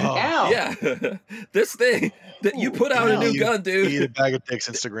 Holy cow! Yeah, this thing that you put out a new gun, dude. Eat a bag of dicks,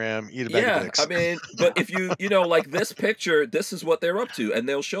 Instagram. Eat a bag of dicks. I mean, but if you know, like this picture, this is what they're up to, and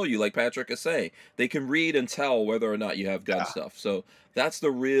they'll show you, like Patrick is saying, they can read and tell whether or not you have gun stuff. So that's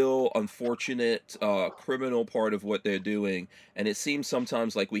the real unfortunate criminal part of what they're doing, and it seems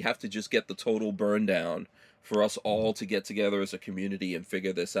sometimes like we have to just get the total burn down for us all to get together as a community and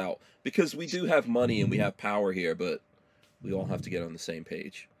figure this out, because we do have money and we have power here, but we all have to get on the same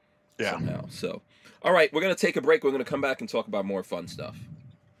page somehow. So, all right, we're going to take a break. We're going to come back and talk about more fun stuff.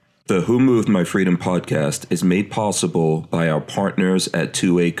 The Who Moved My Freedom podcast is made possible by our partners at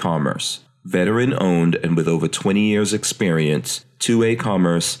 2A Commerce. Veteran owned and with over 20 years experience, 2A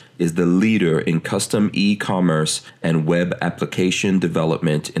Commerce is the leader in custom e-commerce and web application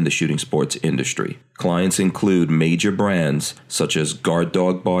development in the shooting sports industry. Clients include major brands such as Guard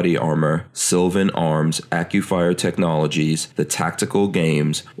Dog Body Armor, Sylvan Arms, AccuFire Technologies, The Tactical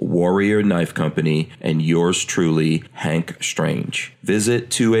Games, Warrior Knife Company, and yours truly, Hank Strange. Visit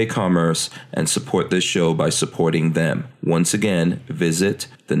 2A Commerce and support this show by supporting them. Once again, visit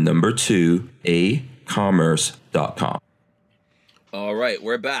the number 2acommerce.com. All right,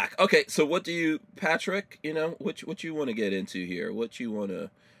 we're back. Okay, so what do you, Patrick, you know, what you want to get into here? What you want to,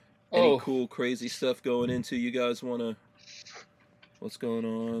 any cool, crazy stuff going into? You guys want to, what's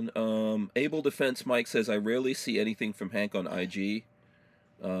going on? Able Defense Mike says, I rarely see anything from Hank on IG.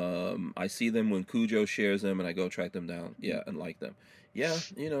 I see them when Cujo shares them and I go track them down. Yeah, and like them. Yeah,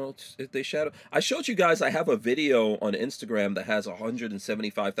 you know, they shadow. I showed you guys, I have a video on Instagram that has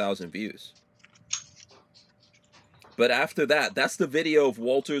 175,000 views. But after that, that's the video of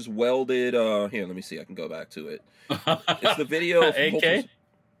Walter's welded. Here, let me see. I can go back to it. It's the video of AK. Walter's,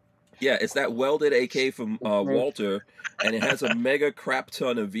 yeah, it's that welded AK from Walter, and it has a mega crap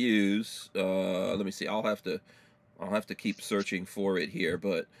ton of views. Let me see. I'll have to keep searching for it here.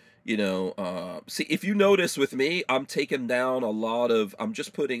 But you know, see if you notice with me, I'm taking down a lot of. I'm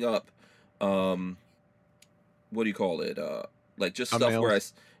just putting up, what do you call it? Like just stuff where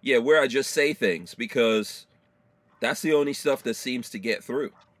I just say things because. That's the only stuff that seems to get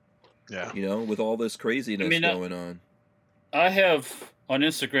through. Yeah. You know, with all this craziness going on. I have on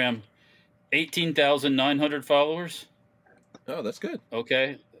Instagram 18,900 followers. Oh, that's good.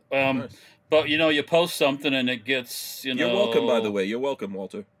 Okay. Nice. But, you know, you post something and it gets, you know. You're welcome, by the way. You're welcome,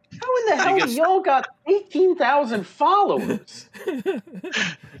 Walter. How in the hell have y'all got 18,000 followers?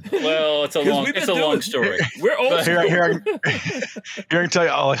 Well, it's a long story. We're old school. Here I can tell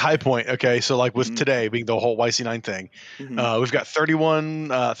you, like high point. Okay, so like with today being the whole YC9 thing, we've got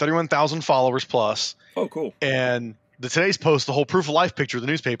 31,000 followers plus. Oh, cool. And today's post, the whole proof of life picture of the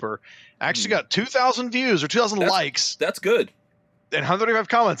newspaper, actually got 2,000 views or 2,000 likes. That's good. And 135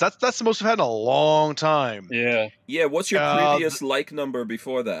 comments. That's the most we've had in a long time. Yeah. Yeah. What's your previous like number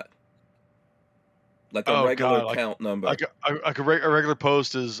before that? Like a regular count number. Like a regular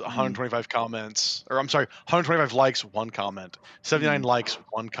post is 125 comments, or I'm sorry, 125 likes, 1 comment. 79 likes,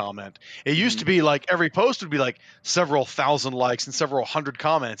 1 comment. It used to be like every post would be like several thousand likes and several hundred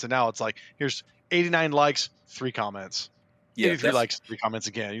comments, and now it's like here's 89 likes, 3 comments. Yeah, 83 likes, 3 comments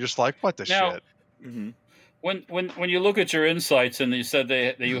again. You're just like, what the shit? Mm-hmm. When you look at your insights and you said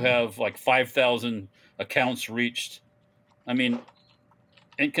that you have like 5,000 accounts reached, I mean,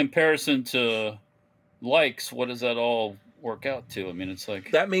 in comparison to likes, what does that all work out to? I mean, it's like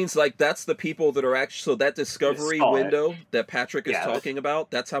that means like that's the people that are actually so that discovery window that Patrick is talking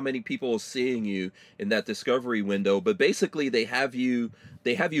about. That's how many people are seeing you in that discovery window. But basically, they have you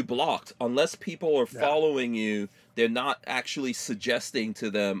blocked unless people are following you. They're not actually suggesting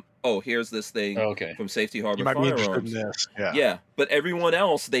to them, oh, here's this thing from Safety Harbor Firearms. Yeah, but everyone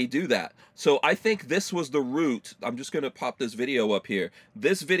else, they do that. So I think this was the route. I'm just going to pop this video up here.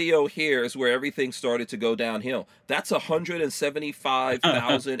 This video here is where everything started to go downhill. That's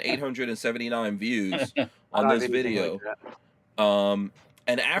 175,879 views on this video. And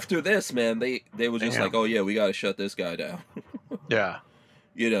after this, man, they were just like, oh, yeah, we got to shut this guy down. Yeah.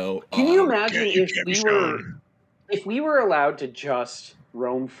 You know. Can you imagine if we were allowed to just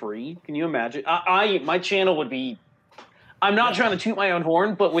roam free? Can you imagine? My channel would be I'm not trying to toot my own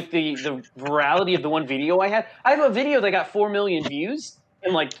horn, but with the virality of the one video I have a video that got 4 million views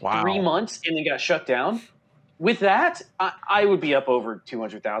in like 3 months and then got shut down. With that, I would be up over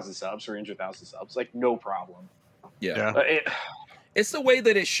 200,000 subs, 300,000 subs, like no problem. Yeah. It's the way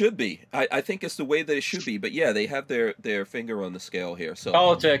that it should be. I think it's the way that it should be. But yeah, they have their finger on the scale here. So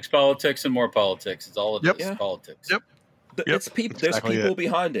politics, and more politics. It's all it is. Politics. Yep. It's people. There's people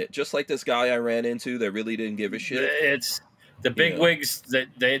behind it. Just like this guy I ran into that really didn't give a shit. It's the big wigs.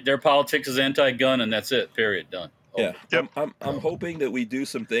 Their politics is anti-gun, and that's it. Period. Done. Yeah. I'm hoping that we do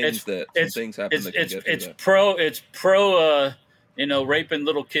some things things happen. It's pro. Raping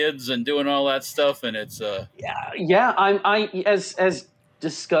little kids and doing all that stuff, and it's I as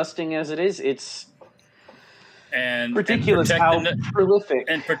disgusting as it is, it's and ridiculous how prolific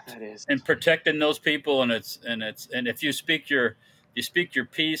that is, and protecting those people, and if you speak your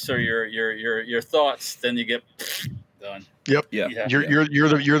piece or your thoughts, then you get done. Yep. Yeah.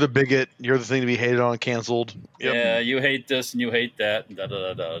 You're the bigot. You're the thing to be hated on, canceled. Yep. Yeah. You hate this and you hate that. And da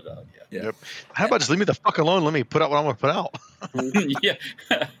da da da. Yeah. Yep. How about just leave me the fuck alone? Let me put out what I'm going to put out. Yeah.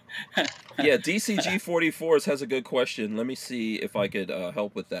 Yeah. DCG44s has a good question. Let me see if I could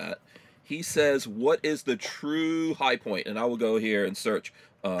help with that. He says, "What is the true high point?" And I will go here and search.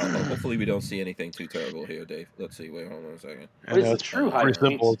 Hopefully, we don't see anything too terrible here, Dave. Let's see. Wait, hold on a second. What is the true high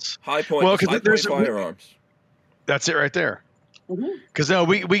point? High point. Well, because there's firearms. That's it right there. Because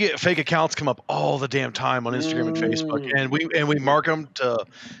we get fake accounts come up all the damn time on Instagram and Facebook, and we mark them to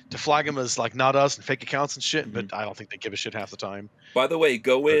flag them as like not us and fake accounts and shit. But I don't think they give a shit half the time. By the way,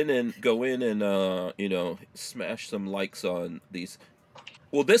 go in and smash some likes on these.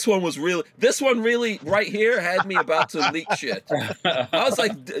 Well, this one really right here had me about to leak shit. I was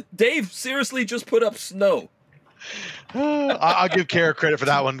like, Dave, seriously, just put up snow. I'll give Kara credit for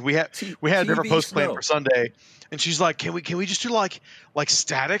that one. We had a different post planned for Sunday. And she's like, "Can we just do like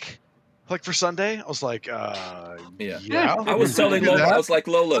static, like for Sunday?" I was like, "Yeah." I was telling Lola, I was like,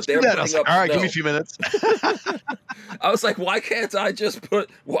 "Lola, they're putting up all right, snow. give me a few minutes." I was like, "Why can't I just put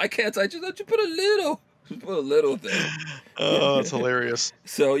a little, just put a little thing?" Oh, that's hilarious.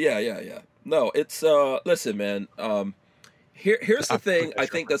 So yeah. No, it's listen, man. Here's the thing. I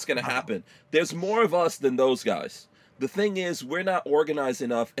think that's gonna happen. There's more of us than those guys. The thing is, we're not organized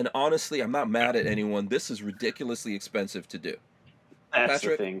enough, and honestly, I'm not mad at anyone. This is ridiculously expensive to do. That's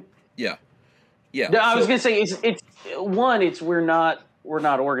Patrick? the thing. Yeah. No, I was gonna say it's one. It's we're not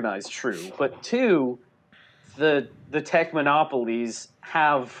organized. True, but two, the tech monopolies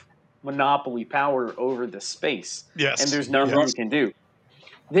have monopoly power over the space. Yes, and there's nothing you can do.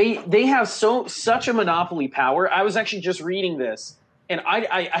 They have such a monopoly power. I was actually just reading this. And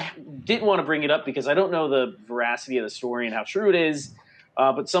I didn't want to bring it up because I don't know the veracity of the story and how true it is,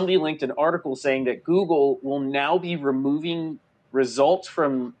 but somebody linked an article saying that Google will now be removing results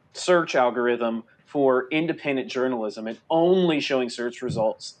from search algorithm for independent journalism and only showing search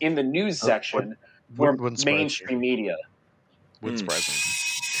results in the news section for mainstream media. Wouldn't surprise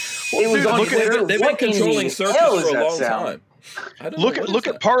me. It was on Twitter. They've been controlling searches for a long time. Look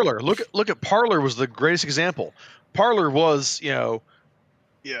at Parler. Look at Parler was the greatest example. Parler was, what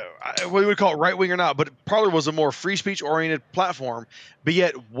we would call it, right wing or not, but Parler was a more free speech oriented platform. But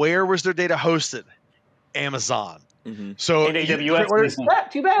yet, where was their data hosted? Amazon. Mm-hmm. So in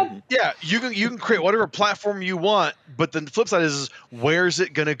AWS, too bad. Yeah, you can create whatever platform you want, but the flip side is where's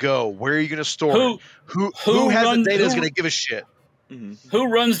it going to go? Where are you going to store it? Who has the data is going to give a shit? Mm-hmm.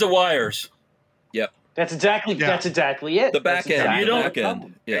 Who runs the wires? Yep. That's exactly it. The back end.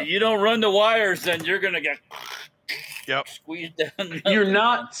 You don't run the wires, then you're going to get squeezed down. You're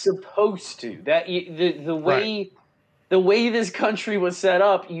not supposed to. That the way this country was set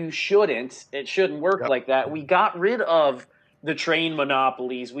up, you shouldn't. It shouldn't work like that. We got rid of the train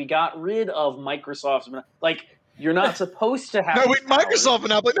monopolies. We got rid of Microsoft's you're not supposed to have. No, Microsoft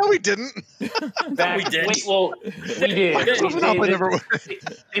monopoly. No, we didn't. We did. We did.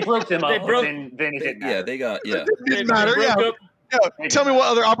 They broke them up. Then it didn't matter. Yeah, they got. Yeah, it didn't matter. Yeah. Tell me what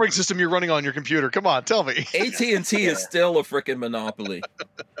other operating system you're running on your computer. Come on, tell me. AT&T is still a freaking monopoly,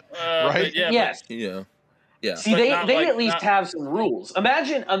 right? Yes. Yeah. See, they at least have some rules.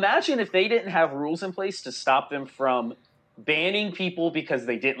 Imagine if they didn't have rules in place to stop them from banning people because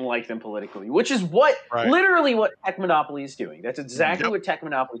they didn't like them politically, which is literally what tech monopoly is doing. That's exactly what tech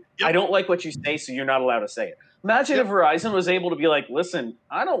monopoly. I don't like what you say, so you're not allowed to say it. Imagine if Verizon was able to be like, listen,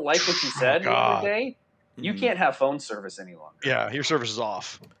 I don't like what you said the other day. You can't have phone service any longer. Yeah, your service is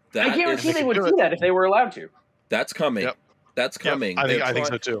off. I guarantee they would do that if they were allowed to. That's coming. Yep. That's coming. I think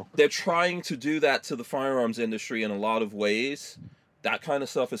so too. They're trying to do that to the firearms industry in a lot of ways. That kind of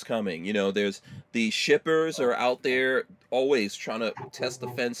stuff is coming. You know, there's the shippers are out there always trying to test the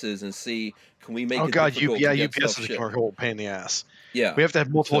fences and see, can we make it difficult to get UPS stuff is a shipped? whole pain in the ass. Yeah. We have to have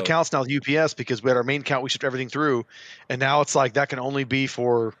multiple So- accounts now with UPS because we had our main account, we shipped everything through, and now it's like that can only be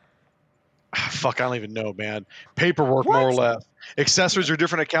for fuck, I don't even know, man. Paperwork, more or less. Accessories are a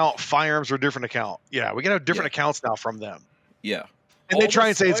different account. Firearms are a different account. Yeah, we can have different accounts now from them. Yeah. And All they try the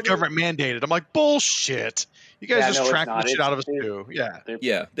and say it's smarter- government mandated. I'm like, bullshit. You guys Yeah, just no, it's track not. the shit It's- out of us they're- too. Yeah.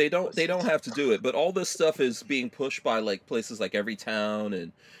 Yeah, they don't have to do it, but all this stuff is being pushed by like places like Everytown,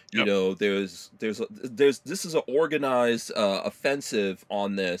 and you know, there's this is an organized offensive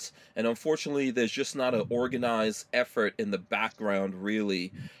on this, and unfortunately there's just not an organized effort in the background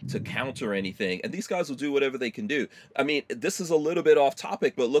really to counter anything, and these guys will do whatever they can do. I mean, this is a little bit off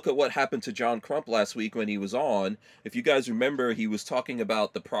topic, but look at what happened to John Crump last week when he was on. If you guys remember, he was talking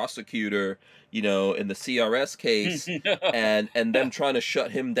about the prosecutor, you know, in the CRS case, and them trying to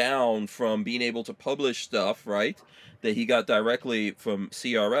shut him down from being able to publish stuff, right, that he got directly from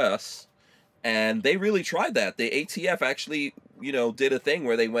CRS. And they really tried that. The ATF actually, you know, did a thing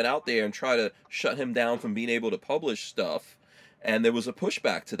where they went out there and tried to shut him down from being able to publish stuff, and there was a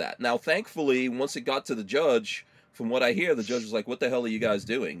pushback to that. Now, thankfully, once it got to the judge, from what I hear, the judge was like, what the hell are you guys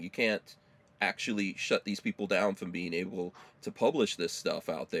doing? You can't actually shut these people down from being able to publish this stuff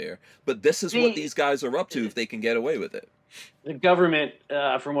out there. But this is what these guys are up to if they can get away with it. The government,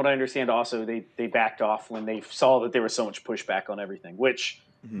 from what I understand, also they backed off when they saw that there was so much pushback on everything. Which,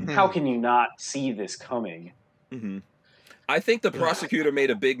 how can you not see this coming? Mm-hmm. I think the prosecutor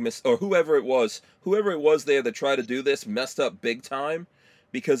made a big or whoever it was there that tried to do this messed up big time,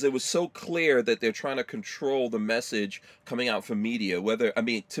 because it was so clear that they're trying to control the message coming out from media.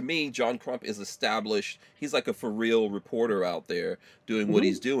 To me, John Crump is established. He's like a for real reporter out there doing what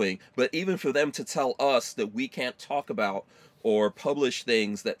he's doing. But even for them to tell us that we can't talk about or publish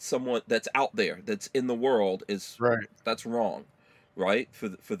things that someone that's out there, that's in the world, that's wrong, right?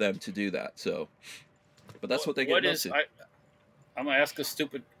 For them to do that. So, but that's what they get into. I'm gonna ask a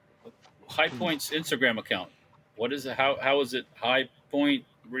stupid High Point's Instagram account. What is it? How is it High Point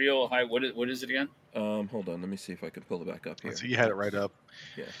Real High? What is it again? Hold on, let me see if I can pull it back up here. So you had it right up.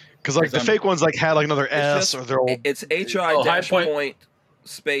 Yeah. Because like the fake ones like had like another S or their old. It's HI point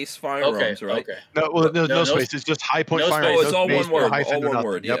space firearms, right? Okay. No space. It's just High Point firearms. Oh, it's all one word. All one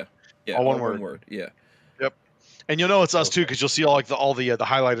word. Yep. Yeah. All one word. Yeah. Yep. And you'll know it's us too, because you'll see all the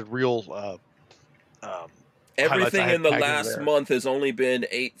highlighted real. Everything in the last month has only been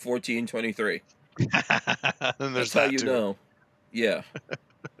 8/14/23. That's how you know. Yeah.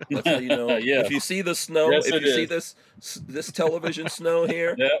 That's how you know. Yeah. If you see the snow, Yes, if you see this television snow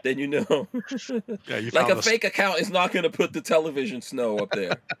here, then you know. Like a fake account is not going to put the television snow up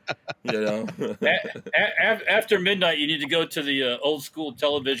there. You know. After midnight, you need to go to the old school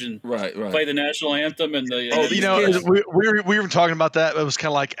television. Right. Play the national anthem and the. We were talking about that. It was kind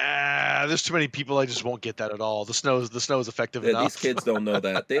of like, there's too many people. I just won't get that at all. The snow is effective enough. These kids don't know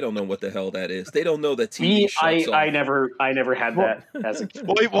that. They don't know what the hell that is. They don't know that TV shuts off. I never had that as a kid.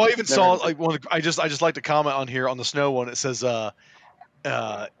 Well, I even saw like I just like to comment on here on the snow one. It says,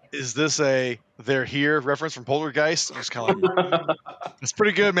 "Is this a they're here reference from Poltergeist?" I was kind of like, it's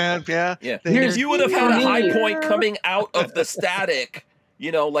pretty good, man. Yeah. If you would have had a High Point coming out of the static,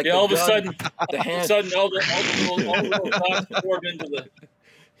 you know, like all of a sudden, all the dots form into the.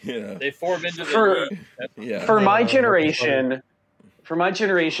 Yeah. They form into the. For my generation. For my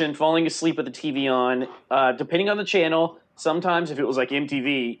generation, falling asleep with the TV on, depending on the channel, sometimes if it was like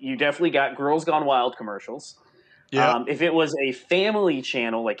MTV, you definitely got Girls Gone Wild commercials. Yeah. If it was a family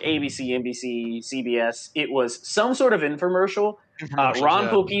channel like ABC, NBC, CBS, it was some sort of infomercial. Ron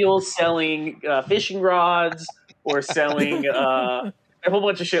Popeil selling fishing rods or selling a whole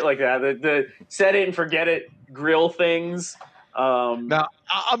bunch of shit like that. The set it and forget it grill things. Now,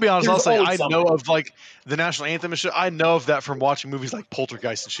 I'll be honest. I'll say I know of like the national anthem and shit. I know of that from watching movies like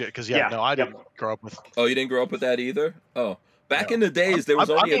Poltergeist and shit. Because I didn't grow up with. Oh, you didn't grow up with that either? Oh, back in the days, there was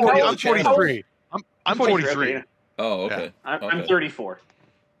only a I'm couple of channels. 43. I'm 43. Oh, okay. I'm 34.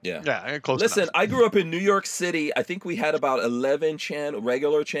 Yeah, close. Listen, enough. I grew up in New York City. I think we had about 11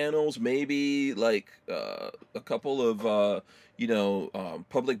 regular channels, maybe like a couple of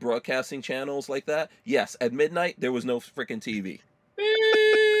public broadcasting channels like that. Yes, at midnight there was no freaking TV.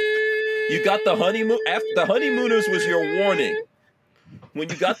 You got the honeymoon. After the honeymooners was your warning. When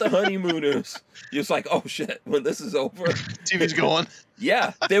you got the honeymooners, you're like, oh shit, when this is over, TV's going.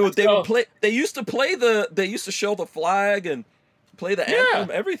 Yeah, they would play. They used to show the flag and play the anthem,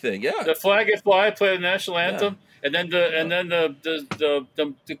 everything. Yeah, the flag would fly, play the national anthem, and then the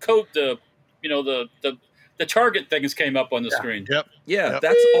the target things came up on the screen. Yep. Yeah, Yep.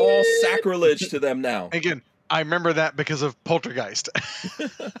 that's all sacrilege to them now. Again, I remember that because of Poltergeist. You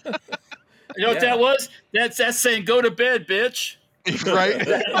know what that was? That's saying go to bed, bitch. Right?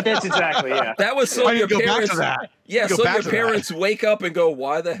 That's exactly, yeah. That was so I your didn't go back parents. to that. Yeah, Go so back your to that. parents wake up and go,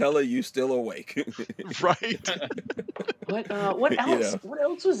 "Why the hell are you still awake?" Right? What else? You know. What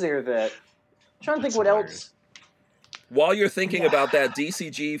else was there that? I'm trying to think That's what hilarious. else. While you're thinking about that,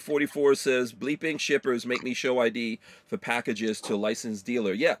 DCG44 says bleeping shippers make me show ID for packages to licensed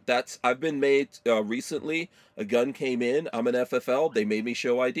dealer. Yeah, I've been made recently. A gun came in. I'm an FFL. They made me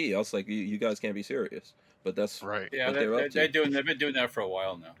show ID. I was like, you guys can't be serious. But that's Right. Yeah, what they're up to. they've been doing that for a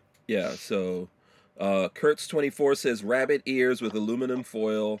while now. Yeah, so Kurtz24 says rabbit ears with aluminum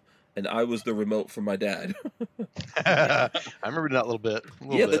foil, and I was the remote for my dad. I remember that a little bit.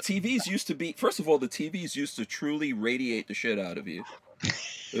 Yeah, the TVs used to be, first of all, the TVs used to truly radiate the shit out of you.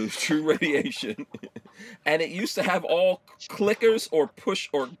 It was true radiation. And it used to have all clickers or push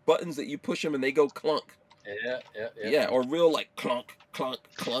or buttons that you push them and they go clunk. Yeah, or real like clunk, clunk,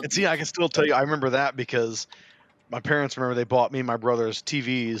 clunk. And see, I can still tell you, I remember that because my parents, remember, they bought me and my brothers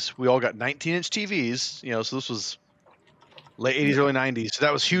TVs. We all got 19-inch TVs, you know, so this was late 80s, early 90s. So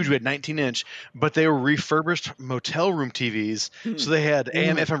that was huge. We had 19-inch, but they were refurbished motel room TVs. So they had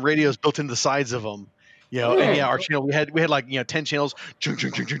AM, FM radios built into the sides of them. You know, and yeah, our channel, we had like, 10 channels, junk,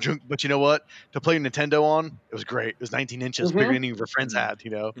 junk, junk, junk, junk. But you know what? To play Nintendo on, it was great. It was 19 inches, bigger than any of our friends had,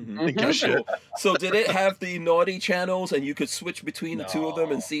 you know. Didn't give a shit. So did it have the naughty channels and you could switch between the two of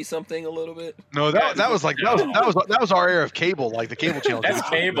them and see something a little bit? No, that was like that was our era of cable, like the cable channel. That's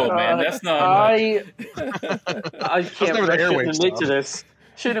cable, man. That's not. I can't never the I shouldn't airwave admit to stuff. this.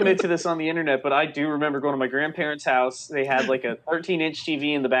 Shouldn't admit to this on the internet, but I do remember going to my grandparents' house. They had like a 13-inch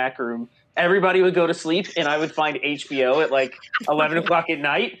TV in the back room. Everybody would go to sleep, and I would find HBO at like 11 o'clock at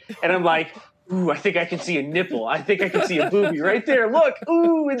night, and I'm like, ooh, I think I can see a nipple. I think I can see a boobie right there. Look,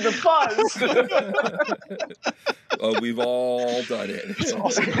 ooh, in the fuzz. Oh, we've all done it. It's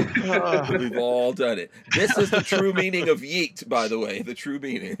awesome. We've all done it. This is the true meaning of yeet, by the way. The true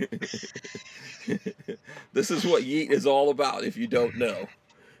meaning. This is what yeet is all about, if you don't know.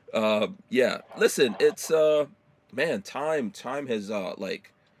 Yeah, listen, it's man, time has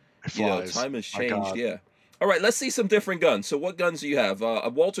time has changed. Yeah. All right, let's see some different guns. So, what guns do you have?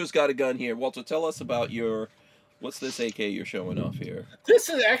 Walter's got a gun here. Walter, tell us about what's this AK you're showing off here? This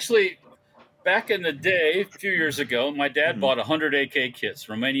is actually back in the day, a few years ago. My dad bought 100 AK kits,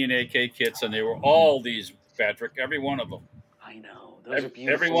 Romanian AK kits, and they were all these, Patrick, every one of them. I know. Those are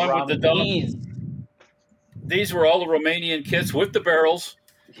beautiful. Everyone with the dome. These were all the Romanian kits with the barrels.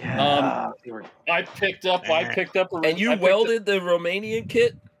 Yeah. I picked up. And you welded the Romanian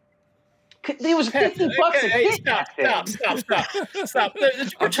kit? It was $50 a kit. Stop.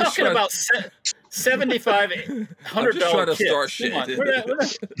 We're talking about $7,500 I'm just trying to kits. start shit. Come on.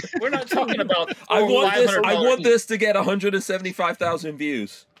 We're not talking about I want $500 this to get 175,000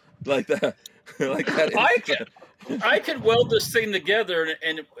 views. Like that. Like that. I could weld this thing together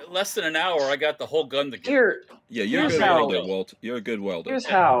in less than an hour. I got the whole gun together. You're a good welder, Walt. You're a good welder. Here's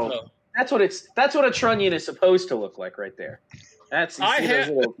how. That's what a trunnion is supposed to look like right there. That's those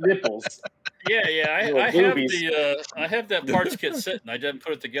little nipples. Yeah. I have that parts kit sitting. I didn't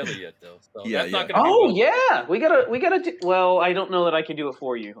put it together yet, though. So that's not gonna be we gotta do. Well, I don't know that I can do it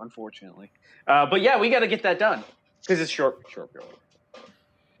for you, unfortunately. But yeah, we gotta get that done because it's short. Stop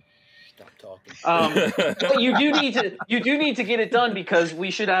talking. But you do need to get it done because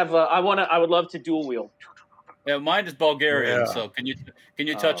we should have. I would love to dual wield. Yeah, mine is Bulgarian. So can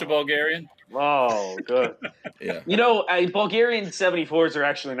you touch a Bulgarian? Oh, good. Yeah. You know, Bulgarian 74s are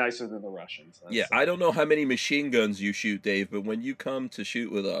actually nicer than the Russians. I don't know how many machine guns you shoot, Dave, but when you come to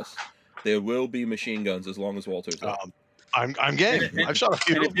shoot with us, there will be machine guns as long as Walter's there. I'm game. I've shot a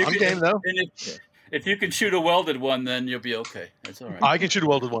few. I'm game though. If you can shoot a welded one, then you'll be okay. That's all right. I can shoot a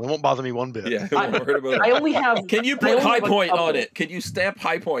welded one. It won't bother me one bit. Yeah, I'm worried about it. I only have. Can you put high point on it? Can you stamp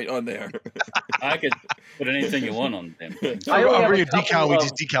high point on there? I could put anything you want on them. I'll bring a decal. We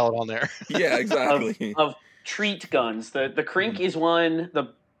just decal it on there. Yeah, exactly. Of treat guns. The Krink is one.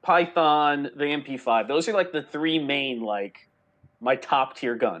 The Python, the MP5. Those are like the three main my top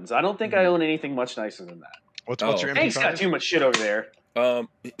tier guns. I don't think I own anything much nicer than that. What's your MP5? Hank's got too much shit over there.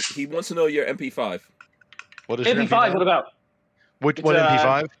 He wants to know your MP5. What is MP5? your MP5? What about? What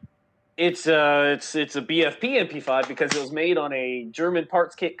MP5? It's a BFP MP5 because it was made on a German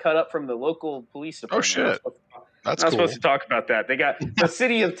parts kit cut up from the local police department. Oh shit, that's I'm cool. supposed to talk about that. They got the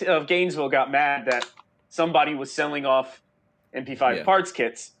city of Gainesville got mad that somebody was selling off MP5 parts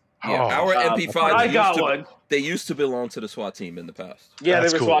kits, Yeah, Oh. our MP5s. I got one. They used to belong to the SWAT team in the past. Yeah,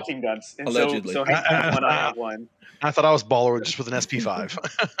 That's they were cool. SWAT team guns. And Allegedly. So Hank has one, I have one. I thought I was baller just with an SP5.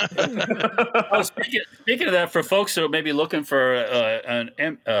 Oh, speaking of that, for folks who are maybe looking for an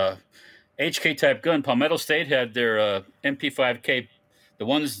HK type gun, Palmetto State had their MP5K, the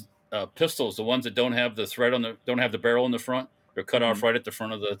ones pistols, the ones that don't have the thread don't have the barrel in the front. They're cut off right at the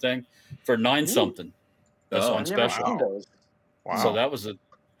front of the thing for $9 something. That's on I've never special. seen those. Wow. So that was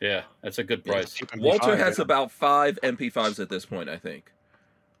that's a good price. Walter has about 5 MP5s at this point, I think.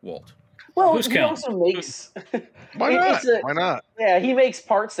 Walt. Well, Who's he counting? also makes. Why not? Why not? Yeah, he makes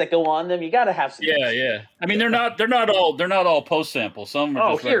parts that go on them. You got to have some. Yeah. I mean, they're not all post samples. Some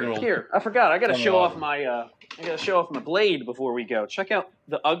are just regular. Here. I forgot. I got to Some show are off my blade before we go. Check out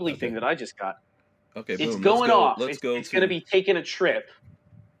the ugly thing that I just got. Okay, It's boom. going off. Let's go. It's going to be taking a trip.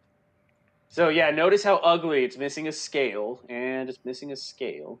 So yeah, notice how ugly. It's missing a scale, and it's missing a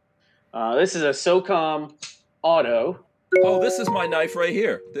scale. This is a SOCOM Auto. Oh, this is my knife right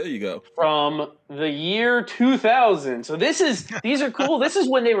here. There you go. From the year 2000. So these are cool. This is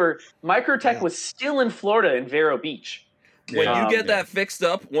when Microtech was still in Florida in Vero Beach. When you get that fixed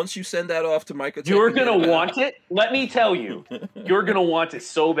up, once you send that off to Microtech, You're going to want it. Let me tell you, you're going to want it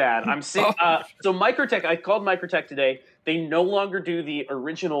so bad. I'm sick. So Microtech, I called Microtech today. They no longer do the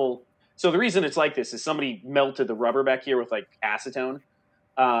original. So the reason it's like this is somebody melted the rubber back here with like acetone.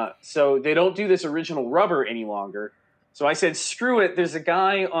 So they don't do this original rubber any longer. So I said, screw it. There's a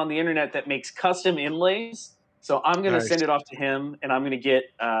guy on the internet that makes custom inlays. So I'm going to send it off to him, and I'm going to get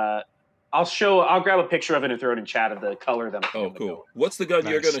I'll grab a picture of it and throw it in chat of the color that I'm cool. What's the gun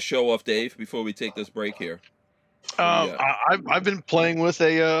you're going to show off, Dave, before we take this break here? I've been playing with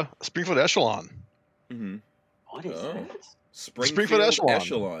a Springfield Echelon. Mm-hmm. What is that? Springfield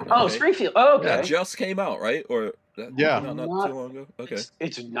Echelon. Okay. Oh, Springfield. Oh, okay. That just came out, right? Or that came out not too long ago? Okay.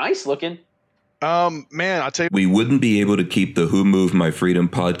 It's nice looking. Man, I tell you, we wouldn't be able to keep the Who Moved My Freedom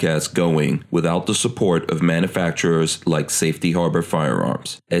podcast going without the support of manufacturers like Safety Harbor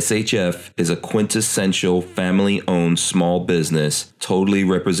Firearms. SHF is a quintessential family-owned small business, totally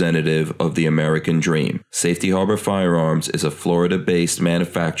representative of the American dream. Safety Harbor Firearms is a Florida-based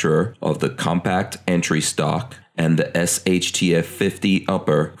manufacturer of the compact entry stock and the SHTF 50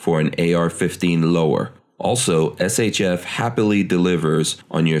 upper for an AR-15 lower. Also, SHF happily delivers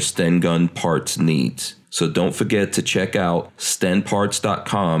on your Sten gun parts needs. So don't forget to check out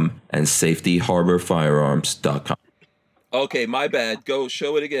stenparts.com and safetyharborfirearms.com. Okay, my bad. Go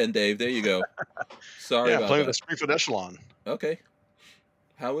show it again, Dave. There you go. Sorry about playing that. with the Springfield Echelon. Okay.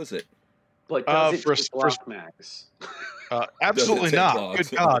 How is it? But does it block mags? Absolutely not.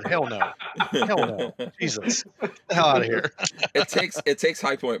 Good God, hell no. Hell no. Jesus. Get the hell out of here. It takes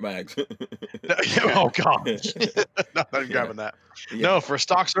high point mags. Oh God. Not even grabbing that. Yeah. No, for a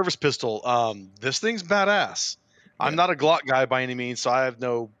stock service pistol, this thing's badass. I'm not a Glock guy by any means, so I have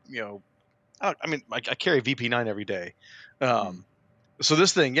no, I carry VP9 every day. So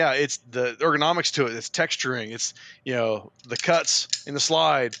this thing, it's the ergonomics to it. It's texturing. It's, the cuts in the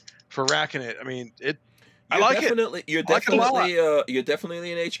slide for racking it. I mean, I like it. You're definitely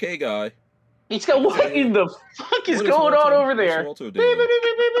an HK guy. He's got what in the fuck is going on over there?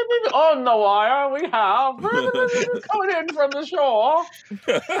 On the wire, we have coming in from the shore.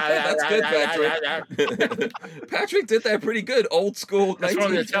 That's good, Patrick. Patrick did that pretty good. Old school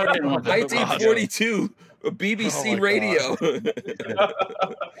 1942 BBC radio.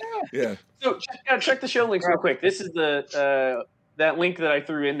 Yeah. So check the show links real quick. This is the that link that I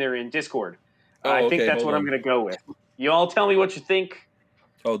threw in there in Discord. I think that's what I'm going to go with. You all tell me what you think.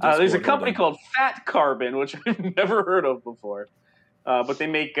 There's a company called Fat Carbon, which I've never heard of before, but they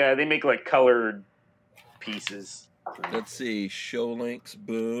make like colored pieces. Let's see, show links,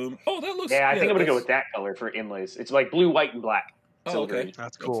 boom. Oh, that looks. Yeah, I think I'm going to go with that color for inlays. It's like blue, white, and black. Oh, okay,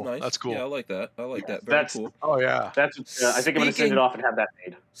 that's cool. Nice. That's cool. Yeah, I like that. Very cool. Oh yeah, that's. I think I'm going to send it off and have that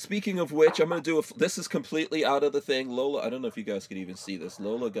made. Speaking of which, I'm going to do this is completely out of the thing. Lola, I don't know if you guys could even see this.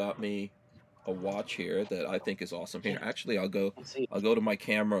 Lola got me a watch here that I think is awesome. Here, actually, I'll go to my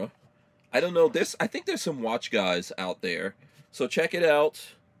camera. I don't know this. I think there's some watch guys out there, so check it out.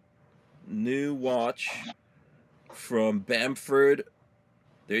 New watch from Bamford.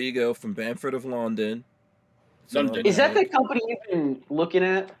 There you go, from Bamford of London. Is that the company you've been looking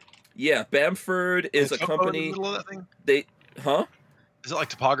at? Yeah, Bamford is a company. In the middle of that thing? Is it like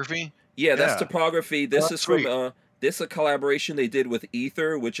topography? Yeah, that's topography. This is from this is a collaboration they did with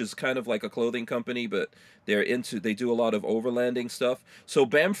Ether, which is kind of like a clothing company, but they do a lot of overlanding stuff. So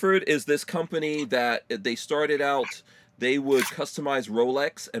Bamford is this company that they started out they would customize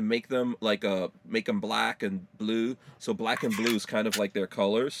Rolex and make them black and blue. So black and blue is kind of like their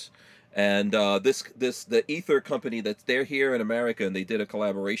colors. And the Ether company they're here in America, and they did a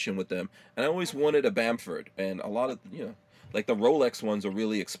collaboration with them. And I always wanted a Bamford, and a lot of like the Rolex ones are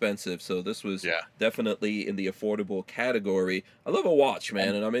really expensive, so this was definitely in the affordable category. I love a watch,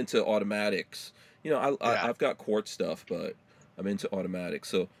 man, and I'm into automatics. I've got quartz stuff, but I'm into automatics,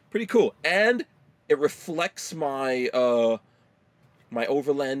 so pretty cool. And it reflects my my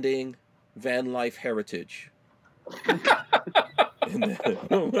overlanding van life heritage. Why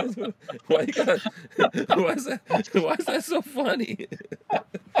is that so funny?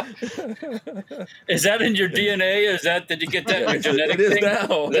 Is that in your DNA? Did you get that in your genetic It is thing?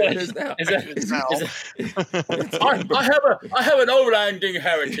 now. It is now. I have an overlanding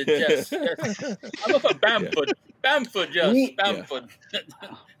heritage. Yes. I'm up at Bamford. Yes, Bamford.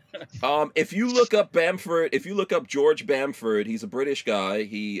 If you look up Bamford, if you look up George Bamford, he's a British guy.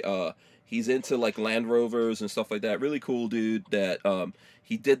 He's into like Land Rovers and stuff like that. Really cool dude that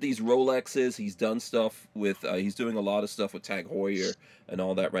he did these Rolexes. He's done stuff with he's doing a lot of stuff with Tag Heuer and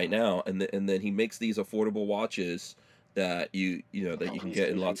all that right now. And then he makes these affordable watches that you can get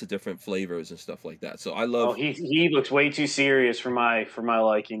in lots of different flavors and stuff like that. So I love. Oh, he looks way too serious for my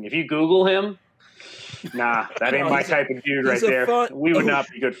liking. If you Google him, nah, that ain't my type of dude right there. We would not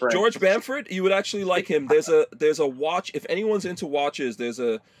be good friends. George Bamford, you would actually like him. There's a watch. If anyone's into watches, there's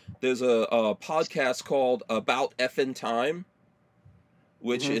a podcast called About Effin' Time,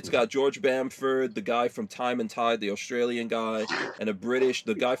 which it's got George Bamford, the guy from Time and Tide, the Australian guy, and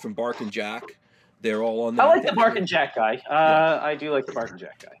the guy from Bark and Jack. They're all on there. I like the Bark and Jack guy. I do like the Bark and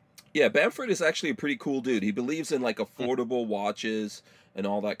Jack guy. Yeah, Bamford is actually a pretty cool dude. He believes in like affordable watches and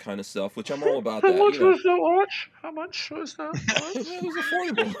all that kind of stuff, which I'm all about that. How much was that watch? How much was that watch? It was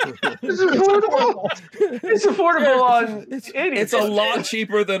affordable. It's affordable. It's affordable on. It's a lot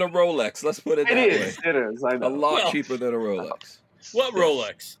cheaper than a Rolex. Let's put it that way. It is. I know. A lot cheaper than a Rolex. What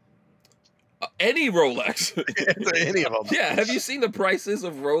Rolex? Any Rolex. Any of them. Yeah. Have you seen the prices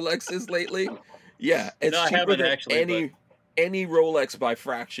of Rolexes lately? Yeah, it's cheaper than any Rolex by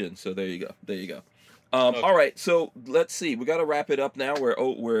fraction. So there you go. Okay. All right, so let's see. We got to wrap it up now.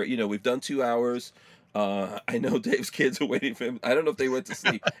 We've done 2 hours. I know Dave's kids are waiting for him. I don't know if they went to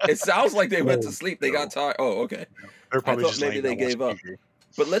sleep. It sounds like they went to sleep. They got tired. Oh, okay. They're probably I thought maybe they gave up.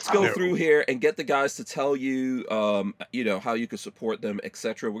 But let's go through here and get the guys to tell you, how you can support them,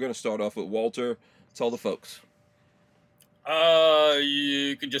 etc. We're going to start off with Walter. Tell the folks.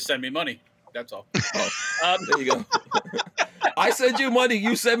 You can just send me money. That's all. Oh, there you go. I send you money.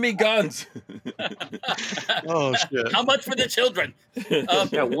 You send me guns. Oh shit! How much for the children?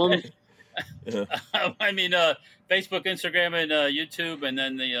 One. I mean, Facebook, Instagram, and YouTube, and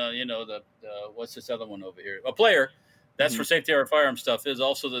then the what's this other one over here? A Player. That's for safety or firearm stuff. Is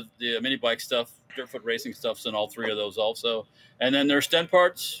also the mini bike stuff, Dirtfoot racing stuff's in all three of those also. And then there's stem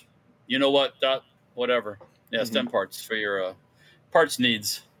parts. You know what? Whatever. Yeah, stem parts for your parts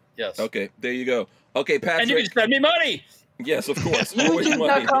needs. Yes. Okay, there you go. Okay, Patrick. And you can send me money. Yes, of course.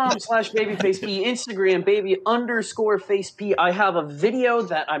 YouTube.com/babyfaceP, Instagram baby_faceP. I have a video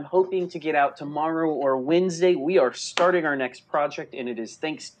that I'm hoping to get out tomorrow or Wednesday. We are starting our next project, and it is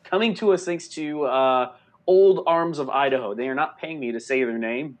coming to us thanks to Old Arms of Idaho. They are not paying me to say their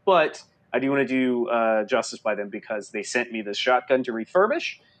name, but I do want to do justice by them because they sent me this shotgun to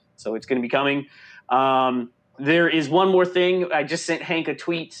refurbish. So it's going to be coming. There is one more thing. I just sent Hank a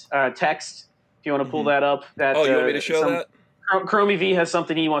text. If you want to pull that up. You want me to show that? Chromie V has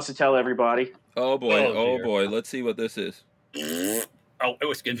something he wants to tell everybody. Oh, boy. Oh, boy. Let's see what this is. Oh, it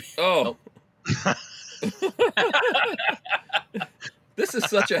was good. Oh. This is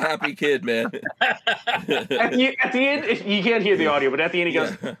such a happy kid, man. At the end, you can't hear the audio, but at the end he goes,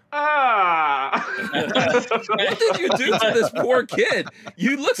 What did you do to this poor kid?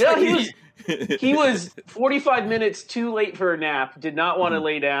 You look like he was 45 minutes too late for a nap, did not want to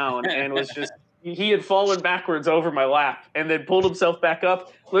lay down, and was just, he had fallen backwards over my lap and then pulled himself back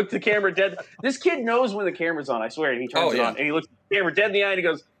up, looked the camera dead. This kid knows when the camera's on, I swear. And he turns it on and he looks the camera dead in the eye and he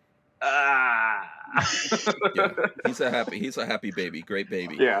goes, Yeah. He's a happy baby. Great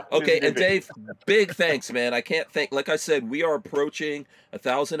baby. Yeah. Okay, and Dave, big thanks, man. I can't thank, like I said, we are approaching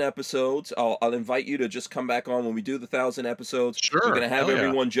 1,000 episodes. I'll invite you to just come back on when we do the 1,000 episodes. Sure. We're going to have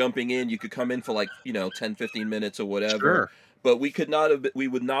everyone jumping in. You could come in for 10, 15 minutes or whatever. Sure. But we would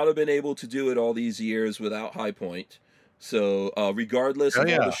not have been able to do it all these years without High Point. So regardless of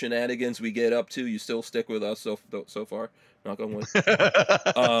all the shenanigans we get up to, you still stick with us so far. Knock on wood.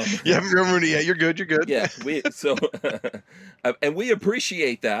 You haven't ruined it yet. You're good. You're good. Yeah, and we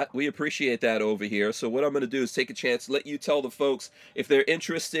appreciate that. We appreciate that over here. So what I'm going to do is take a chance, let you tell the folks if they're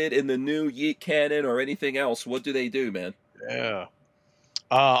interested in the new Yeet cannon or anything else. What do they do, man? Yeah.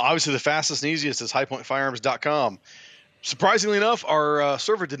 Obviously, the fastest and easiest is highpointfirearms.com. Surprisingly enough, our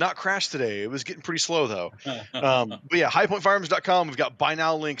server did not crash today. It was getting pretty slow, though. But yeah, highpointfirearms.com. We've got buy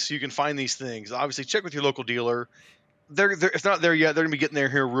now links so you can find these things. Obviously, check with your local dealer. They're if not there yet, they're going to be getting there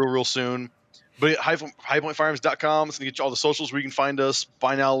here real soon. But highpointfirearms.com, it's going to get you all the socials where you can find us,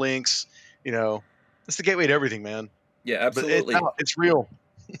 buy now links. You know, it's the gateway to everything, man. Yeah, absolutely. But it's real.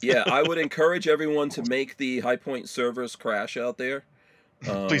 Yeah, I would encourage everyone to make the High Point servers crash out there.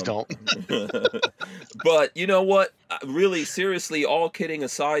 Please don't. But you know what? Really, seriously, all kidding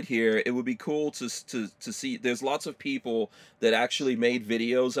aside here, it would be cool to see. There's lots of people that actually made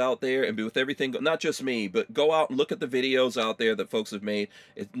videos out there, and with everything, not just me, but go out and look at the videos out there that folks have made.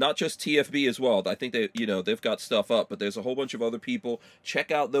 It's not just TFB as well. I think they've got stuff up, but there's a whole bunch of other people.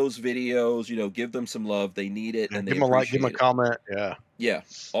 Check out those videos. Give them some love. They need it, and they give them a like, give them a comment. Yeah,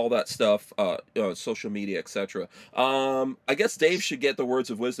 all that stuff, social media, etc. I guess Dave should get the words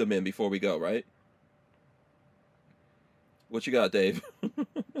of wisdom in before we go, right? What you got, Dave?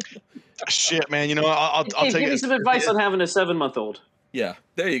 Shit, man. I'll Hey, take give me some advice on having a 7-month-old. Yeah,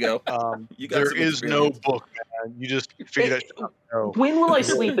 there you go. There is no book, man. You just figure that shit out. When will I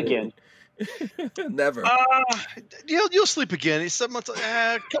sleep again? Never. You'll sleep again. It's 7 months.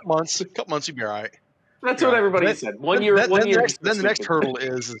 Couple months, you'll be all right. That's what everybody said. 1 year. Then the next hurdle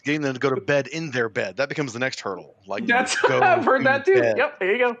is getting them to go to bed in their bed. That becomes the next hurdle. Like I've heard that too. Bed. Yep,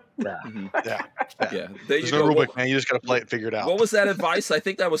 there you go. Yeah. There There's you no go. rule book, man. You just gotta play it and figure it out. What was that advice? I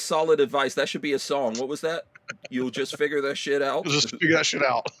think that was solid advice. That should be a song. What was that? You'll just figure that shit out. Just figure that shit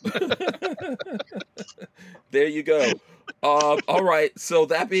out. There you go. All right. So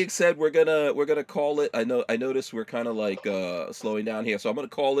that being said, we're gonna call it. I noticed we're kind of like slowing down here, so I'm gonna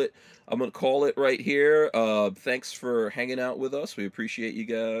call it right here. Thanks for hanging out with us. We appreciate you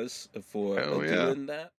guys for doing that.